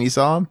first second you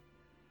saw him?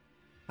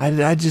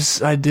 I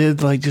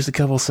did like just a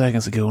couple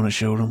seconds ago when it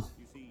showed him.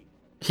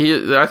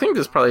 I think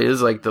this probably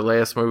is like the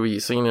last movie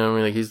you've seen him. I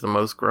mean, like he's the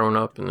most grown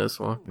up in this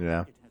one.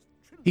 Yeah.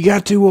 He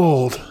got too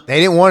old. They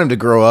didn't want him to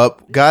grow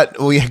up. God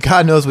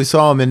knows we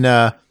saw him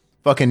in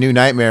fucking New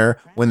Nightmare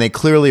when they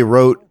clearly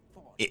wrote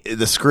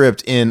the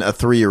script in a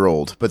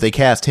 3-year-old, but they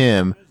cast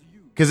him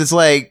because it's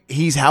like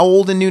he's how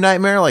old in New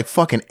Nightmare? Like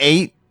fucking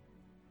 8,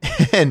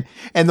 and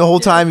the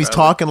whole time he's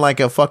talking like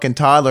a fucking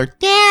toddler.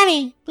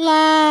 Daddy,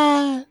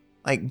 blah.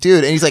 Like,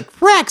 dude, and he's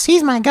like, Rex,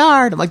 he's my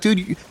guard. I'm like, dude,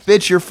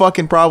 bitch, you're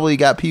fucking probably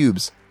got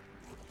pubes.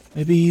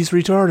 Maybe he's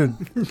retarded.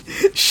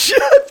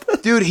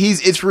 Shut, dude.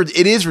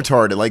 It is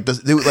retarded.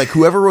 Like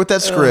whoever wrote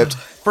that script.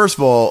 First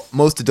of all,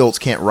 most adults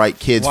can't write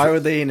kids. Why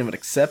would they even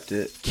accept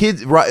it?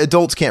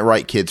 Adults can't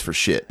write kids for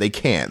shit. They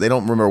can't. They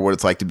don't remember what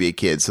it's like to be a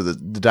kid. So the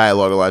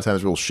dialogue a lot of times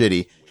is real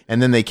shitty.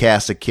 And then they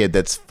cast a kid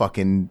that's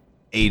fucking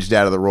aged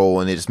out of the role,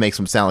 and it just makes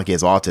him sound like he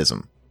has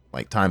autism,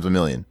 like times a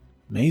million.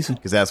 Amazing,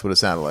 because that's what it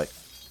sounded like.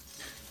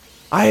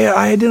 I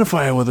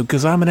identify with him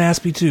because I'm an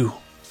Aspie too.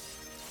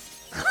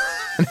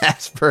 An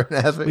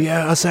Aspie?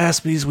 Yeah, us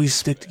Aspies, we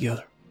stick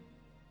together.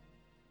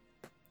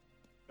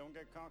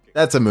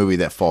 That's a movie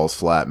that falls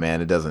flat, man.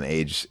 It doesn't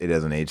age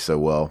so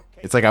well.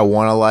 It's like I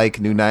want to like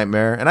New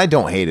Nightmare, and I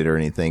don't hate it or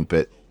anything,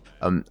 but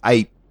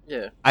I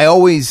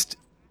always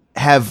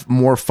have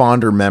more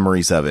fonder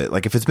memories of it.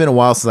 Like if it's been a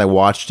while since I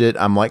watched it,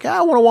 I'm like, I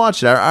want to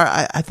watch it.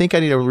 I think I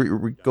need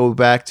to go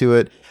back to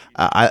it.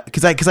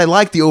 Because I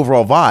like the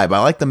overall vibe.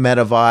 I like the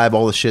meta vibe,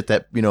 all the shit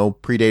that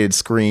predated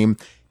Scream.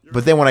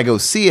 But then when I go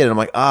see it, I'm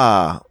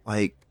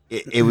like,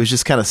 it was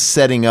just kind of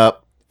setting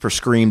up for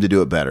Scream to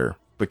do it better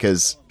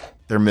because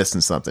they're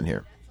missing something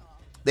here.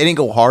 They didn't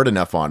go hard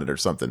enough on it or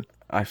something.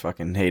 I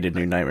fucking hated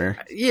New Nightmare.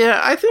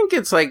 Yeah, I think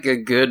it's like a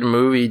good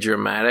movie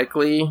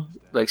dramatically,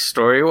 like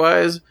story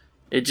wise.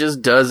 It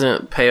just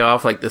doesn't pay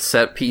off. Like the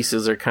set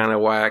pieces are kind of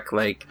whack.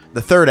 Like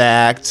the third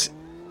act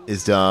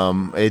is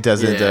dumb. It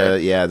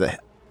doesn't.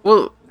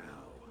 Well,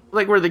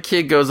 like where the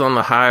kid goes on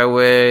the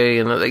highway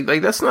and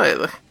like that's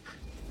not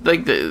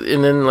like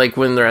and then like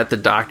when they're at the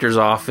doctor's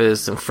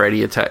office and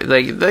Freddy attack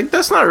like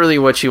that's not really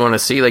what you want to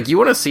see. Like you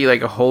want to see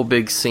like a whole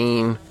big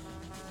scene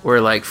where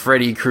like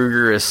Freddy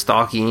Krueger is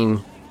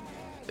stalking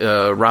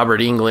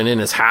Robert Englund in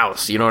his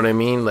house. You know what I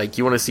mean? Like,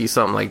 you want to see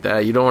something like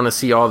that. You don't want to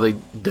see all the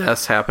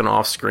deaths happen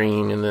off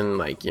screen and then,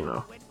 like, you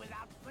know.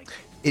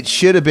 It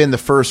should have been the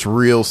first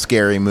real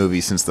scary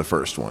movie since the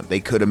first one. They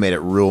could have made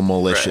it real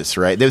malicious,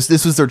 right?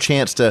 This was their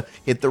chance to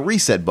hit the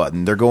reset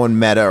button. They're going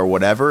meta or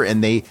whatever,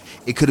 and it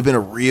could have been a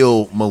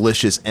real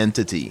malicious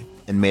entity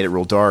and made it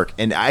real dark.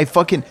 And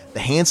the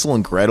Hansel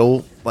and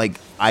Gretel like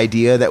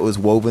idea that was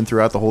woven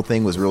throughout the whole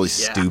thing was really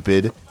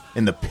stupid.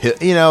 And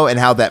and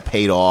how that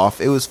paid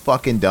off. It was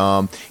fucking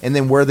dumb. And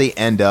then where they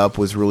end up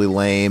was really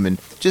lame,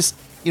 and just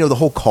the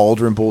whole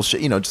cauldron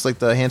bullshit. Just like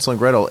the Hansel and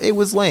Gretel, it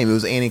was lame. It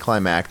was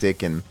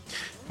anticlimactic and.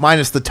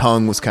 Minus the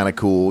tongue was kind of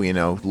cool,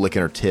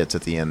 licking her tits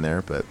at the end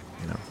there, but,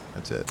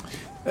 that's it.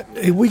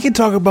 We can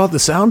talk about the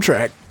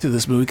soundtrack to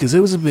this movie because it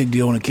was a big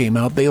deal when it came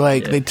out.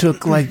 They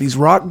took like these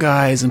rock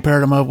guys and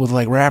paired them up with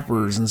like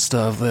rappers and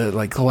stuff,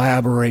 like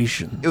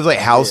collaboration. It was like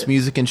house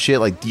music and shit,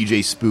 like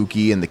DJ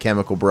Spooky and the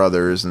Chemical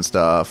Brothers and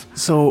stuff.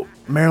 So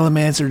Marilyn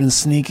Manson and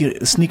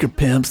Sneaker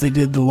Pimps, they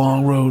did The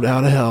Long Road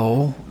Out of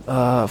Hell.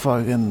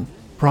 Fucking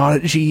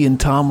Prodigy and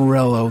Tom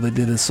Morello, they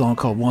did a song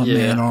called One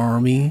Man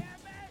Army.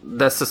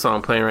 That's the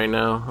song playing right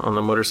now on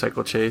the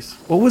motorcycle chase.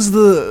 What was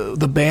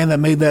the band that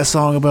made that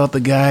song about the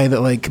guy that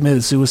like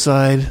committed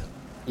suicide?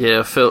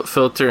 Yeah,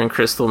 Filter and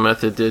Crystal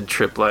Method did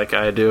Trip Like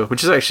I Do,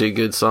 which is actually a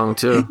good song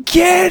too.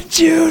 Can't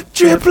you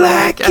trip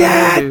like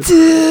I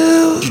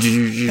do?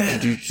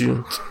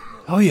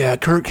 Oh yeah,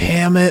 Kirk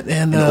Hammett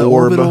and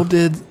Orbital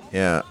did.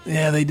 Yeah,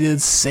 they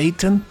did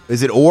Satan.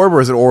 Is it Orb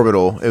or is it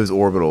Orbital? It was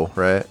Orbital,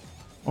 right?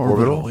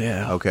 Orbital,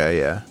 yeah. Okay,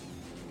 yeah.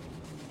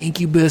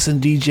 Incubus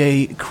and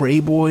DJ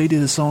Crayboy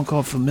did a song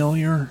called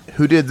Familiar.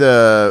 Who did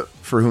the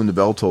For Whom the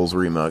Bell Tolls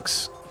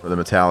remix for the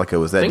Metallica?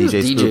 Was that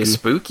DJ Spooky? DJ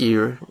Spooky,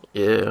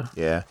 yeah.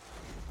 Yeah.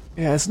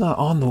 Yeah, it's not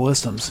on the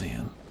list I'm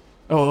seeing.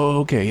 Oh,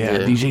 okay, yeah.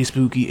 DJ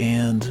Spooky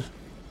and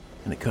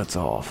it cuts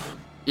off.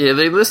 Yeah,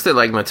 they listed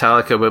like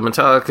Metallica, but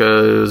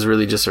Metallica was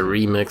really just a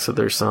remix of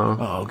their song.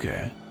 Oh,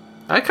 okay.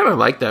 I kind of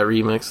like that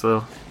remix,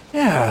 though.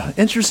 Yeah,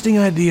 interesting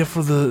idea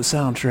for the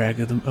soundtrack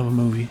of a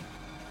movie.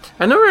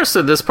 I never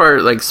said this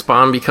part, like,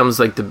 Spawn becomes,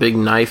 like, the big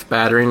knife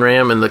battering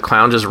ram, and the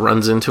clown just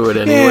runs into it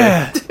anyway.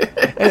 Yeah.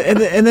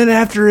 and then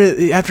after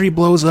he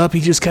blows up, he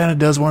just kind of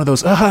does one of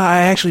those,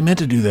 I actually meant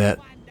to do that.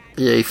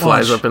 Yeah, he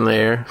flies up in the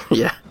air.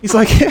 Yeah. He's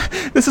like,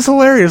 this is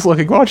hilarious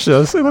looking. Watch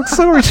this. It looks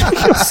so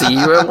ridiculous. See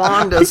you at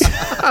Wanda's.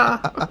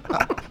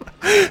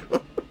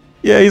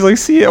 Yeah, he's like,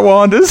 see you at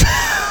Wanda's.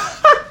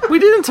 We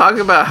didn't talk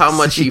about how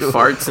much he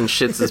farts and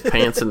shits his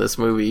pants in this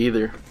movie,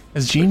 either.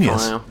 It's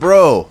genius.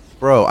 Bro,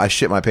 I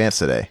shit my pants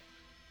today.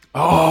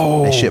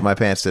 Oh, I shit my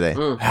pants today.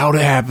 How'd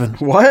it happen?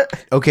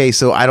 What? Okay,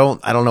 so I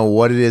don't know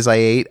what it is I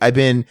ate.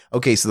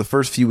 So the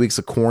first few weeks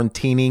of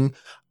quarantining,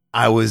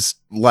 I was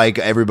like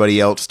everybody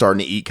else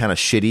starting to eat kind of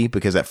shitty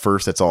because at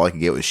first that's all I could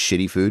get was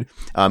shitty food.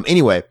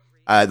 Anyway,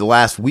 the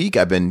last week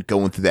I've been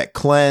going through that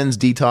cleanse,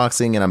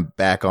 detoxing, and I'm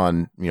back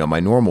on,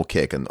 my normal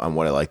kick on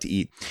what I like to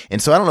eat.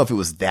 And so I don't know if it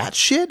was that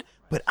shit,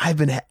 but I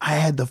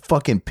had the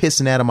fucking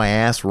pissing out of my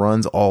ass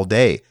runs all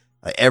day.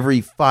 Every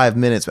 5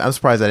 minutes. I'm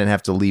surprised I didn't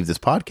have to leave this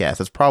podcast.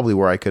 That's probably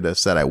where I could have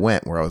said I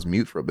went, where I was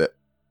mute for a bit.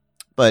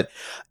 But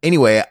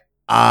anyway,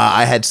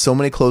 I had so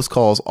many close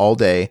calls all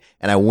day,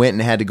 and I went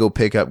and had to go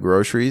pick up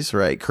groceries,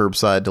 right?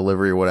 Curbside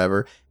delivery or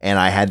whatever. And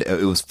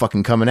it was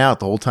fucking coming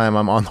out the whole time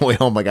I'm on the way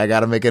home. Like, I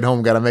gotta make it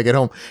home.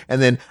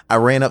 And then I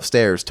ran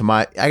upstairs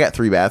I got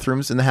 3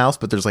 bathrooms in the house,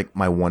 but there's like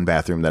my one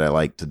bathroom that I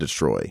like to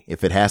destroy.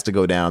 If it has to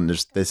go down,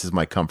 this is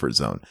my comfort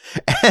zone.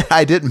 And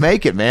I didn't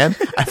make it, man.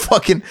 I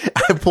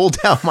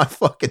pulled down my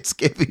fucking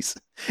skivvies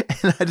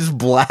and I just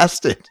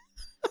blasted.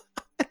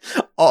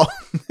 Oh,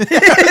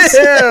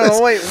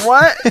 wait,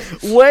 what?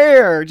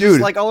 Where? Just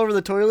Dude, like all over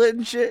the toilet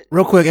and shit?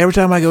 Real quick, every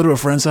time I go to a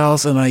friend's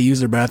house and I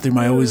use their bathroom,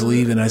 I always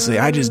leave and I say,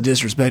 I just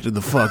disrespected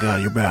the fuck out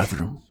of your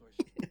bathroom.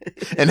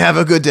 And have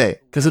a good day.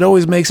 Because it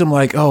always makes them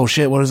like, oh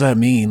shit, what does that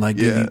mean? Like,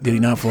 did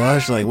he not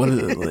flush? Like, what is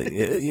it? Like,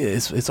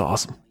 it's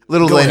awesome.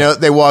 Little do they know,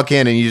 they walk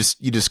in and you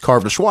just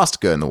carved a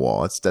swastika in the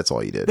wall. That's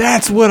all you did.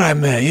 That's what I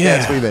meant. Yeah,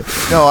 that's what you meant.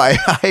 No,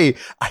 I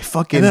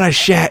fucking. And then I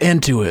shat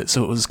into it,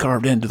 so it was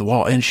carved into the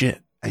wall and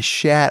shit. I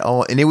shat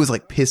all, and it was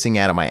like pissing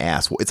out of my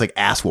ass. It's like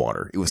ass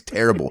water. It was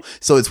terrible.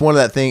 So it's one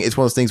of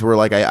those things where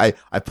like I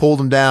pulled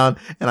them down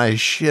and I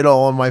shit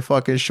all on my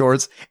fucking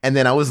shorts, and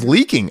then I was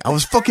leaking. I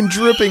was fucking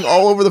dripping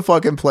all over the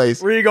fucking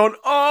place. Were you going,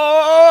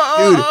 oh?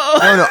 Dude,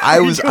 no, I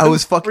was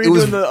fucking. Did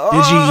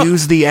you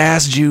use the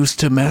ass juice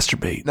to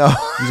masturbate? No.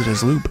 Use it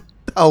as lube.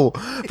 Oh,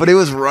 but it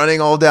was running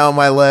all down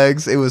my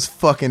legs. It was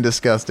fucking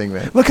disgusting,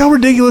 man. Look how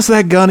ridiculous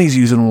that gun he's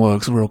using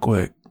looks real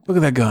quick. Look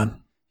at that gun.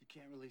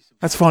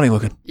 That's funny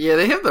looking. Yeah,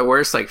 they have the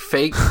worst, like,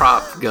 fake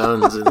prop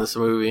guns in this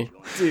movie.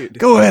 Dude.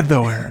 Go ahead,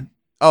 though, Aaron.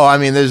 Oh, I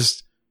mean,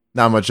 there's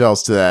not much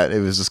else to that. It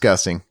was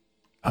disgusting.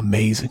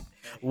 Amazing.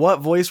 What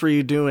voice were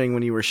you doing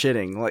when you were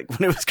shitting? Like,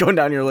 when it was going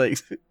down your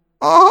legs?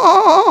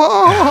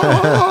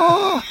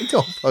 I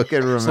don't fucking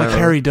remember. It's like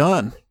Harry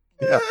Dunn.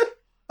 Yeah.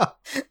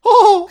 Shit.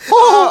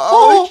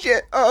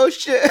 Oh,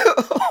 shit.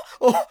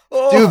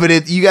 Dude,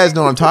 but you guys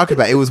know what I'm talking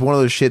about. It was one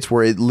of those shits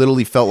where it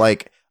literally felt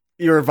like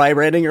You were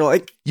vibrating. You're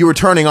like, you were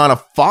turning on a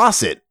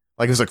faucet.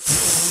 Like it was like,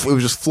 it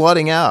was just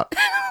flooding out.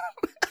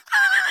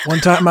 One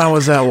time I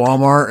was at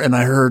Walmart and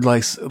I heard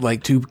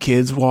like two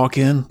kids walk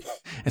in,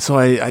 and so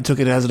I took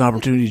it as an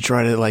opportunity to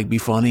try to like be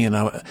funny. And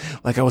I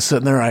was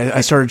sitting there,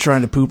 I started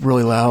trying to poop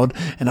really loud,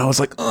 and I was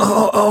like,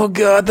 oh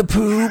god, the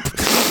poop,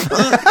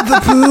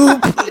 the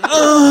poop,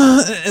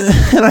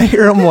 and I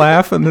hear them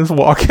laugh and just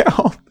walk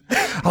out.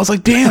 I was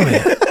like, damn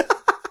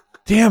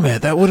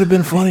it, that would have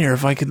been funnier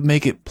if I could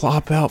make it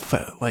plop out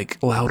like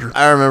louder.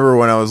 I remember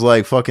when I was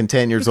like fucking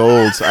 10 years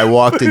old, I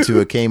walked into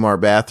a Kmart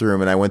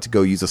bathroom and I went to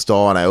go use a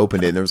stall and I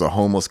opened it and there was a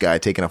homeless guy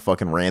taking a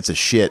fucking rancid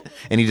shit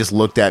and he just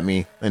looked at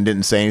me and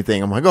didn't say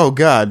anything. I'm like, oh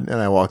God. And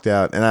I walked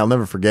out and I'll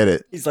never forget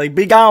it. He's like,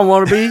 be gone,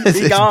 wannabe.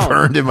 Be gone. It's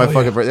burned in my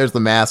fucking brain. There's the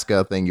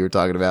mascot thing you were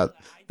talking about.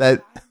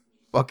 That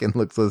fucking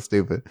looks so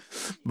stupid.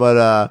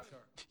 But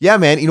yeah,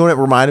 man, you know what it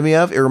reminded me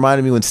of? It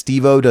reminded me when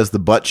Steve-O does the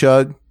butt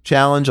chug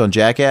challenge on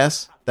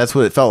Jackass. That's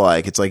what it felt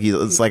like. It's like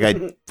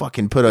I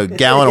fucking put a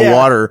gallon of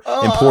water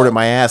and poured it in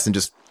my ass and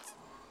just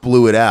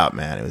blew it out,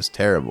 man. It was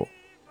terrible.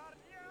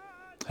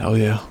 Hell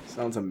yeah.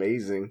 Sounds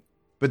amazing.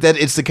 But that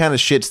it's the kind of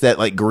shits that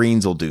like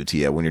greens will do to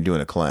you when you're doing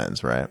a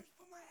cleanse, right?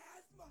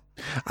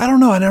 I don't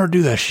know. I never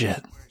do that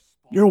shit.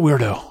 You're a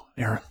weirdo,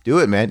 Aaron. Do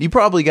it, man. You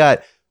probably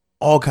got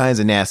all kinds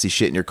of nasty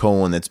shit in your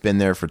colon that's been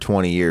there for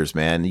 20 years,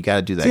 man. You got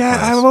to do that. Yeah,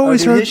 cleanse. I've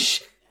always heard...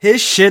 His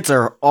shits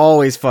are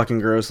always fucking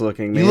gross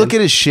looking, man. You look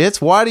at his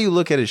shits? Why do you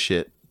look at his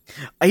shit?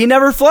 He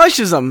never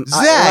flushes them.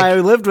 Zach, I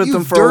lived with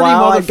them for a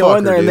while. I'd go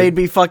in there and they'd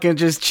be fucking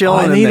just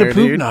chilling. I need in there, a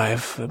poop dude.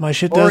 knife. My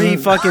shit doesn't. Or he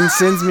fucking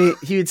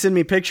he would send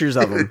me pictures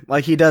of them,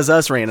 like he does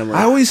us randomly.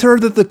 I always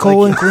heard that the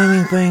colon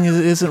cleaning thing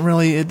isn't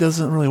really. It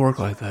doesn't really work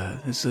like that.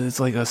 It's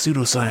like a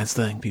pseudoscience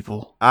thing,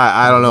 people.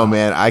 I don't know,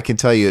 man. I can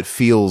tell you, it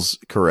feels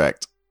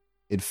correct.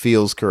 It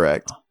feels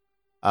correct.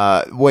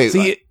 Wait.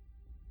 See,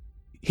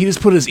 he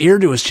just put his ear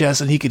to his chest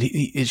and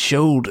it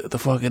showed the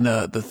fucking,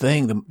 the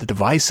thing, the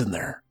device in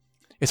there.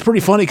 It's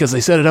pretty funny because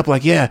they set it up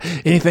like, yeah,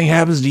 anything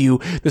happens to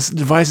you, this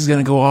device is going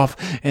to go off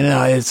and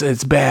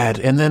it's bad.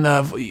 And then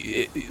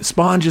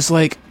Spawn just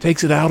like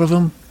takes it out of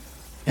him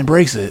and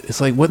breaks it. It's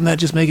like, wouldn't that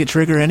just make it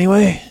trigger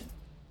anyway?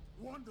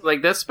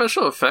 Like that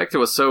special effect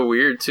was so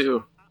weird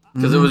too.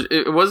 Because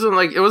it wasn't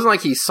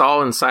like he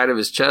saw inside of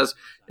his chest.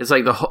 It's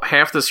like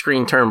half the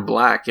screen turned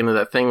black and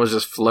that thing was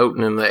just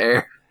floating in the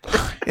air.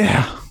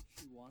 Yeah.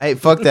 Hey,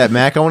 fuck that,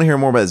 Mac. I want to hear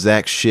more about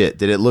Zach's shit.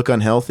 Did it look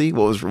unhealthy?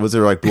 Was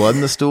there like blood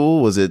in the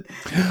stool? Was it?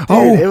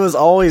 Dude, it was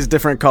always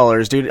different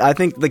colors, dude. I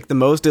think like the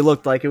most it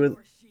looked like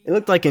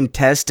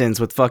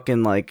intestines with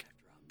fucking like.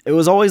 It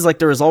was always like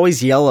there was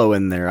always yellow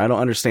in there. I don't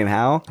understand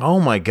how. Oh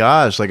my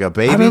gosh, like a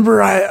baby. I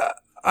remember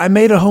I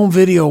made a home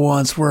video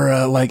once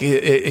where like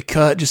it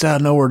cut just out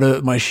of nowhere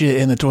to my shit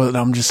in the toilet. And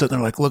I'm just sitting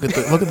there like, look at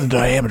the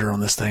diameter on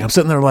this thing. I'm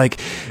sitting there like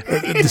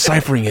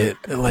deciphering it,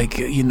 like,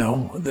 you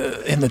know,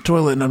 in the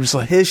toilet. And I'm just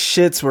like, his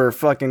shits were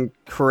fucking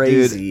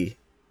crazy. Dude,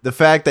 the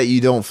fact that you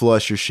don't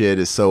flush your shit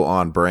is so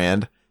on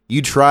brand.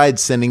 You tried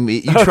sending me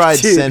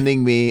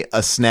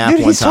a snap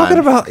dude, one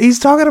time. He's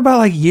talking about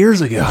like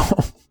years ago.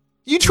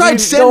 You tried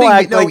sending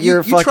me. No,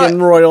 you're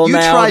fucking royal you now.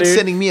 You tried dude.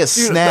 sending me a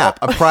snap,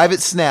 a private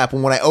snap,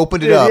 and when I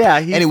opened it up,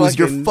 and it was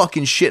your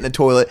fucking shit in the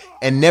toilet.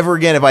 And never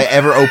again have I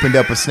ever opened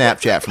up a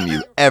Snapchat from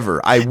you.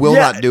 Ever. I will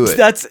not do it.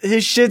 That's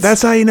his shit.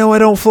 That's how you know I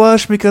don't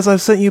flush, because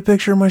I've sent you a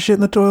picture of my shit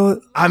in the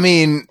toilet. I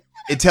mean,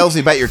 it tells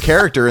me about your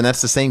character, and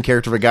that's the same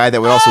character of a guy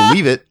that would also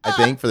leave it, I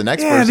think, for the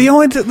next person.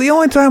 Yeah, the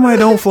only time I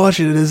don't flush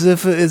it is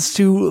if it's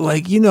too,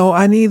 like, you know,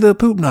 I need the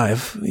poop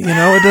knife. You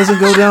know, it doesn't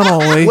go down all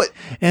the way. What?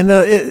 And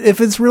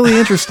if it's really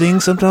interesting,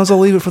 sometimes I'll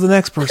leave it for the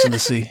next person to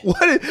see.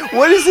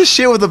 What is this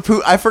shit with the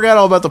poop? I forgot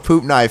all about the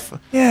poop knife.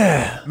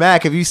 Yeah.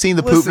 Mac, have you seen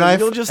the poop knife?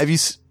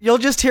 You'll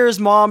just hear his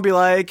mom be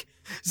like,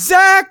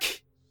 Zach!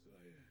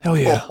 Hell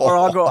yeah. Or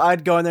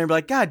I'd go in there and be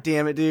like, God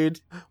damn it,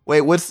 dude.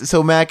 Wait,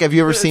 so Mac, have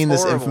you ever seen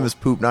this infamous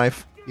poop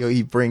knife? You know,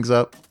 he brings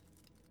up.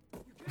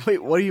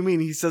 Wait, what do you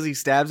mean? He says he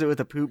stabs it with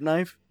a poop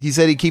knife? He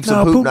said he keeps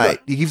a poop knife.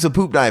 He keeps a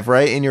poop knife,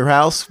 right, in your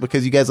house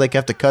because you guys like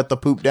have to cut the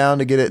poop down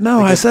to get it. No,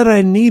 I said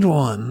I need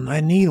one. I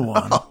need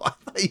one. Oh, I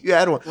thought you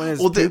had one. When his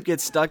poop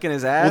gets stuck in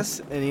his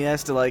ass and he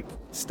has to like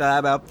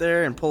stab up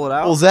there and pull it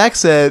out. Well, Zach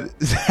said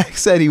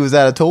he was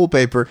out of toilet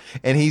paper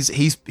and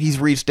he's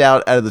reached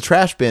out of the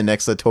trash bin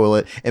next to the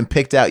toilet and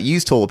picked out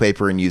used toilet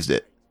paper and used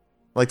it.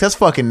 Like, that's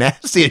fucking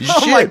nasty as shit.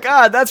 Oh my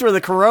God, that's where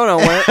the corona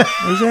went.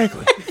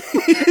 Exactly.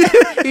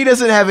 He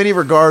doesn't have any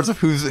regards of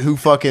who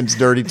fucking's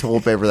dirty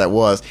toilet paper that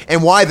was,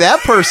 and why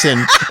that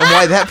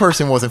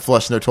person wasn't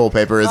flushing their toilet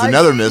paper is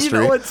another mystery.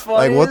 You know what's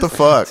funny like, what the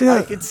fuck? See,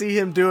 I can see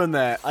him doing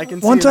that.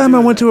 One time I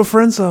went to a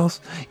friend's house.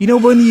 You know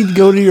when you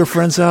go to your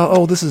friend's house?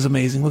 Oh, this is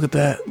amazing. Look at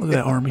that. Look at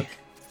that army.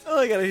 Oh,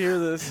 I gotta hear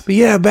this. But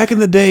yeah, back in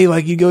the day,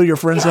 like you go to your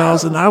friend's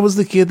house, and I was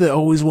the kid that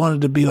always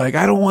wanted to be like,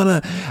 I don't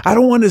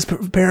want his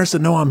parents to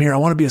know I'm here. I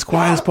want to be as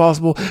quiet as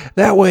possible.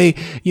 That way,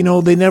 you know,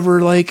 they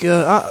never like,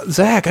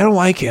 Zach, I don't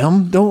like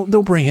him.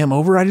 Don't bring him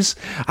over.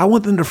 I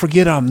want them to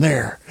forget I'm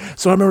there.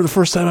 So I remember the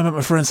first time I'm at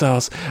my friend's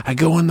house, I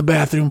go in the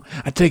bathroom,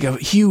 I take a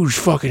huge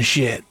fucking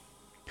shit.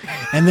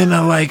 And then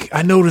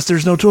I noticed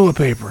there's no toilet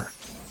paper.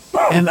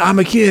 And I'm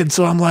a kid,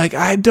 so I'm like,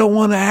 I don't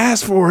want to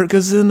ask for it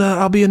because then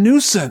I'll be a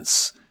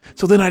nuisance.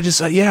 So then I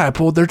just, I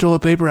pulled their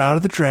toilet paper out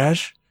of the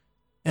trash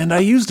and I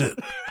used it.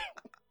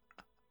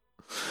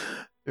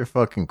 You're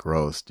fucking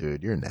gross,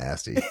 dude. You're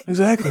nasty.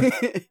 Exactly.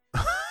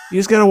 You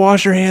just got to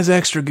wash your hands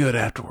extra good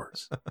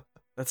afterwards.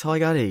 That's how I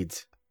got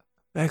AIDS.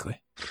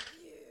 Exactly.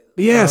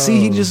 But yeah, see,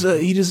 he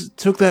just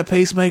took that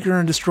pacemaker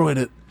and destroyed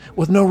it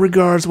with no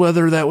regards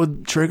whether that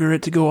would trigger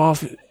it to go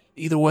off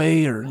either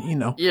way or,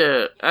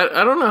 Yeah,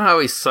 I don't know how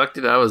he sucked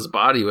it out of his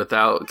body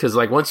without, because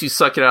once you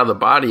suck it out of the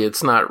body,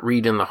 it's not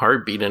reading the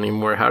heartbeat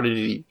anymore. How did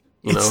he,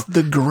 It's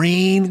the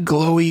green,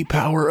 glowy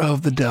power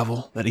of the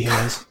devil that he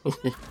has.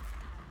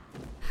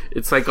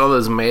 It's like all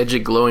those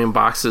magic glowing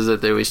boxes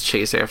that they always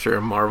chase after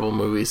in Marvel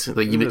movies.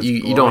 Like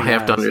you don't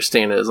have to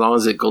understand it. As long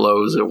as it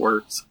glows, it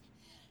works.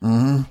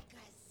 Mm-hmm.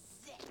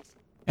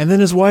 And then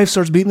his wife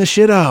starts beating the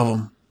shit out of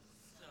him.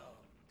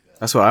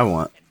 That's what I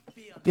want.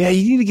 Yeah,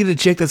 you need to get a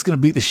chick that's going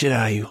to beat the shit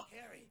out of you.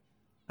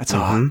 That's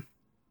hot.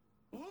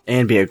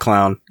 And be a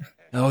clown.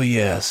 Oh,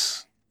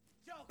 yes.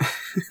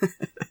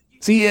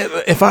 See,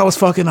 if I was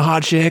fucking a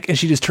hot chick and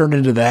she just turned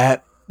into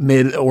that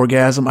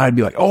mid-orgasm, I'd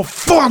be like, oh,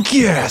 fuck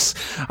yes!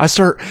 I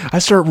start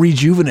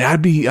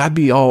rejuvenating. I'd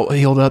be all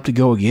healed up to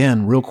go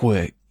again real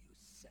quick.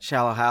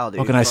 Shallow how, dude.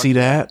 Oh, can I see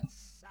that?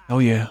 Oh,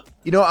 yeah.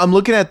 I'm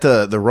looking at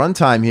the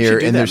runtime here,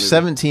 and there's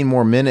 17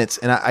 more minutes,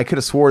 and I could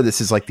have swore this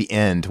is like the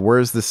end.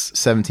 Where's this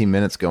 17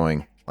 minutes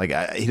going?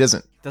 He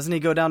doesn't... Doesn't he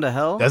go down to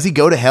hell? Does he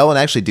go to hell and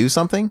actually do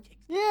something?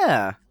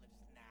 Yeah.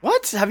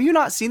 What? Have you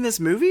not seen this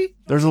movie?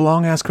 There's a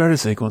long-ass credit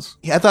sequence.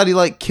 Yeah, I thought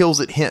he, kills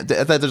it. I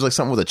thought there's,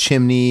 something with a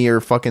chimney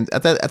or fucking... I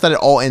thought it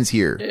all ends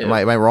here. Yeah.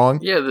 Am I wrong?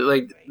 Yeah,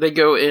 they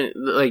go in...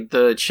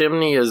 the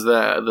chimney is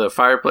the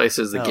fireplace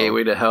is the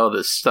gateway to hell.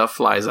 This stuff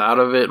flies out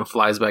of it and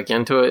flies back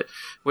into it.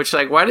 Which,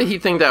 why did he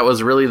think that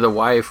was really the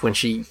wife when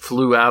she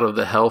flew out of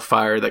the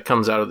hellfire that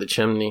comes out of the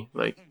chimney?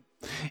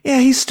 Yeah,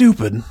 he's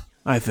stupid,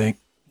 I think.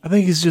 I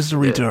think he's just a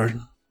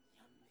retard.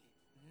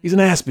 He's an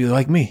Aspie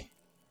like me.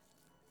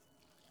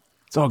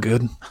 It's all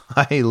good.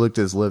 He looked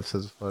at his lips.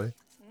 That's funny.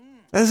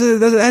 As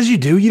you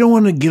do. You don't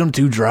want to get them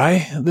too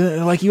dry.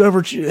 You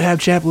ever have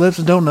chapped lips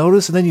and don't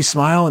notice, and then you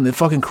smile and it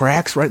fucking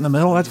cracks right in the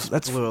middle?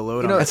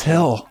 That's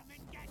hell.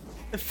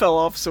 It fell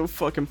off so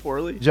fucking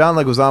poorly. John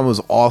Leguizamo was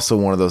also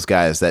one of those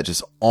guys that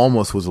just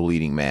almost was a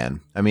leading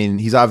man. I mean,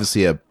 he's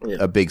obviously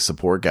a big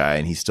support guy,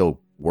 and he still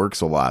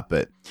works a lot.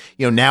 But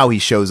now he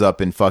shows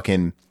up in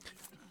fucking...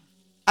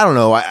 I don't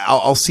know.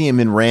 I'll see him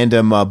in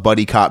random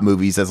buddy cop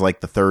movies as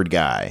the third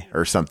guy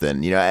or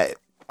something.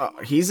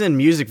 He's in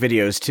music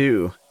videos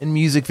too. In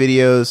music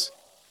videos,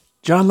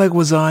 John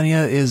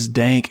Leguizamo is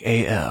dank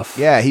AF.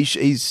 Yeah,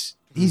 he's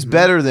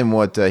better than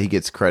what he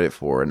gets credit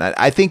for, and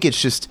I think it's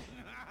just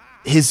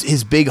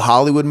his big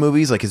Hollywood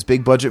movies, his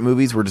big budget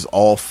movies, were just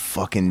all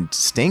fucking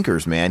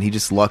stinkers, man. He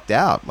just lucked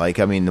out.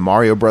 The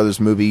Mario Brothers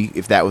movie,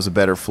 if that was a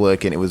better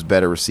flick and it was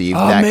better received,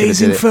 that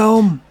amazing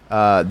film.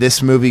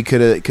 This movie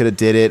could have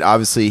did it.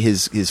 Obviously,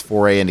 his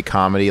foray into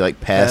comedy,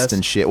 Pest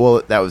and shit.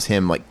 Well, that was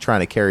him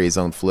trying to carry his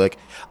own flick.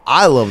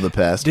 I love The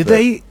Pest. Did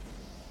they?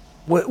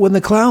 When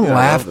the clown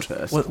laughed,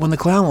 when the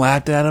clown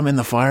laughed at him in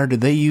the fire,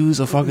 did they use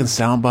a fucking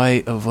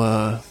soundbite of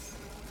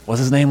what's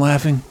his name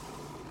laughing?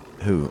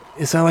 Who?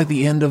 It sounded like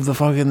the end of the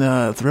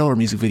fucking Thriller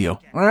music video.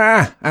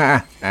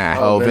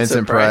 Oh,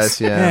 Vincent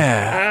Price,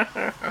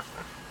 yeah.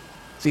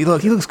 See,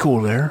 look, he looks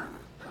cool there.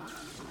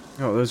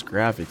 Oh, those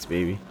graphics,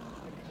 baby.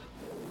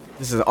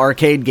 This is an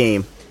arcade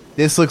game.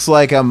 This looks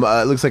like it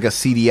looks like a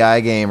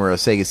CDI game or a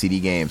Sega CD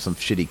game, some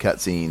shitty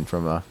cutscene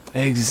from a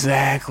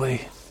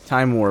exactly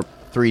Time Warp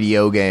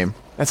 3DO game.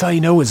 That's how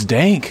you know it's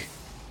dank.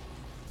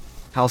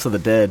 House of the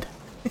Dead.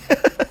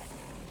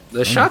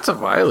 The shots of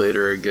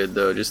Violator are good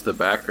though. Just the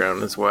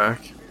background is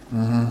whack.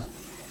 Mm-hmm.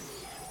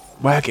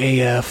 Whack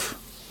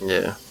AF.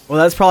 Yeah.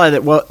 Well,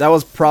 that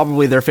was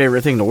probably their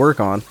favorite thing to work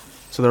on.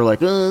 So they're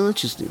like,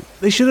 let's just do it.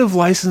 They should have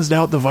licensed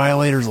out the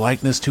Violator's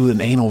likeness to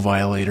an anal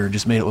violator and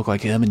just made it look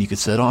like him, and you could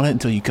sit on it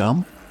until you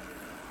come.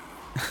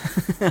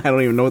 I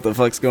don't even know what the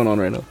fuck's going on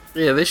right now.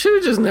 Yeah, they should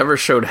have just never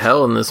showed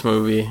hell in this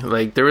movie.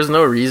 There was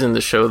no reason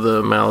to show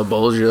the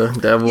Malebolgia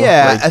devil.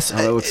 Yeah,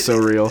 that looks so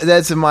real.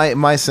 That's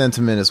my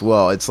sentiment as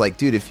well. It's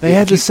dude, if they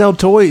had to sell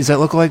toys that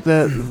look like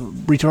that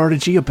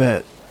retarded Chia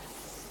Pet.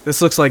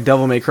 This looks like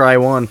Devil May Cry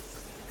 1.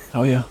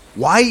 Oh yeah.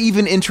 Why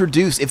even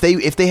introduce if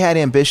they had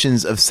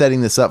ambitions of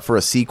setting this up for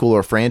a sequel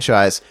or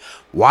franchise?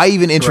 Why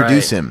even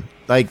introduce him?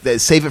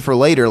 Save it for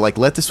later.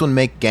 Let this one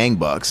make gang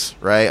bucks,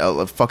 right?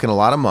 Fucking a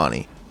lot of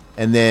money.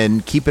 And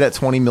then keep it at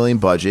 $20 million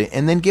budget,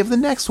 and then give the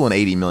next one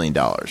 $80 million,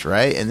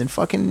 right? And then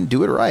fucking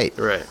do it right.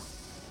 Right.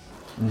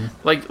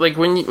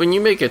 Mm-hmm. When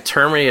you make a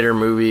Terminator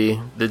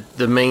movie,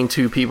 the main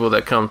two people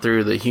that come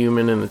through, the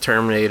human and the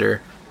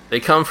Terminator, they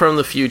come from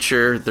the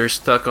future. They're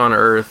stuck on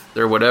Earth.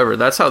 They're whatever.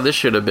 That's how this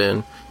should have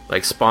been.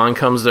 Spawn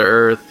comes to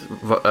Earth,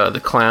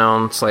 the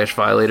clown /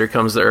 Violator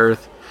comes to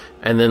Earth,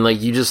 and then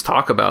you just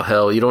talk about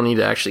hell. You don't need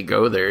to actually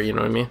go there. You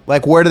know what I mean?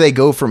 Where do they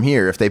go from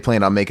here if they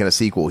plan on making a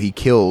sequel? He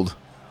killed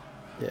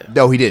Yeah.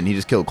 No, he didn't. He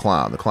just killed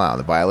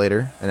the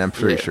Violator, and I'm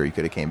pretty sure he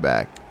could have came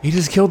back. He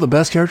just killed the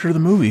best character of the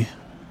movie.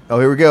 Oh,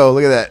 here we go.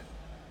 Look at that.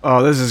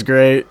 Oh, this is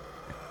great.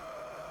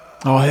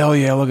 Oh, hell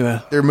yeah, look at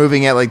that. They're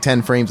moving at like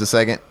 10 frames a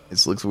second.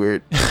 It looks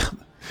weird.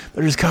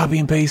 They're just copy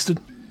and pasted.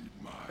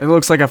 It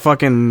looks like a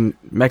fucking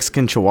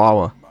Mexican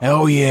chihuahua.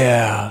 Oh,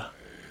 yeah.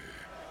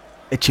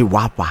 A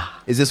chihuahua.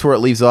 Is this where it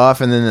leaves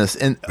off? And then this...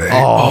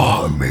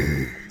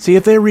 See,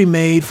 if they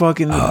remade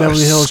fucking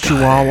Beverly Hills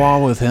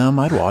Chihuahua with him,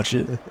 I'd watch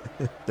it.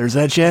 There's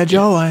that Chad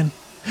jawline.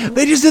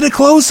 They just did a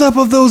close-up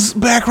of those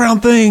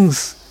background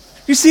things.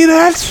 You see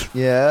that?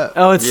 Yeah.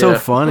 Oh, it's so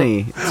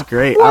funny. It's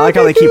great. I like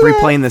how they keep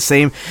replaying the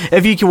same...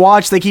 If you can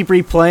watch, they keep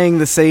replaying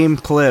the same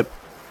clip.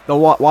 They'll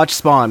watch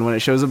Spawn when it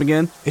shows up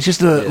again. It's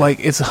just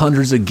it's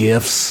hundreds of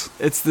GIFs.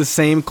 It's the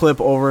same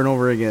clip over and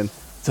over again.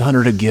 It's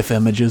 100 of GIF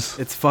images.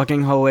 It's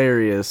fucking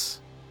hilarious.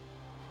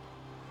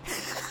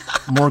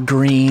 More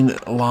green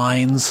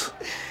lines.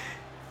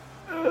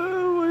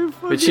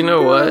 But you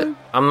know what?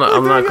 I'm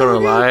not gonna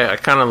lie. I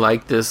kind of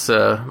like this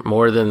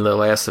more than the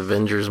last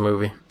Avengers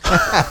movie.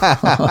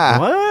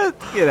 What?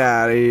 Get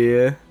out of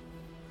here!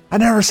 I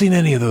never seen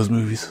any of those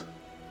movies.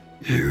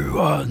 You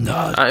are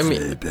not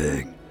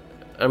sleeping.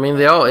 I mean,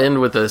 they all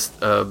end with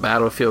a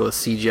battlefield with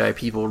CGI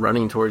people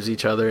running towards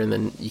each other, and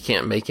then you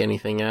can't make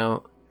anything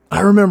out.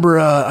 I remember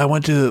I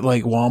went to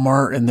like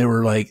Walmart and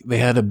they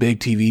had a big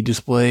TV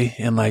display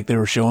and like they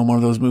were showing one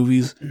of those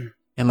movies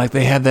and like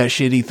they had that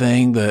shitty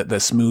thing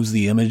that smooths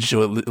the image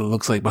so it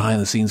looks like behind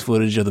the scenes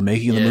footage of the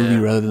making of the movie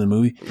rather than the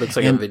movie. It looks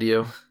like a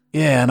video.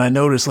 Yeah, and I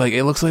noticed like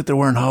it looks like they're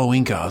wearing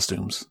Halloween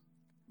costumes.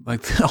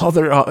 Like all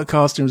their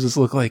costumes just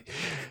look like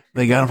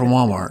they got them from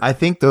Walmart. I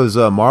think those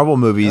Marvel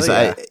movies,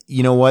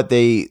 you know what?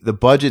 The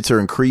budgets are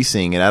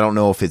increasing, and I don't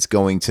know if it's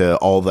going to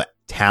all the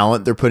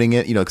talent they're putting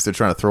in, because they're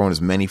trying to throw in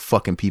as many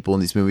fucking people in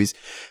these movies.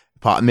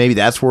 Maybe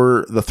that's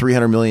where the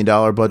 $300 million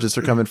budgets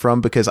are coming from,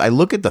 because I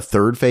look at the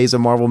third phase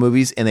of Marvel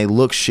movies, and they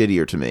look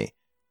shittier to me.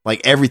 Like,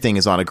 everything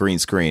is on a green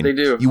screen. They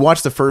do. You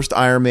watch the first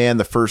Iron Man,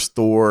 the first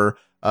Thor,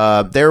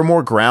 they're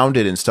more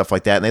grounded and stuff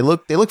like that, and they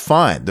look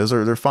fine.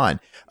 They're fine.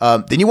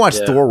 Then you watch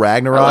Thor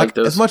Ragnarok.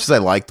 As much as I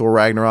like Thor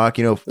Ragnarok,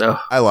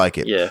 I like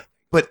it. Yeah.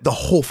 But the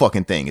whole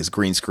fucking thing is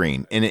green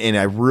screen, and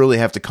I really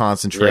have to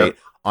concentrate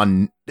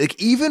on,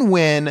 like, even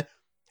when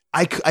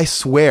I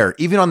swear,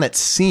 even on that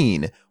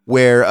scene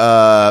where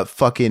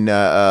fucking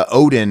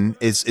Odin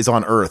is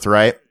on Earth,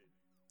 right?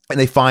 And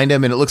they find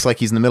him, and it looks like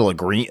he's in the middle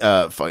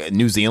of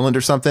New Zealand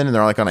or something, and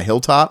they're like on a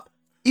hilltop.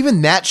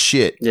 Even that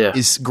shit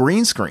is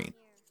green screen.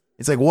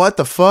 It's like, what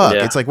the fuck?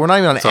 Yeah. It's like we're not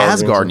even on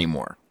Asgard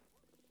anymore.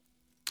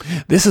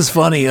 This is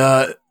funny.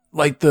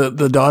 Like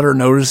the daughter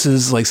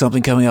notices like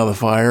something coming out of the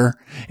fire,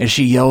 and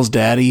she yells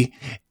 "Daddy!"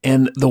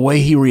 And the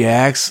way he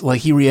reacts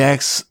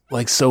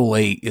like so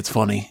late. It's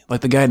funny.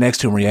 Like the guy next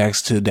to him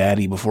reacts to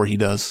 "Daddy" before he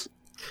does.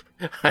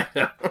 I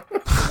know.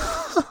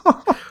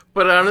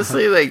 But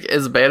honestly, like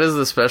as bad as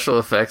the special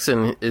effects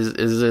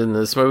is in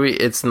this movie,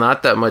 it's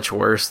not that much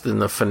worse than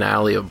the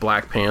finale of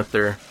Black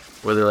Panther,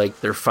 where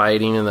they're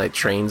fighting and like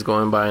trains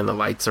going by and the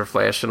lights are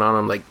flashing on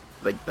them. Like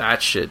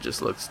that shit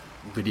just looks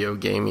video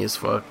gamey as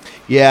fuck.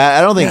 Yeah,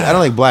 I don't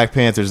think Black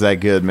Panther's that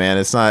good, man.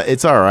 It's not.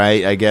 It's all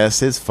right, I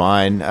guess. It's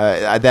fine.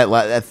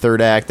 That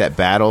third act, that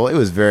battle, it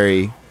was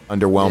very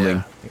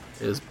underwhelming. Yeah,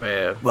 it was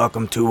bad.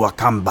 Welcome to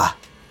Wakanda.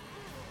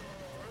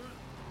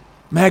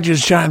 Mac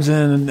just chimes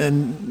in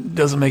and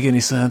doesn't make any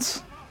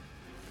sense.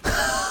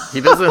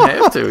 He doesn't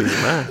have to.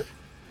 He's Mac.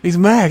 He's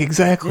Mac,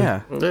 exactly.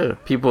 Yeah.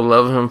 People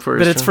love him for.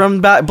 But it's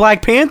from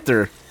Black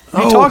Panther.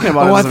 What are you talking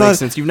about? It doesn't make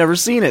sense. You've never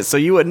seen it, so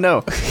you wouldn't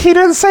know. He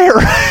didn't say it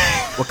right.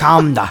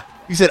 Wakanda.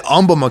 You said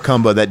Umba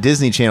Macumba, that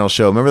Disney Channel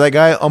show. Remember that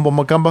guy, Umba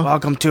Macumba?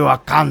 Welcome to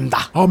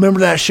Wakanda. Oh, remember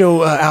that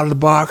show, Out of the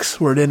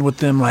Box, where it ended with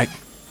them, like...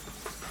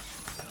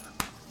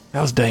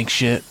 That was dank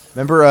shit.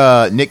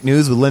 Remember Nick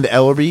News with Linda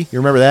Ellerby? You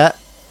remember that?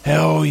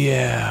 Hell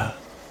yeah.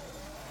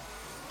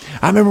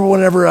 I remember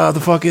whenever the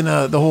fucking,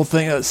 the whole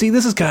thing... see,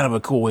 this is kind of a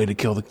cool way to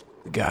kill the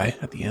guy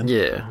at the end.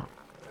 Yeah.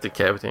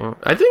 Decapitate.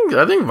 I think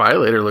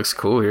Violator looks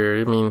cool here.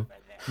 I mean...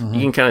 Mm-hmm.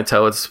 You can kind of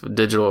tell it's a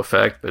digital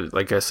effect, but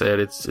like I said,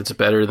 it's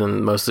better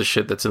than most of the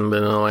shit that's been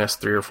in the last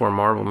 3 or 4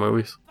 Marvel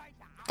movies.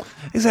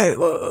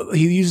 Exactly.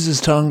 He uses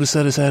his tongue to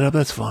set his head up.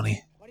 That's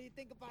funny.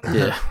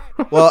 Yeah.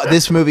 Well,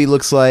 this movie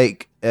looks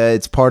like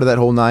it's part of that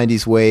whole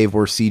 90s wave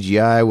where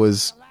CGI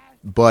was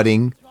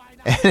budding.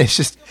 And it's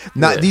just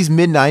not these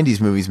mid-90s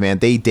movies, man.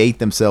 They date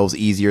themselves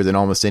easier than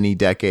almost any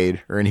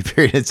decade or any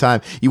period of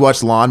time. You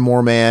watch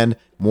Lawnmower Man,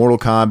 Mortal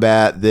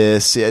Kombat,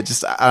 this.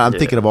 I'm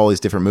thinking of all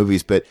these different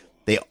movies, but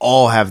they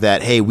all have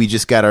that, hey, we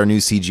just got our new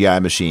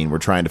CGI machine. We're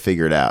trying to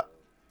figure it out.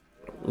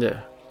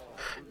 Yeah.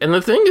 And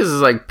the thing is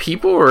like,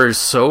 people were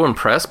so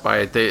impressed by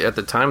it. At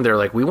the time, they're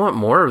like, we want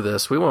more of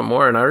this. We want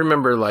more. And I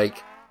remember,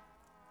 like,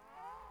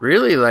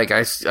 really, like,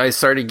 I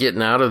started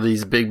getting out of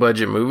these big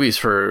budget movies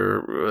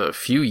for a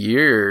few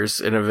years.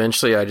 And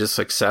eventually, I just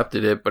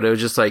accepted it. But it was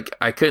just like,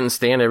 I couldn't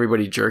stand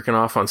everybody jerking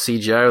off on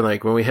CGI.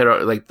 Like, when we hit,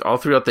 like, all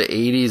throughout the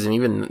 80s and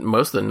even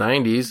most of the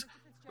 90s,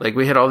 Like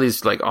we had all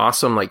these like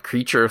awesome like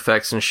creature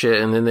effects and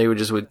shit, and then they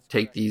would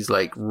take these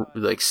like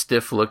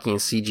stiff looking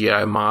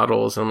CGI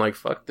models, and I'm like,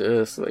 fuck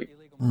this. Like,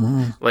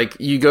 like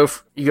you go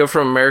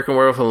from American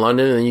Werewolf in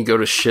London, and then you go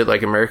to shit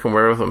like American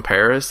Werewolf in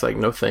Paris. Like,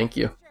 no, thank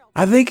you.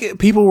 I think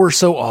people were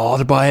so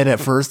awed by it at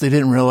first, they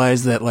didn't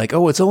realize that, like,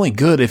 oh, it's only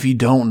good if you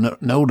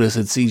don't notice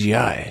it's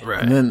CGI.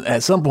 Right. And then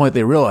at some point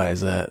they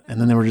realized that, and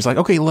then they were just like,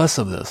 okay, less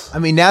of this. I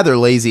mean, now they're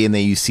lazy and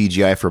they use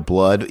CGI for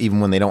blood,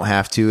 even when they don't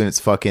have to, and it's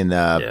fucking,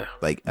 I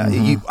don't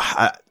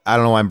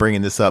know why I'm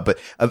bringing this up, but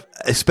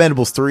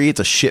Expendables 3, it's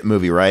a shit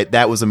movie, right?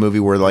 That was a movie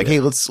where like,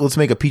 hey, let's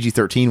make a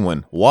PG-13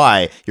 one.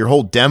 Why? Your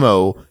whole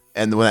demo...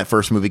 And when that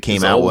first movie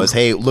came out was,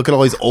 hey, look at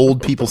all these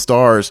old people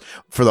stars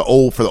for the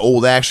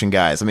old action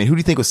guys. I mean, who do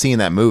you think was seeing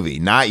that movie?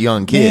 Not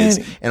young kids.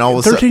 Man, and all of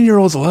a sudden,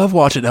 13-year-olds love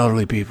watching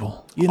elderly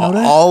people. You know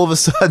that? All of a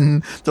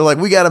sudden, they're like,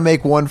 we got to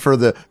make one for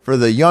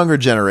the younger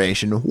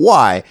generation.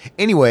 Why?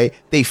 Anyway,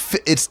 they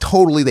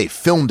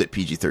filmed it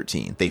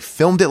PG-13. They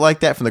filmed it like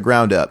that from the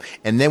ground up.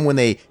 And then when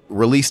they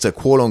released a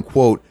quote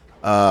unquote,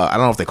 I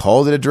don't know if they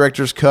called it a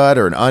director's cut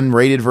or an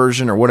unrated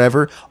version or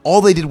whatever,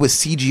 all they did was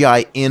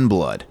CGI in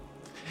blood.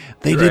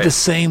 They did the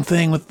same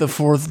thing with the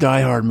fourth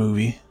Die Hard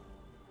movie.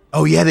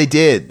 Oh yeah, they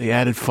did. They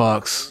added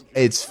fucks.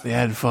 They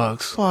added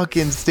fucks.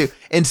 Fucking stupid.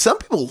 And some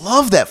people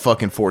love that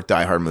fucking fourth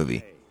Die Hard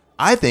movie.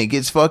 I think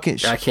it's fucking.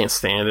 I can't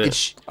stand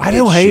it. I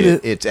don't hate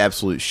it. It's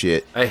absolute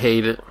shit. I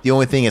hate it. The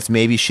only thing that's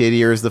maybe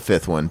shittier is the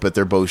fifth one, but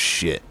they're both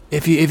shit.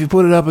 If you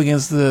put it up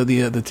against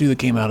the two that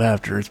came out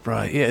after, it's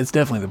it's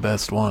definitely the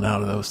best one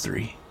out of those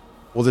three.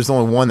 Well, there's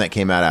only one that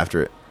came out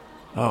after it.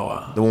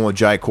 Oh, the one with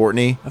Jai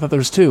Courtney. I thought there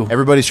was two.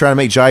 Everybody's trying to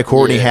make Jai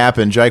Courtney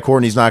happen. Jai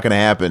Courtney's not going to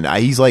happen.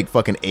 He's like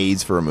fucking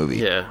AIDS for a movie.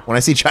 Yeah. When I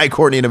see Jai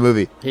Courtney in a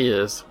movie, he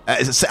is.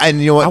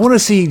 And you know what? I want to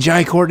see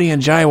Jai Courtney and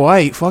Jai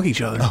White fuck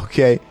each other.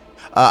 Okay.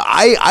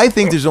 I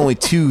think there's only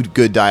two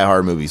good Die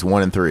Hard movies,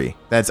 1 and 3.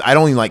 I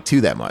don't even like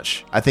 2 that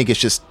much. I think it's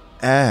just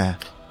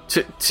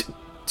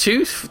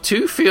Two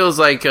feels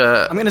like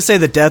I'm gonna say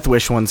the Death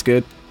Wish one's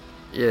good.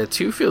 Yeah,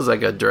 2 feels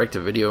like a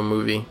direct-to-video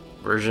movie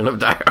version of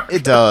Die Hard.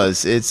 It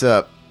does. It's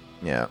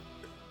yeah.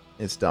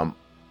 It's dumb.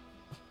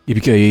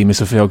 Yippee-ki-yay,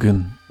 Mr.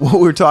 Falcon. What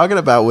we're talking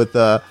about with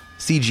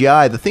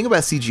CGI, the thing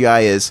about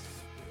CGI is,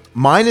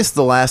 minus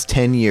the last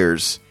 10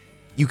 years,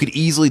 you could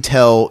easily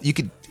tell, you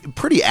could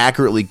pretty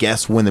accurately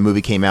guess when the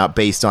movie came out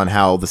based on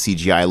how the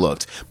CGI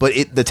looked. But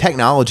the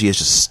technology has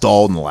just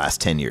stalled in the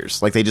last 10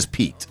 years. Like, they just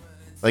peaked.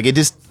 Like, it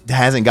just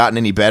hasn't gotten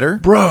any better.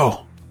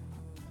 Bro,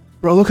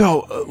 look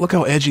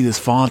how edgy this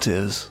font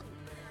is.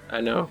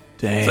 I know.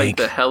 Dang. It's like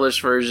the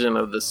hellish version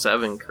of the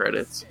 7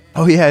 credits.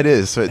 Oh yeah, it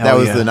is. So that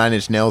was the 9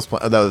 Inch Nails.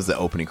 That was the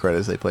opening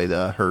credits. They played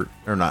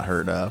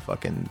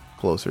fucking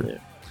Closer.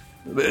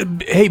 Yeah.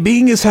 Hey,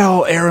 being as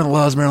how Aaron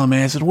loves Marilyn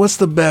Manson, what's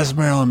the best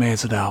Marilyn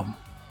Manson album?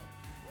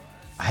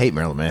 I hate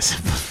Marilyn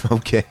Manson.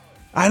 Okay.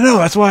 I know,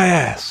 that's why I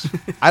asked.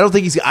 I don't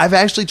think I've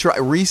actually tried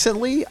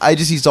recently. I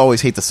just used to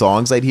always hate the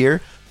songs I'd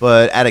hear,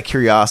 but out of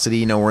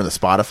curiosity, we're in the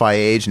Spotify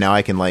age now.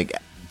 I can like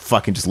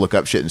fucking just look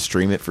up shit and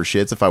stream it for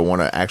shits if I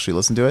want to actually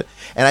listen to it.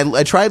 And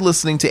I tried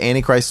listening to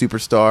Antichrist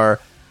Superstar.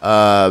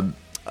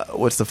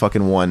 What's the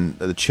fucking one?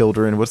 The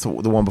Children. What's the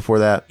one before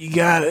that? You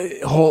got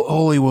it.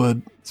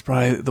 Hollywood. It's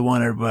probably the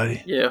one,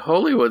 everybody. Yeah,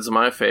 Hollywood's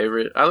my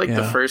favorite. I like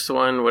the first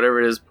one,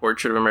 whatever it is,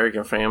 Portrait of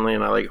American Family,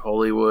 and I like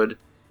Hollywood,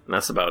 and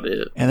that's about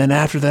it. And then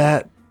after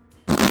that,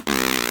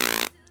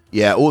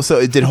 yeah. Well,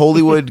 so did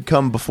Hollywood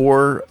come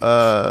before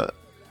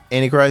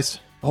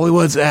Antichrist?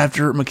 Hollywood's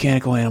after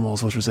Mechanical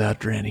Animals, which was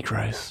after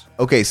Antichrist.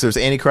 Okay, so there's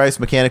Antichrist,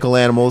 Mechanical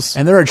Animals,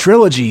 and they're a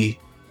trilogy.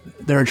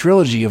 They're a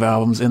trilogy of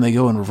albums, and they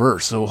go in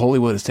reverse. So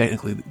Hollywood is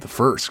technically the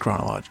first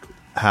chronologically.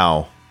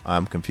 How?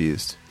 I'm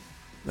confused.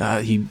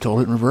 He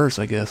told it in reverse,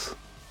 I guess.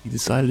 He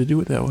decided to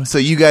do it that way. So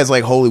you guys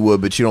like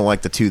Hollywood, but you don't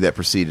like the 2 that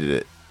preceded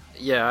it.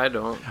 Yeah, I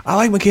don't. I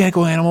like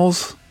Mechanical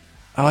Animals.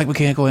 I like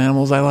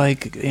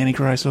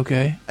Antichrist,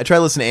 okay. I tried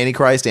listening to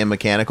Antichrist and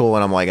Mechanical,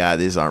 and I'm like,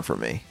 these aren't for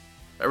me.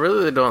 I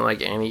really don't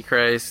like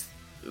Antichrist.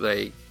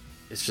 Like,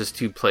 it's just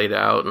too played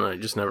out, and I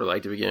just never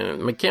liked it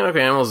beginning.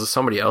 Mechanical Animals is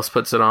somebody else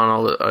puts it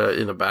on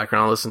in the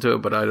background. I'll listen to it,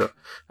 but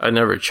I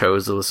never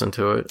chose to listen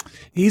to it.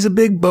 He's a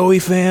big Bowie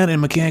fan,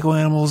 and Mechanical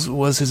Animals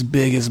was his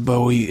biggest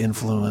Bowie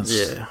influence.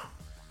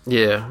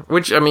 Yeah.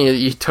 Which, I mean,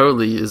 it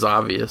totally is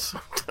obvious.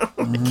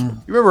 You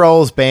remember all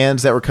those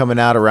bands that were coming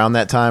out around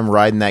that time,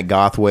 riding that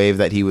goth wave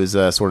that he was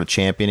sort of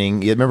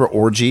championing? You remember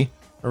Orgy?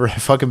 Remember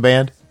that fucking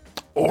band?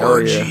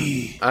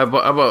 Orgy. Oh, yeah. I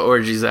bought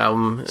Orgy's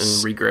album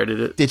and regretted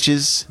it.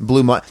 Stitches,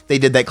 Blue Monday. They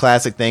did that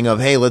classic thing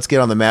of, hey, let's get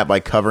on the map by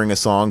covering a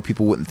song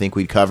people wouldn't think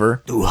we'd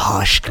cover. You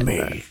hushed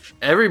me.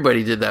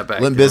 Everybody did that back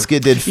Limp then.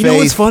 Bizkit did Faith. You know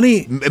what's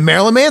funny?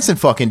 Marilyn Manson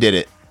fucking did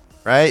it.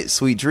 Right?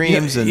 Sweet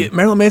Dreams.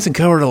 Marilyn Manson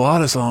covered a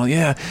lot of songs.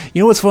 Yeah.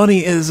 You know what's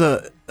funny is I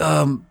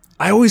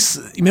always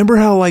remember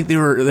how like they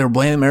were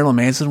blaming Marilyn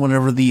Manson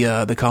whenever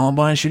the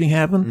Columbine shooting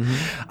happened.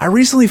 Mm-hmm. I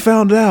recently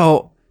found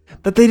out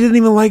that they didn't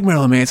even like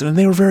Marilyn Manson, and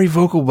they were very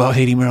vocal about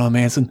hating Marilyn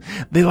Manson.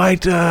 They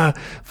liked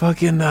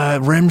fucking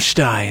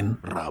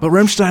Rammstein, but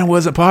Rammstein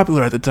wasn't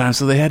popular at the time,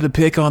 so they had to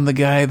pick on the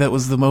guy that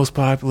was the most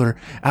popular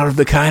out of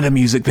the kind of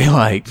music they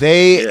liked.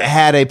 They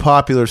had a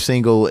popular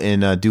single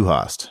in Du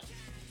Hast.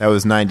 That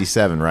was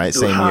 97, right?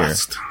 Same year.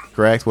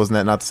 Correct? Wasn't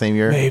that not the same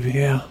year? Maybe,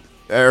 yeah.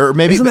 Or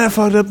maybe isn't that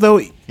fucked up though?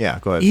 Yeah,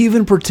 go ahead.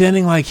 Even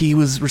pretending like he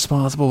was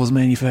responsible was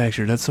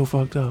manufactured. That's so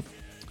fucked up.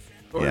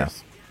 Yeah,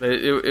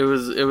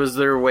 it was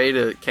their way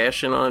to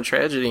cash in on a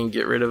tragedy and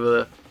get rid of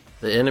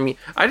the enemy.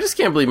 I just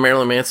can't believe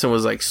Marilyn Manson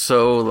was like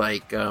so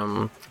like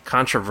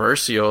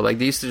controversial. Like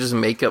they used to just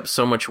make up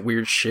so much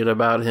weird shit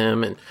about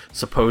him and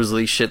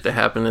supposedly shit that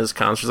happened in his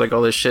concerts, like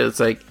all this shit.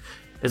 It's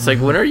like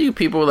when are you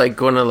people like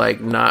going to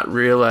like not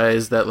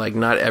realize that like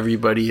not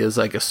everybody is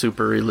like a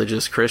super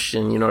religious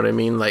Christian? You know what I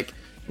mean? Like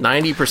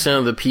 90%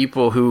 of the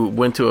people who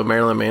went to a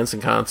Marilyn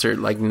Manson concert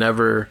like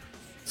never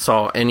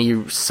saw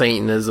any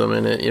Satanism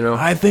in it, you know?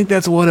 I think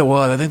that's what it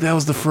was. I think that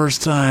was the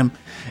first time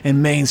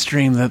in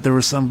mainstream that there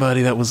was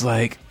somebody that was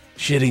like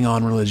shitting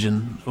on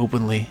religion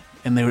openly.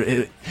 And they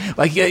were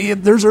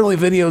there's early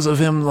videos of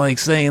him like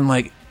saying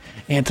like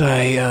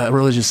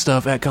anti-religious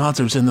stuff at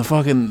concerts, and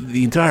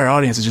the entire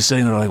audience is just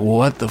sitting there like,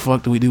 what the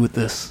fuck do we do with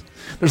this?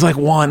 There's like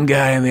one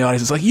guy in the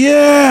audience that's like,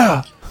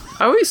 yeah!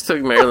 I always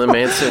took Marilyn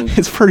Manson...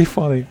 It's pretty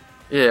funny.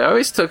 Yeah, I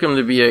always took him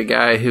to be a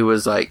guy who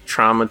was like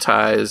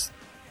traumatized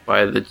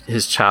by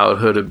his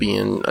childhood of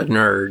being a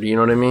nerd. You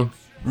know what I mean?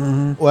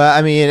 Mm-hmm. Well,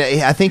 I mean,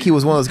 I think he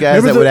was one of those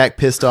guys that would act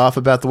pissed off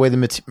about the way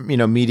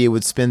the media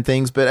would spin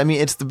things. But I mean,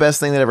 it's the best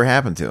thing that ever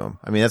happened to him.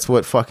 I mean, that's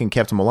what fucking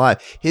kept him alive.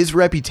 His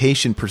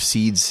reputation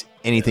precedes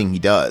anything he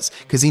does,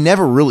 because he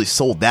never really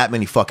sold that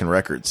many fucking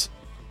records.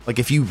 Like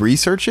if you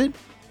research it,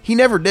 he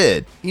never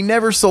did. He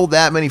never sold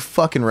that many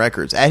fucking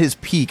records. At his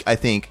peak, I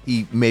think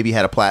he maybe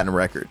had a platinum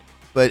record.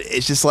 But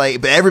it's just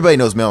like, but everybody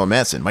knows Marilyn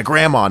Manson. My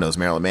grandma knows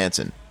Marilyn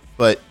Manson.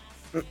 But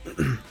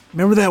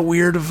remember that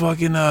weird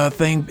fucking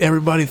thing?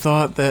 Everybody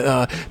thought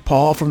that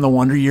Paul from the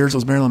Wonder Years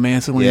was Marilyn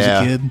Manson when he was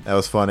a kid. That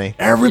was funny.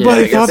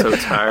 Everybody thought so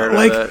tired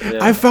like of that,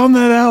 yeah. I found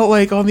that out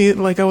like on the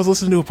I was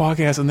listening to a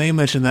podcast and they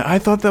mentioned that. I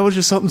thought that was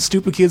just something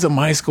stupid kids at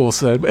my school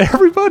said, but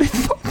everybody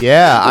thought,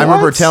 yeah, I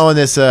remember telling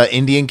this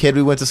Indian kid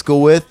we went to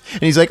school with,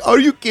 and he's like, "Are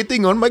you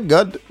kidding? Oh my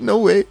god, no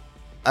way!"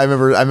 I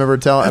remember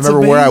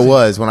where I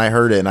was when I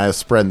heard it, and I was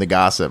spreading the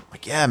gossip.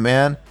 Like, yeah,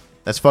 man,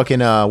 that's fucking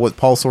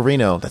Paul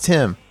Sorvino. That's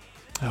him.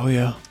 Oh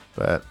yeah.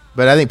 But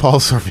I think Paul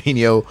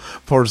Sorvino,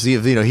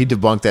 he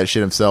debunked that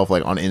shit himself.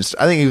 Like on I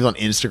think he was on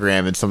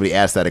Instagram, and somebody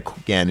asked that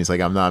again. He's like,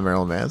 "I'm not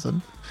Marilyn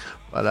Manson,"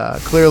 but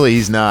clearly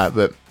he's not.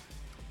 But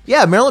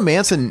yeah, Marilyn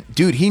Manson,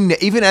 dude.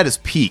 Even at his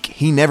peak,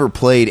 he never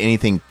played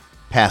anything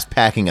past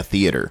packing a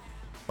theater,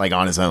 like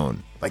on his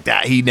own, like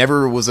that. He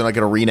never was in like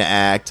an arena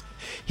act.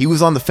 He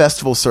was on the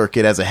festival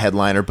circuit as a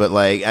headliner, but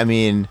like, I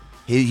mean,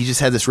 he just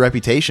had this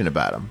reputation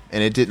about him,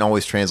 and it didn't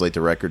always translate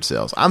to record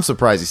sales. I'm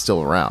surprised he's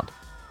still around,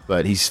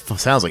 but he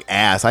sounds like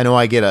ass. I know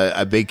I get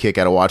a big kick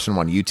out of watching him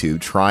on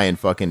YouTube try and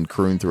fucking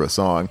croon through a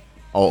song,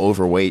 all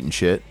overweight and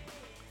shit,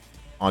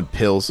 on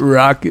pills.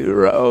 Rocket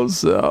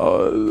Rose.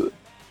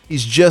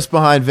 He's just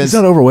behind Vince.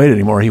 He's not overweight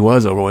anymore. He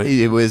was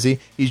overweight. Was he?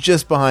 He's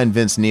just behind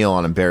Vince Neil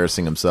on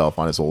embarrassing himself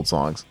on his old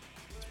songs.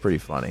 It's pretty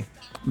funny.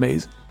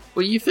 Amazing.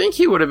 Well, you think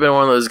he would have been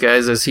one of those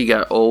guys as he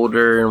got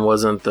older and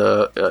wasn't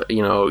the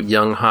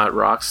young hot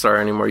rock star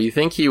anymore? You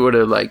think he would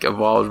have like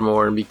evolved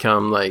more and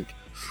become like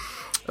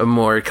a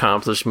more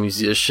accomplished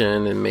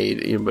musician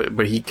and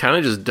but he kind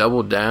of just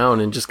doubled down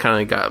and just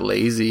kind of got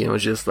lazy and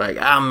was just like,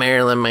 I'm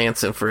Marilyn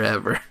Manson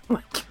forever.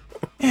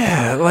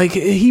 Yeah, like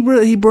he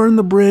burned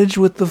the bridge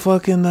with the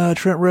fucking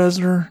Trent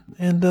Reznor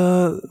and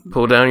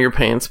pull down your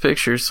pants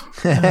pictures.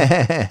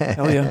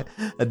 Hell yeah,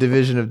 a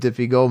division of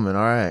Dippy Goldman.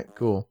 All right,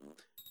 cool.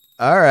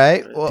 All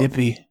right. Well,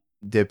 Dippy.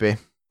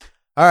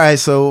 All right,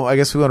 so I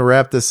guess we want to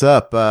wrap this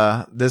up.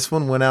 This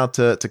one went out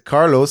to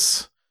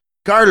Carlos.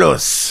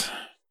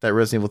 That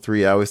Resident Evil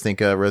 3. I always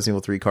think Resident Evil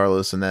 3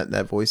 Carlos and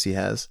that voice he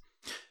has.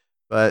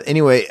 But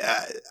anyway,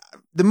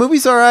 the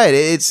movie's all right.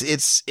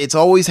 It's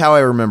always how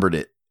I remembered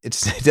it.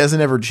 It doesn't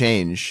ever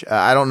change.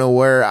 I don't know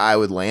where I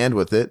would land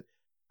with it.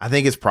 I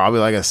think it's probably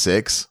like a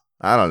 6.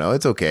 I don't know.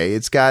 It's okay.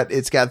 It's got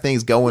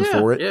things going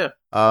for it. Yeah.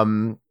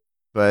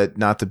 But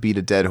not to beat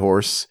a dead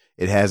horse.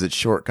 It has its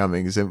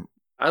shortcomings, and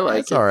I like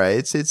it's all right.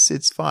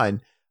 It's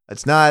fine.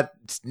 It's not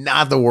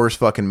the worst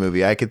fucking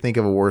movie. I could think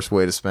of a worse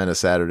way to spend a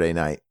Saturday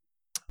night.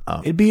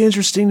 It'd be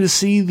interesting to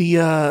see the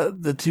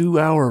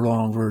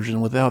 2-hour-long version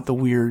without the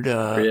weird,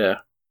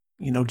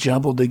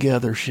 jumbled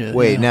together shit.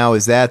 Wait, now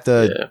is that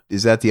the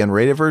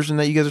unrated version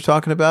that you guys are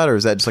talking about, or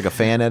is that just like a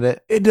fan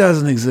edit? It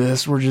doesn't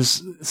exist. We're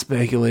just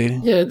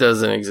speculating. Yeah, it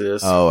doesn't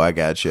exist. Oh, I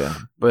gotcha.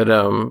 But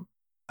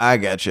I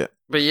gotcha.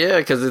 But yeah,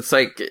 because it's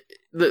like.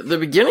 The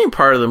beginning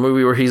part of the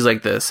movie where he's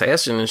like the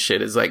assassin and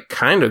shit is like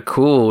kind of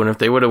cool, and if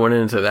they would have went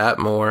into that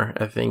more,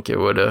 I think it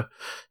would have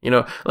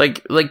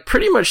Like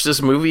pretty much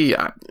this movie,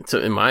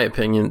 in my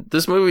opinion,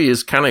 this movie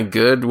is kind of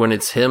good when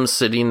it's him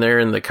sitting there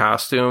in the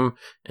costume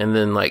and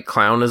then like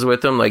Clown is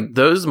with him. Like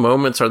those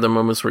moments are the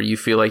moments where you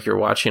feel like you're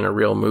watching a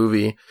real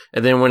movie.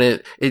 And then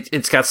when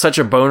it's got such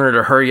a boner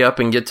to hurry up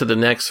and get to the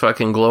next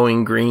fucking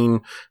glowing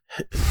green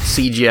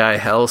CGI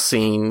hell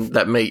scene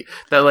that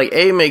like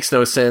A, makes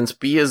no sense,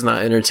 B, is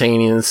not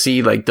entertaining, and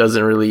C, like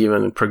doesn't really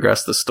even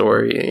progress the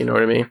story. You know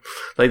what I mean?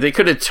 Like they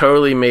could have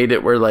totally made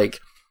it where like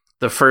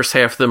the first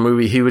half of the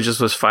movie, he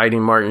was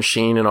fighting Martin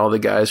Sheen and all the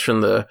guys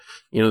from the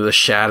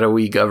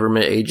shadowy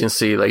government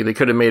agency. Like they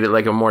could have made it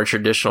like a more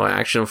traditional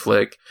action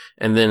flick,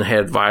 and then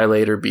had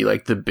Violator be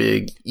like the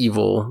big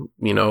evil,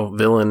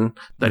 villain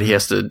that he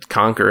has to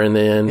conquer in the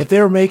end. If they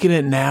were making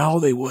it now,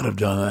 they would have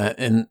done that.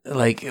 And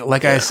like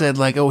I said,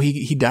 like, oh,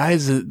 he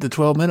dies at the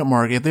 12-minute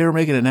mark. If they were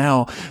making it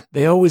now,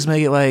 they always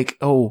make it like,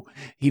 oh,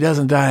 he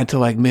doesn't die until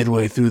like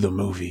midway through the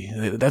movie.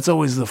 That's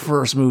always the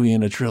first movie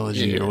in a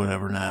trilogy or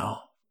whatever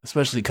now.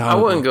 Especially comic I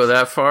wouldn't books. go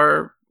that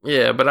far.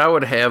 Yeah, but I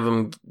would have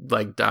him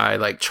like die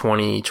like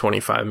 20,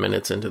 25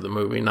 minutes into the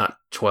movie, not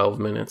 12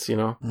 minutes,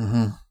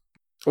 Mm-hmm.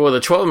 Well, the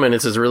 12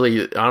 minutes is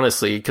really,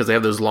 honestly, because they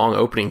have those long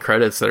opening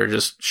credits that are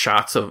just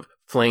shots of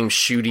flames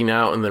shooting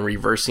out and then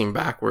reversing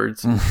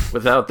backwards.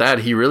 Without that,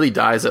 he really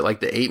dies at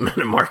like the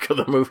 8-minute mark of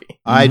the movie.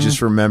 I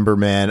just remember,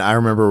 man,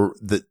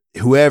 that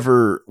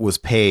whoever was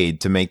paid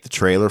to make the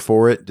trailer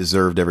for it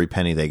deserved every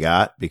penny they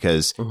got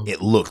because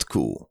it looked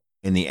cool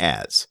in the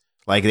ads.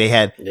 Like they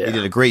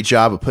did a great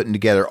job of putting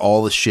together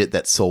all the shit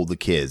that sold the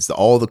kids,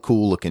 all the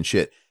cool looking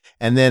shit.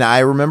 And then I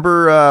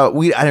remember, I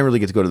didn't really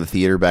get to go to the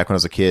theater back when I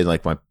was a kid.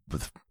 Like my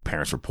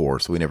parents were poor,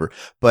 so we never,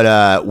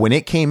 but when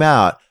it came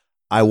out,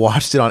 I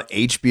watched it on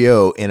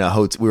HBO in a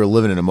hotel. We were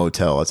living in a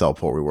motel. That's how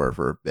poor we were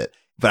for a bit,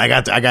 but I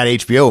got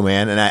HBO,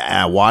 man. And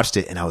I watched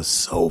it and I was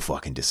so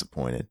fucking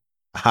disappointed.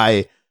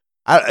 When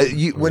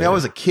I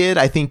was a kid,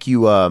 I think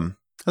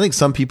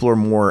some people are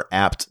more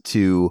apt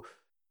to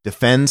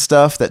defend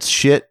stuff that's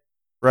shit.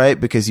 Right,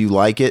 because you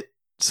like it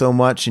so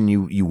much and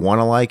you want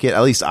to like it.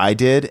 At least I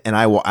did, and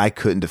I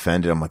couldn't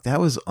defend it. I'm like, that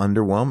was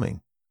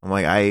underwhelming. I'm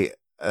like,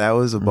 that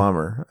was a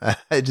bummer.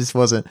 It just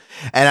wasn't.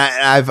 And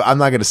I'm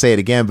not going to say it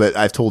again, but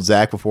I've told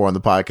Zach before on the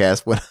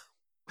podcast when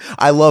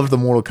I loved the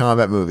Mortal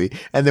Kombat movie,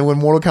 and then when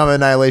Mortal Kombat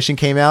Annihilation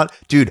came out,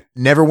 dude,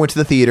 never went to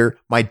the theater.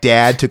 My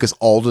dad took us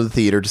all to the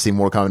theater to see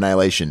Mortal Kombat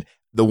Annihilation.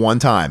 The one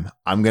time,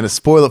 I'm going to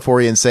spoil it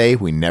for you and say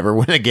we never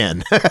went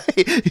again.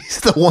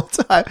 The one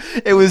time,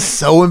 it was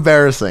so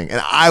embarrassing.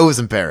 And I was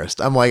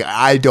embarrassed. I'm like,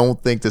 I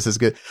don't think this is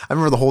good. I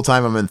remember the whole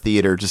time I'm in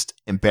theater, just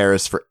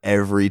embarrassed for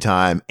every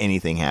time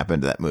anything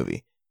happened to that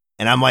movie.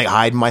 And I'm like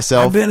hiding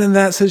myself. I've been in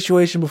that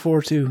situation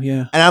before too.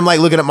 Yeah. And I'm like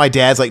looking at my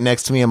dad's like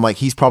next to me. I'm like,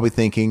 he's probably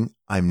thinking,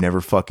 I'm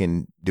never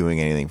fucking doing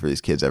anything for these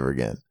kids ever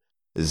again.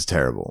 This is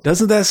terrible.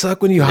 Doesn't that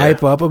suck when you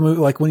hype up a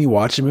movie? Like when you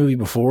watch a movie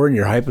before and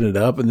you're hyping it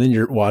up and then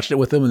you're watching it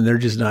with them and they're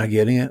just not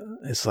getting it.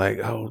 It's like,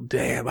 oh,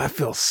 damn, I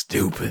feel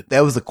stupid.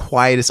 That was the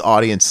quietest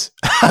audience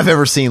I've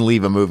ever seen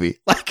leave a movie.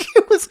 Like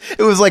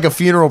it was like a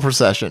funeral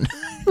procession.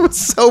 It was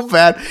so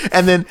bad.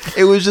 And then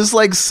it was just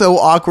like so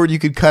awkward. You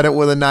could cut it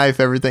with a knife,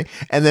 everything.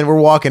 And then we're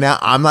walking out.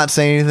 I'm not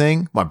saying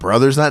anything. My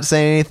brother's not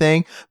saying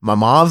anything. My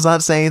mom's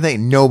not saying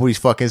anything. Nobody's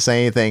fucking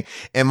saying anything.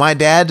 And my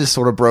dad just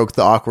sort of broke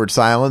the awkward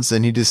silence.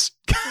 And he just,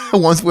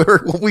 once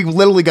we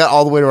literally got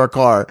all the way to our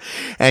car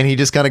and he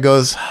just kind of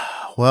goes,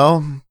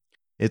 well,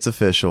 it's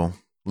official.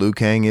 Liu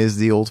Kang is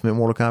the ultimate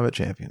Mortal Kombat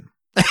champion.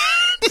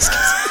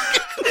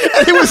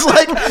 And it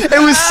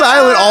was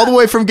silent all the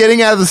way from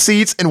getting out of the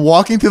seats and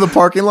walking through the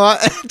parking lot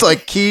to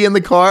like key in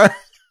the car.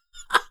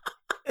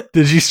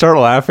 Did you start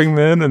laughing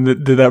then? And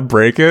did that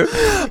break it?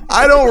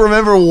 I don't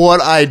remember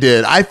what I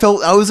did. I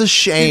was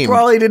ashamed. He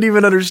probably didn't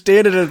even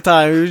understand it at the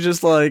time. He was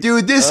just like,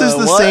 dude, this is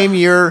the same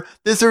year.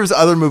 There was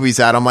other movies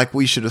out. I'm like,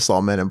 we should have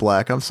saw Men in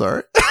Black. I'm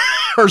sorry.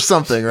 Or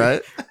something,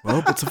 right?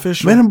 Well, it's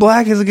official. Men in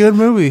Black is a good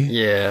movie.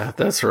 Yeah,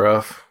 that's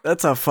rough.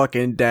 That's a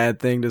fucking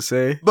dad thing to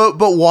say. But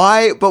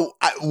why? But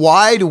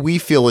why do we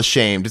feel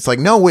ashamed? It's like,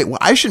 no, wait,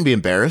 I shouldn't be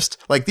embarrassed.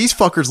 Like these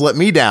fuckers let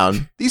me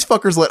down. These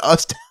fuckers let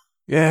us down.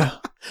 Yeah.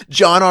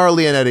 John R.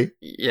 Leonetti.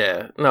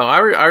 Yeah. No, I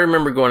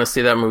remember going to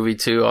see that movie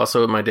too,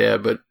 also with my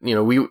dad. But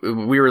we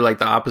were like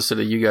the opposite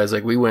of you guys.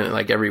 Like we went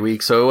like every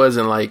week, so it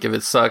wasn't like if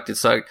it sucked, it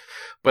sucked.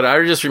 But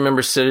I just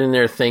remember sitting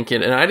there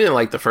thinking, and I didn't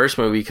like the first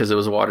movie because it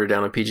was watered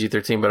down to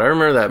PG-13, but I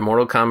remember that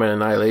Mortal Kombat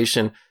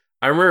Annihilation.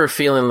 I remember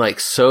feeling like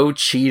so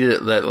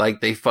cheated that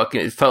like it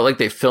felt like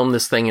they filmed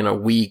this thing in a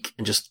week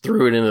and just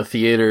threw it in the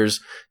theaters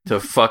to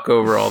fuck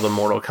over all the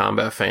Mortal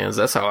Kombat fans.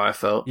 That's how I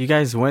felt. You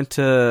guys went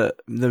to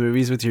the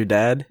movies with your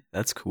dad?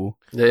 That's cool.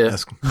 Yeah.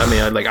 That's cool. I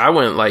mean, I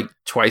went like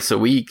twice a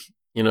week,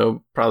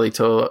 probably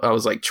till I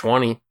was like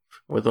 20.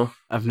 With them.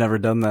 I've never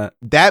done that.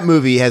 That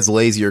movie has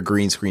lazier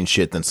green screen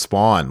shit than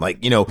Spawn.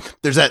 Like,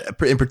 there's that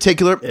in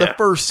particular, the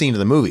first scene of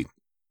the movie.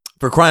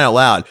 For crying out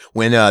loud,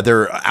 when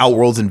they're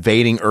outworlds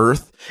invading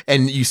Earth,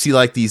 and you see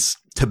like these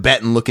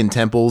Tibetan looking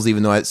temples,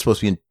 even though it's supposed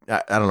to be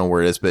I don't know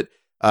where it is, but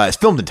it's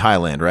filmed in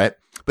Thailand, right?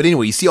 But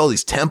anyway, you see all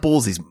these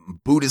temples, these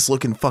Buddhist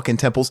looking fucking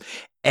temples,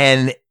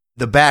 and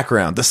the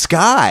background, the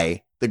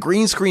sky, the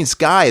green screen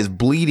sky is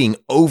bleeding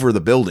over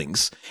the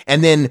buildings.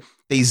 And then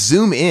they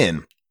zoom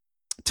in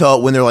to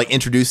when they're like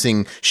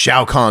introducing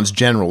Shao Kahn's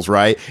generals,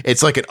 right?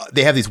 It's like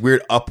they have these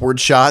weird upward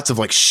shots of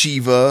like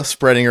Shiva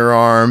spreading her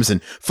arms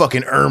and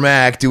fucking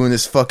Ermac doing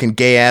this fucking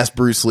gay ass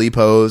Bruce Lee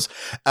pose,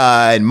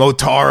 and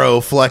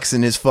Motaro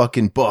flexing his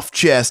fucking buff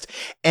chest.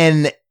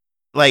 And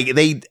like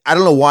I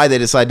don't know why they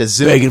decided to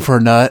zoom. Begging for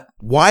a nut.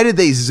 Why did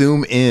they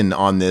zoom in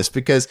on this?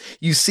 Because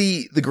you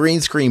see the green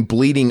screen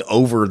bleeding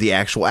over the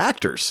actual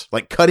actors,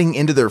 like cutting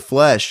into their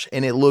flesh.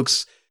 And it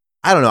looks,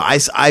 I don't know.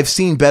 I've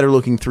seen better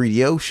looking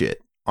 3DO shit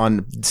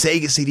on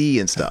Sega CD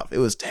and stuff. It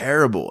was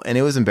terrible and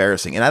it was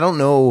embarrassing. And I don't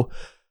know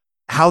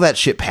how that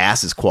shit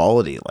passes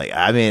quality. Like,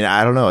 I mean,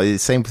 I don't know. It's the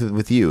same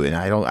with you. And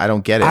I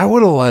don't get it. I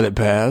would have let it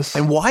pass.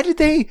 And why did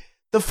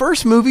the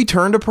first movie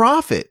turn a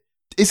profit?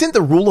 Isn't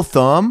the rule of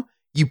thumb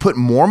you put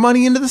more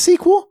money into the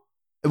sequel?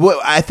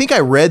 Well, I think I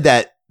read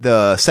that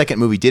the second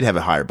movie did have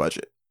a higher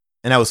budget,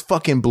 and I was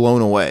fucking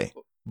blown away.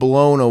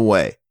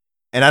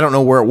 And I don't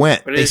know where it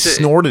went. They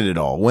snorted it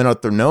all, went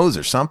up their nose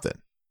or something.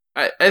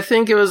 I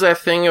think it was that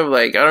thing of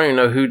like, I don't even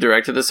know who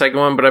directed the second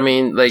one, but I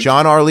mean, like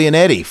John R.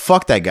 Leonetti.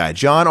 Fuck that guy.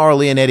 John R.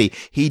 Leonetti.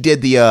 He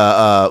did the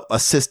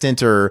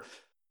assistant, or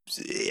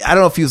I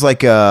don't know if he was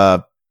like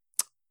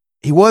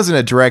he wasn't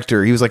a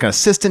director. He was like an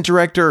assistant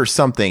director or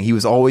something. He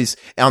was always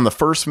on the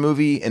first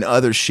movie and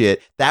other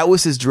shit. That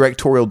was his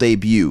directorial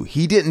debut.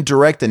 He didn't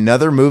direct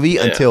another movie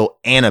until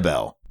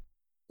Annabelle.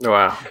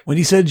 Wow. When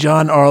he said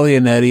John R.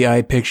 Leonetti,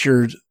 I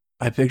pictured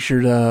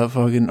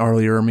fucking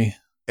Arlie Ermy.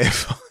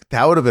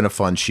 That would have been a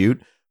fun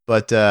shoot.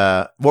 But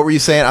what were you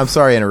saying? I'm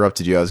sorry I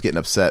interrupted you. I was getting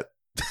upset.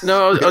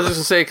 No, I was just going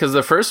to say, because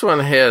the first one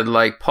had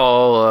like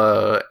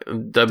Paul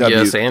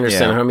W.S.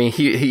 Anderson. Yeah. I mean,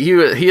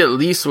 he at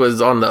least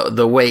was on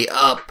the way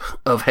up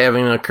of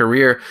having a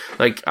career.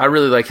 Like, I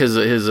really like his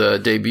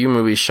debut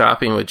movie,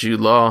 Shopping with Jude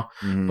Law.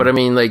 Mm-hmm. But I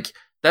mean, like,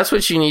 that's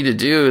what you need to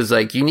do is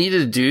like, you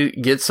need to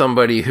get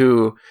somebody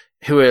who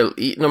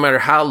no matter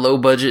how low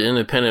budget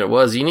independent it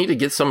was, you need to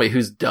get somebody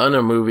who's done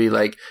a movie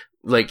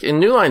and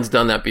New Line's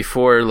done that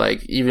before,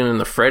 like, even in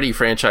the Freddy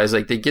franchise,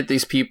 like, they get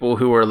these people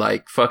who are,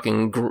 like,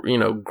 fucking,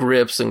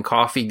 grips and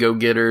coffee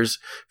go-getters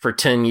for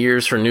 10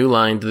 years for New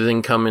Line to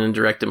then come in and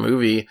direct a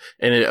movie,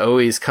 and it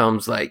always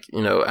comes, like,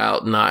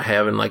 out not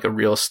having, like, a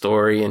real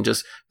story and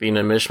just being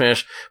a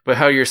mishmash. But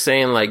how you're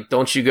saying, like,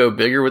 don't you go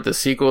bigger with the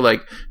sequel?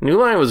 Like, New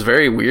Line was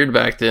very weird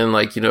back then,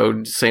 like,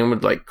 same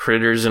with, like,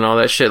 Critters and all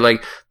that shit.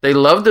 Like, they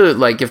love to,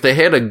 like, if they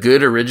had a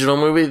good original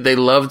movie, they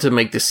love to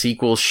make the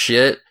sequel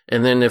shit.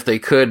 And then if they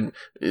could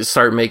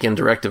start making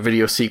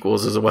direct-to-video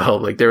sequels as well,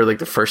 like they were like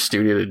the first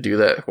studio to do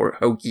that or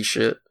hokey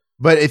shit.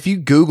 But if you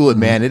Google it,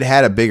 man, it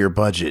had a bigger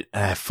budget.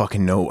 I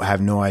have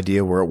no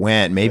idea where it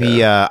went.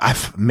 Maybe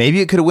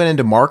maybe it could have went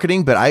into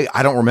marketing, but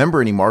I don't remember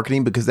any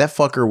marketing because that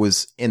fucker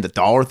was in the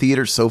dollar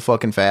theater so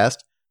fucking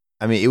fast.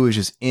 I mean, it was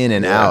just in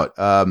and out.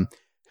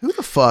 Who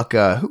the fuck?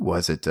 Who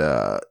was it?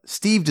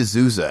 Steve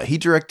D'Souza. He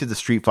directed the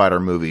Street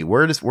Fighter movie.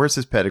 Where's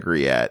his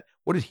pedigree at?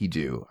 What did he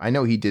do? I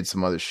know he did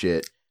some other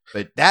shit.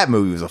 But that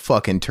movie was a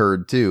fucking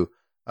turd too.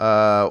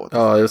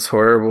 It's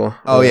horrible.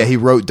 Oh yeah, he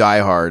wrote Die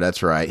Hard.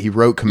 That's right. He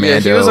wrote Commando. Yeah,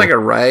 he was like a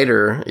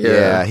writer.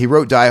 Yeah, he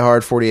wrote Die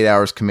Hard, 48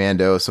 Hours,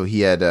 Commando. So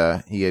he had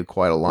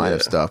quite a line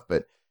of stuff.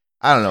 But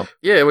I don't know.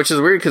 Yeah, which is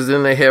weird because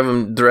then they have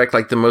him direct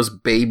like the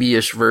most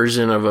babyish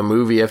version of a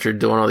movie after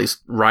doing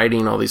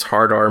writing all these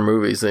hard R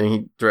movies. Then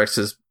he directs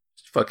his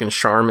fucking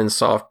Charmin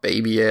soft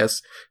baby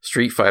ass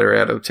Street Fighter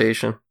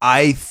adaptation.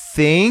 I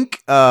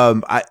think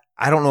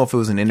I don't know if it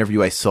was an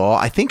interview I saw.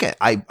 I think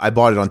I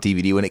bought it on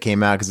DVD when it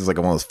came out because it's like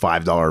one of those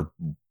 $5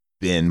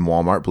 bin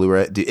Walmart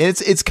Blu-ray.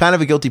 It's kind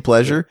of a guilty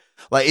pleasure.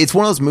 Like it's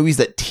one of those movies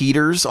that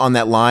teeters on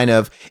that line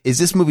of, is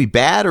this movie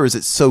bad or is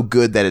it so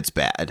good that it's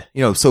bad?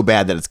 So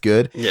bad that it's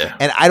good. Yeah.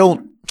 And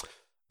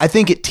I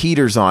think it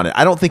teeters on it.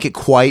 I don't think it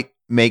quite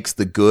makes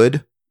the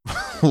good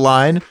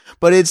line,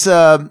 but it's,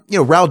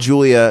 Raul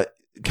Julia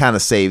kind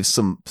of saves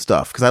some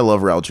stuff because I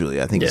love Raul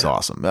Julia. I think he's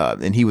awesome.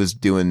 And he was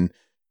doing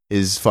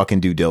his fucking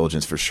due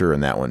diligence for sure in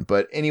that one.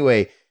 But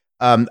anyway,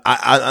 on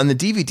the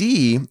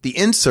DVD, the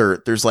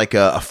insert, there's like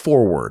a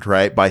foreword,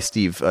 right, by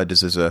Steve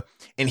D'Souza.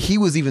 And he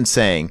was even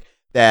saying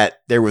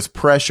that there was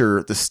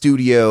pressure, the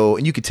studio,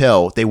 and you could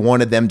tell they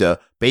wanted them to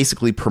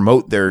basically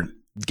promote their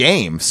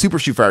game. Super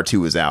Street Fighter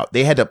 2 was out.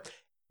 They had to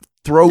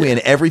throw in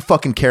every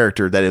fucking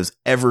character that is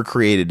ever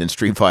created in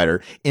Street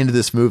Fighter into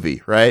this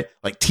movie, right?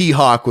 Like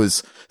T-Hawk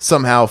was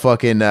somehow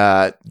fucking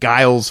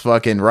Guile's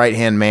fucking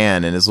right-hand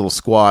man and his little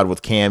squad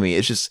with Cammy.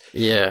 It's just,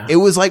 it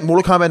was like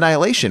Mortal Kombat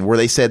Annihilation where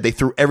they said they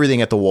threw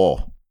everything at the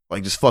wall.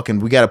 Like just fucking,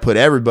 we got to put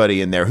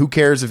everybody in there. Who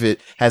cares if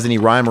it has any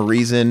rhyme or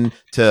reason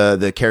to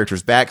the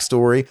character's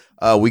backstory?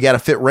 We got to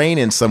fit Rain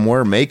in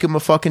somewhere. Make him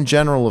a fucking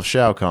general of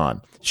Shao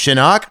Kahn.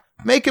 Shinnok,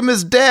 make him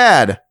his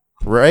dad.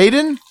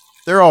 Raiden,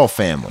 they're all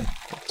family.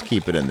 Let's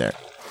keep it in there.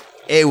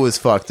 It was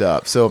fucked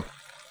up. So,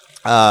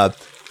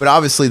 but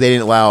obviously they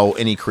didn't allow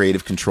any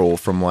creative control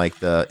from like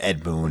the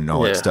Ed Boon and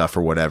all that stuff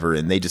or whatever.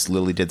 And they just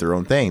literally did their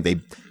own thing. They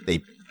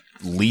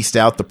leased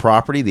out the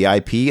property, the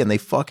IP, and they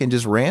fucking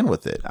just ran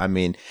with it. I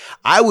mean,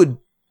 I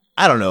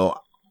don't know.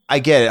 I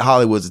get it.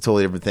 Hollywood's a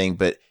totally different thing,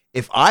 but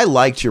if I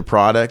liked your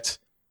product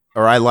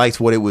or I liked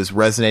what it was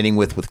resonating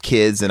with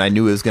kids and I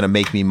knew it was going to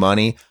make me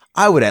money,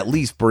 I would at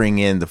least bring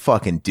in the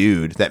fucking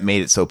dude that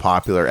made it so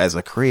popular as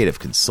a creative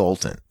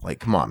consultant.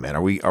 Like, come on, man.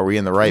 Are we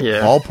in the right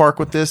ballpark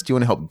with this? Do you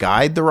want to help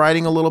guide the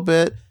writing a little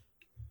bit?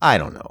 I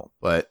don't know,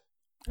 but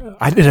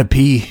I did a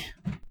pee.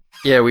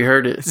 Yeah, we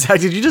heard it. Zach,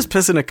 did you just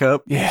piss in a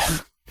cup? Yeah.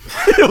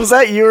 Was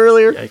that you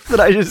earlier that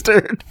I just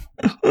heard?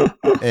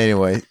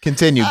 Anyway,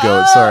 continue,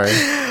 Goat. Sorry.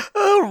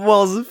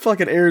 While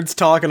fucking Aaron's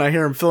talking, I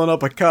hear him filling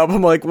up a cup.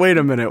 I'm like, wait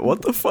a minute,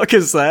 what the fuck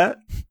is that?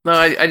 No,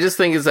 I just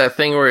think it's that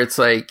thing where it's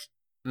like,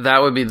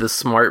 that would be the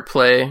smart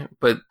play,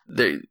 but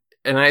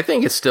and I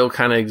think it still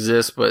kind of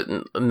exists, but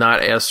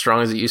not as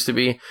strong as it used to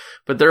be.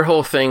 But their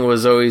whole thing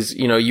was always,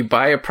 you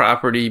buy a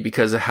property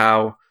because of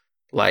how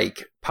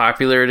like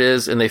popular it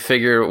is, and they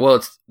figure, well,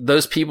 it's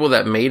those people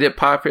that made it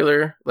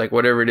popular, like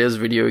whatever it is,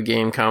 video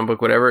game, comic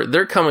book, whatever,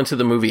 they're coming to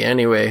the movie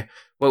anyway.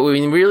 What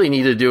we really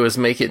need to do is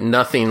make it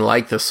nothing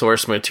like the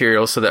source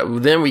material, so that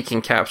then we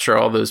can capture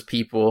all those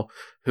people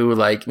who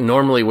like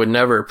normally would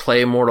never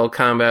play Mortal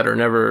Kombat or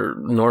never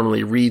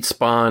normally read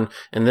Spawn,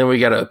 and then we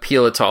got to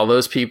appeal it to all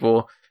those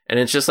people. And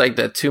it's just like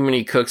that too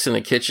many cooks in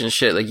the kitchen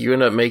shit. Like you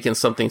end up making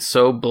something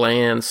so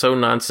bland, so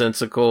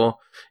nonsensical.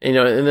 And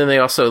then they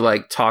also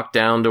like talk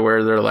down to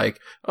where they're like,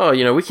 oh,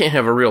 we can't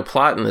have a real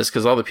plot in this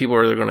because all the people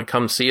who are going to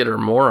come see it are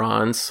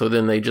morons. So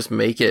then they just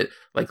make it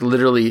like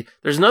literally,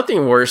 there's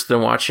nothing worse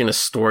than watching a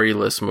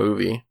storyless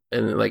movie.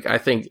 And like, I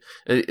think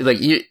like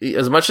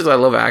as much as I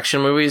love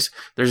action movies,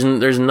 there's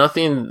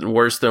nothing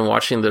worse than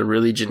watching the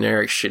really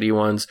generic shitty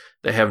ones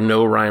that have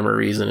no rhyme or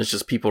reason. It's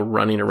just people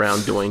running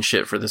around doing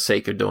shit for the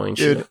sake of doing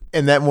shit.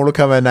 In that Mortal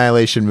Kombat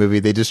Annihilation movie,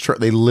 they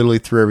literally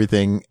threw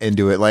everything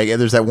into it. Like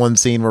there's that one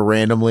scene where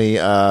randomly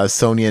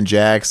Sonya and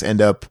Jax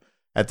end up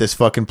at this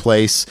fucking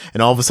place,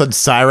 and all of a sudden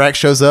Cyrax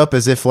shows up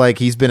as if like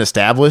he's been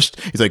established.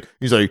 He's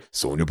like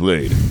Sonya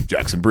Blade,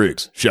 Jackson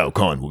Briggs, Shao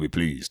Kahn will be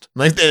pleased.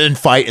 Like, and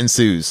fight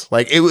ensues.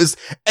 Like it was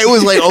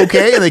like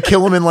okay, and they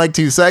kill him in like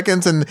 2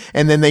 seconds, and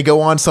then they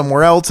go on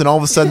somewhere else, and all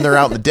of a sudden they're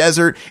out in the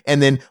desert,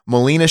 and then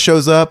Melina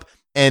shows up.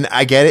 And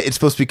I get it. It's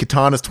supposed to be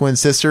Katana's twin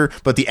sister,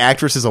 but the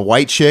actress is a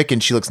white chick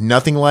and she looks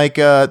nothing like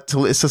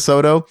Talisa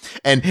Soto.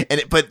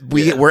 But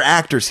we're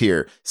actors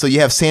here. So you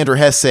have Sandra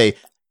Hess say,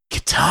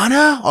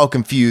 Katana? All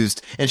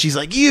confused. And she's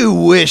like, you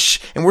wish.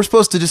 And we're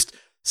supposed to just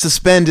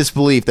suspend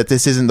disbelief that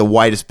this isn't the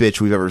whitest bitch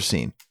we've ever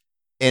seen.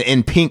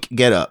 In pink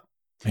getup.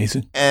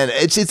 Amazing. And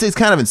it's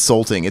kind of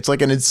insulting. It's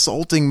like an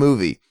insulting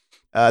movie.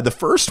 The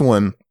first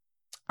one,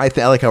 I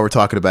like how we're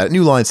talking about it.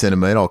 New Line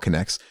Cinema, it all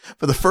connects.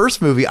 For the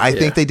first movie, I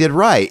think they did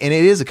right. And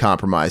it is a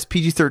compromise.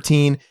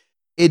 PG-13,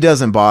 it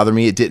doesn't bother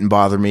me. It didn't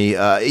bother me.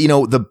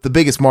 The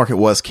biggest market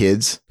was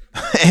kids.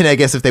 And I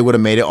guess if they would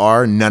have made it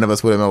R, none of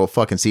us would have been able to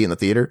fucking see it in the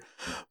theater.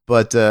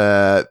 But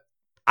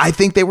I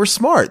think they were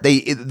smart.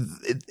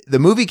 The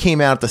movie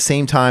came out at the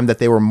same time that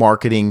they were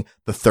marketing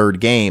the third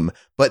game,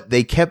 but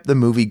they kept the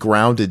movie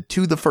grounded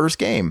to the first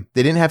game.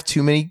 They didn't have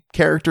too many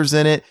characters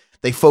in it.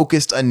 They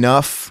focused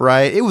enough,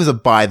 right? It was a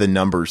by the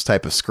numbers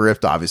type of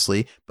script,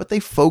 obviously, but they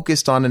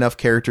focused on enough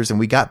characters and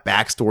we got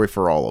backstory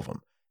for all of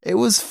them. It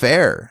was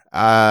fair.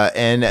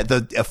 And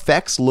the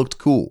effects looked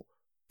cool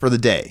for the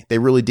day. They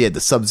really did. The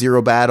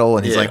Sub-Zero battle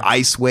and his like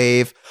ice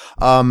wave.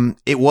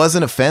 It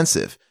wasn't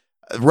offensive.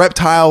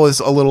 Reptile was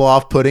a little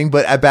off-putting,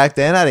 but back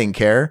then I didn't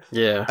care.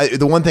 Yeah.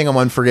 The one thing I'm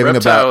unforgiving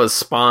Reptile about was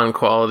Spawn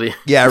quality.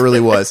 Yeah, it really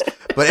was.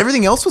 But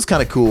everything else was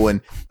kind of cool. And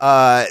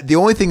the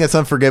only thing that's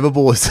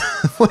unforgivable is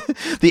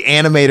the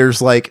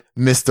animators like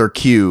missed their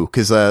cue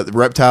because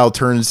Reptile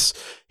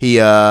he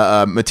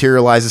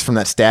materializes from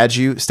that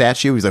statue.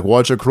 He's like,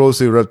 watch it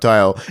closely,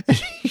 Reptile.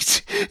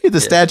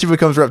 The statue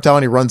becomes Reptile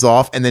and he runs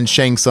off. And then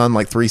Shang Tsung,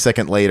 like 3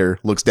 seconds later,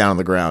 looks down on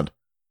the ground.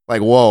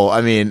 Like, whoa,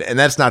 I mean, and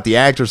that's not the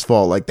actor's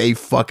fault. Like, they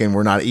fucking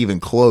were not even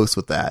close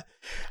with that.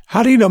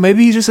 How do you know?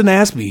 Maybe he's just an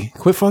Aspie.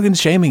 Quit fucking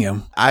shaming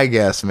him. I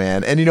guess,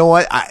 man. And you know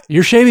what?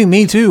 You're shaming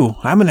me, too.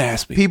 I'm an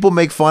Aspie. People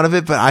make fun of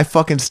it, but I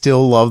fucking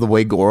still love the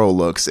way Goro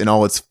looks in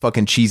all its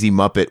fucking cheesy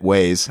Muppet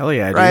ways. Hell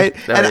yeah, dude.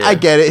 Right? I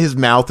get it. His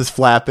mouth is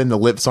flapping. The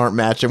lips aren't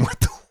matching with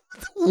the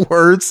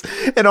words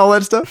and all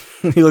that stuff.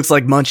 He looks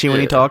like Munchie when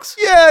he talks.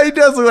 Yeah, he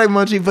does look like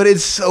Munchie, but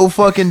it's so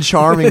fucking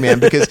charming,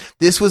 man, because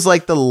this was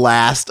like the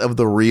last of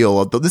the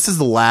real. This is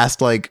the last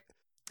like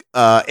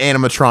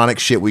animatronic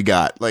shit we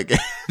got. Like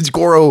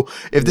Goro,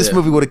 if this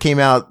movie would have came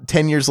out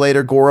 10 years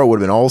later, Goro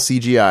would have been all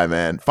CGI,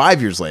 man.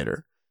 5 years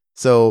later.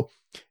 So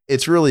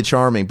it's really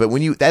charming. But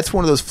that's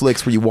one of those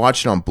flicks where you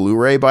watch it on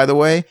Blu-ray, by the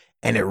way,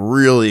 and it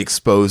really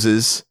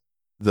exposes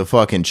the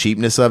fucking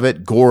cheapness of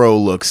it. Goro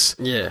looks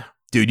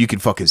dude, you can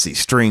fucking see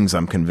strings,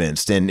 I'm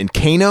convinced. And in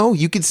Kano,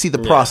 you can see the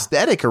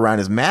prosthetic around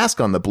his mask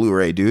on the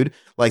Blu-ray, dude.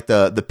 Like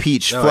the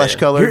peach flesh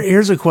color.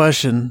 Here's a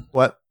question.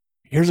 What?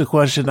 Here's a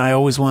question I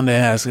always wanted to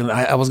ask, and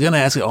I was going to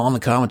ask it on the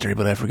commentary,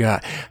 but I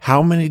forgot.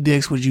 How many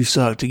dicks would you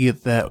suck to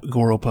get that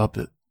Goro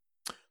puppet?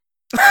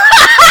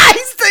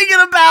 He's thinking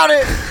about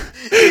it.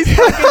 He's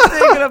fucking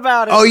thinking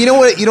about it. Oh, you know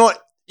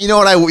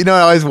what I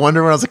always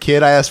wondered when I was a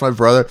kid? I asked my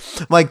brother,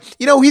 I'm like,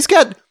 he's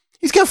got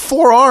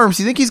 4 arms.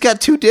 You think he's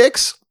got 2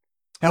 dicks?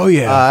 Hell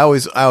yeah. I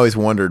always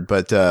wondered,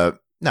 but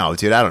no,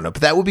 dude, I don't know.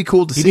 But that would be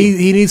cool to see.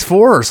 He needs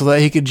 4 so that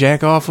he could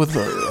jack off with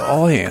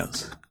all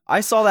hands. I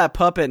saw that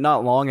puppet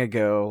not long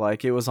ago.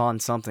 Like, it was on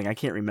something. I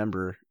can't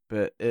remember,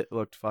 but it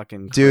looked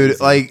fucking crazy. Dude,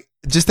 like,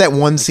 just that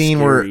one scene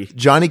scary. where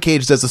Johnny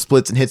Cage does the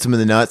splits and hits him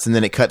in the nuts, and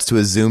then it cuts to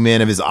a zoom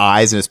in of his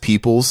eyes and his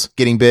pupils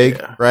getting big,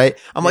 right?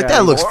 I'm like,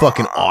 that looks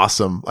fucking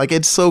awesome. Like,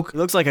 it's so... It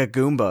looks like a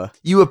Goomba.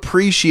 You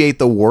appreciate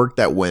the work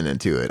that went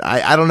into it.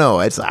 I don't know.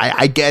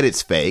 I get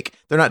it's fake.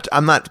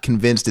 I'm not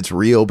convinced it's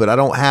real, but I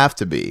don't have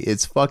to be.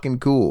 It's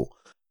fucking cool.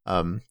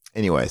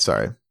 Anyway,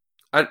 sorry.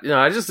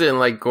 I just didn't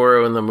like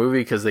Goro in the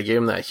movie because they gave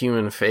him that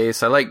human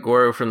face. I like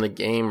Goro from the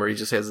game where he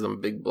just has them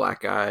big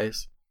black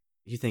eyes.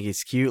 You think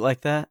he's cute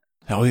like that?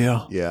 Hell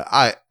yeah. Yeah,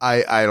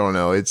 I don't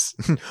know. It's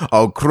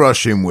I'll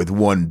crush him with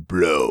one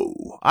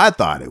blow. I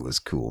thought it was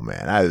cool,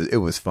 man. It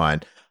was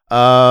fine.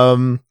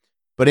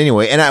 But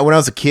anyway, and when I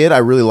was a kid, I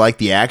really liked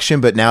the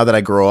action, but now that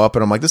I grow up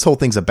and I'm like, this whole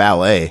thing's a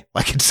ballet.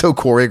 Like, it's so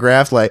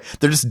choreographed. Like,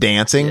 they're just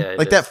dancing. Yeah,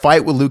 like that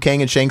fight with Liu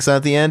Kang and Shang Tsung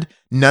at the end,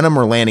 none of them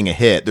are landing a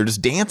hit. They're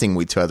just dancing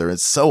with each other.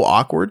 It's so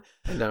awkward.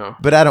 I know.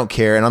 But I don't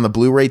care. And on the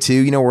Blu-ray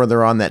too, where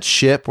they're on that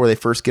ship, where they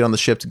first get on the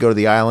ship to go to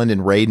the island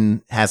and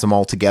Raiden has them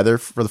all together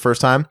for the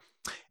first time.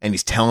 And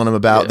he's telling them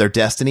about their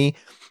destiny.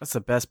 That's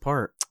the best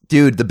part.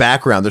 Dude, the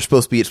background, it's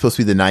supposed to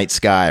be the night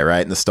sky,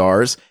 right? And the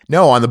stars.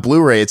 No, on the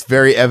Blu-ray, it's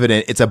very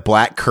evident. It's a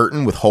black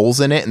curtain with holes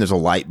in it, and there's a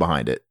light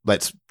behind it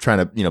that's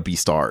trying to, be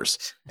stars.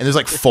 And there's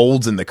like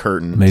folds in the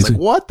curtain. Amazing. It's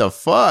like, what the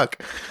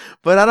fuck?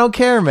 But I don't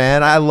care,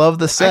 man. I love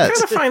the I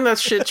sets. kind of find that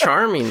shit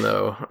charming,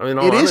 though. I mean,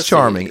 It is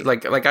charming.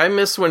 Like I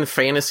miss when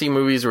fantasy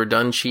movies were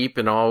done cheap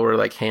and all were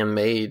like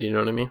handmade. You know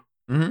what I mean?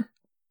 Mm-hmm.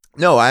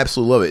 No, I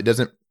absolutely love it.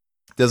 It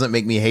doesn't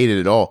make me hate it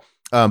at all.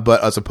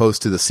 But as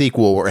opposed to the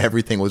sequel where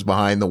everything was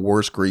behind the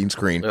worst green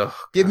screen. Ugh,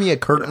 Give me a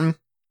curtain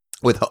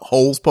with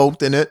holes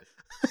poked in it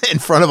in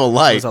front of a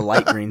light. It was a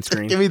light green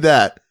screen. Give me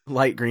that.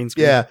 Light green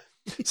screen. Yeah.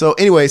 So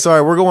anyway,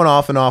 sorry, we're going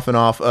off and off and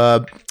off.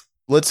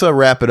 Let's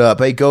wrap it up.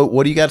 Hey, go.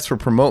 What do you got for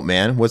promote,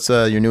 man? What's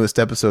your newest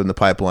episode in the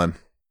pipeline?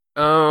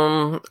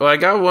 Well, I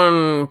got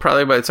one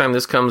probably by the time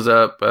this comes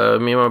up.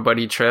 Me and my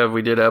buddy Trev,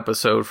 we did an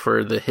episode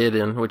for The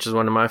Hidden, which is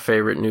one of my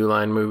favorite New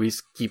Line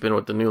movies, keeping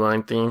with the New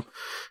Line theme.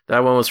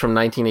 That one was from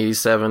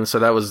 1987, so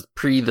that was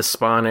pre the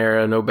Spawn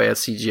era. No bad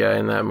CGI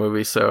in that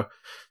movie. So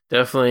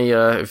definitely,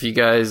 if you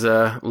guys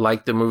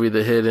like the movie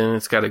The Hidden,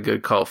 it's got a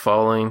good cult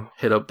following.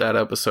 Hit up that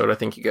episode. I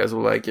think you guys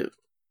will like it.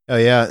 Oh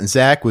yeah, and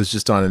Zach was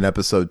just on an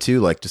episode too,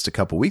 like just a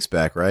couple weeks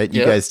back, right?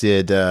 You guys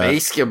did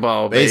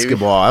basketball. Baby.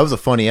 Basketball. That was a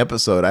funny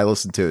episode. I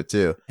listened to it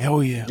too.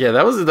 Hell yeah. Yeah,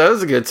 that was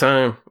a good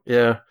time.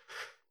 Yeah.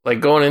 Like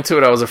going into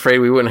it, I was afraid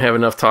we wouldn't have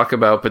enough to talk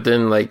about, but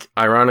then, like,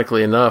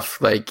 ironically enough,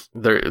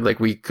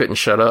 we couldn't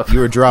shut up. You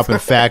were dropping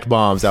fact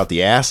bombs out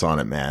the ass on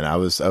it, man. I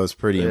was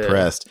pretty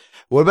impressed.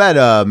 What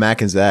about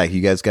Mac and Zach? You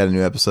guys got a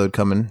new episode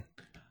coming?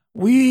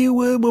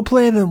 We're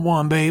planning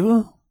one, baby.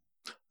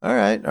 All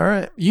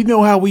right. You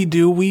know how we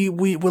do. We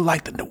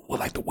like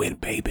the wind,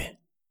 baby.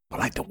 We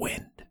like the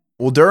wind.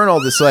 Well, during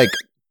all this, like,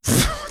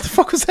 what the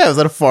fuck was that? Was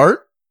that a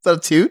fart? Is that a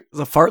toot? It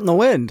was a fart in the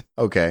wind.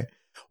 Okay.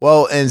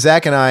 Well, and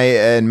Zach and I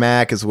and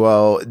Mac as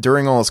well,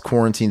 during all this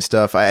quarantine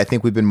stuff, I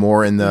think we've been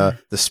more in the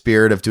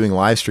spirit of doing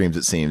live streams,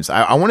 it seems.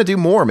 I want to do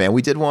more, man.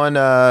 We did one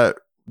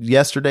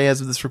yesterday as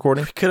of this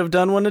recording. We could have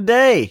done one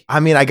today. I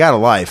mean, I got a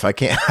life. I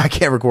can't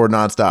record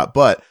nonstop,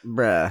 but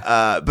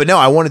but no,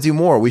 I want to do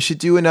more. We should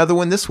do another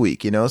one this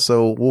week,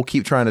 so we'll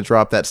keep trying to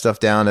drop that stuff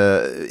down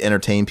to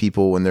entertain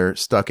people when they're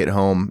stuck at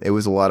home. It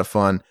was a lot of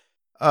fun.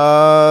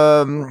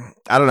 I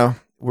don't know.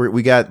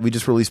 We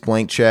just released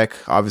Blank Check.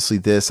 Obviously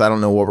I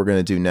don't know what we're going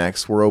to do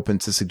next. We're open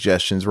to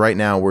suggestions. Right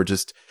now, we're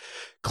just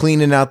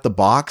cleaning out the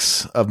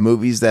box of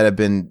movies that have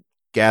been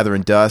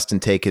gathering dust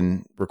and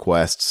taking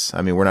requests.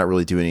 I mean, we're not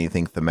really doing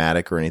anything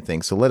thematic or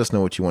anything. So let us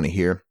know what you want to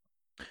hear.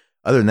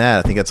 Other than that,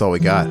 I think that's all we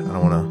got. I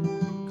don't want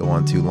to go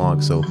on too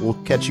long. So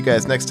we'll catch you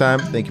guys next time.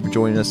 Thank you for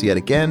joining us yet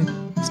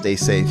again. Stay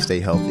safe, stay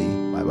healthy.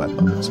 Bye-bye,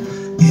 puppets.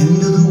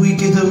 End of the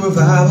week at the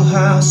Revival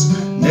House.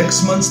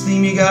 Next month's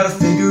theme, you gotta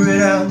figure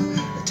it out.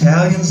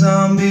 Italian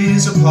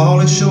zombies or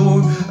Pauly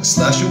Shore, a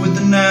slasher with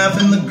a knife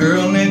and the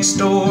girl next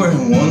door,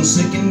 and 1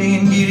 second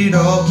in, get it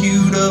all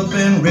queued up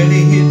and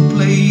ready, hit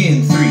play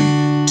in 3,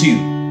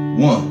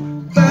 2,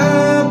 1.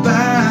 Bye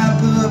bye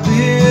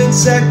puppets,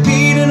 Zach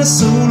Pete and a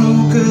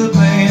solo cut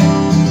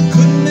band.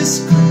 Couldn't this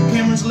crew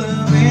Cameron's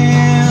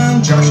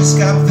loving, Josh and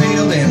Scott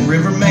failed and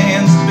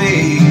Riverman's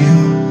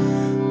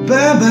bail.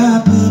 Bye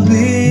bye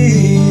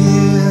puppets.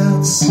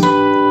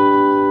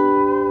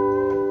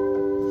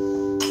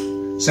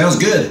 Sounds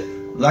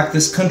good, like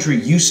this country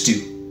used to.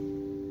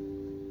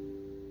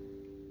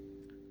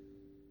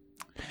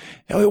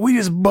 We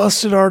just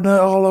busted our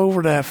nut all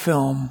over that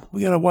film.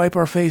 We gotta wipe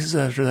our faces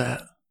after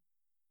that.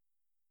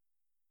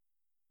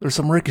 There's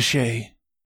some ricochet.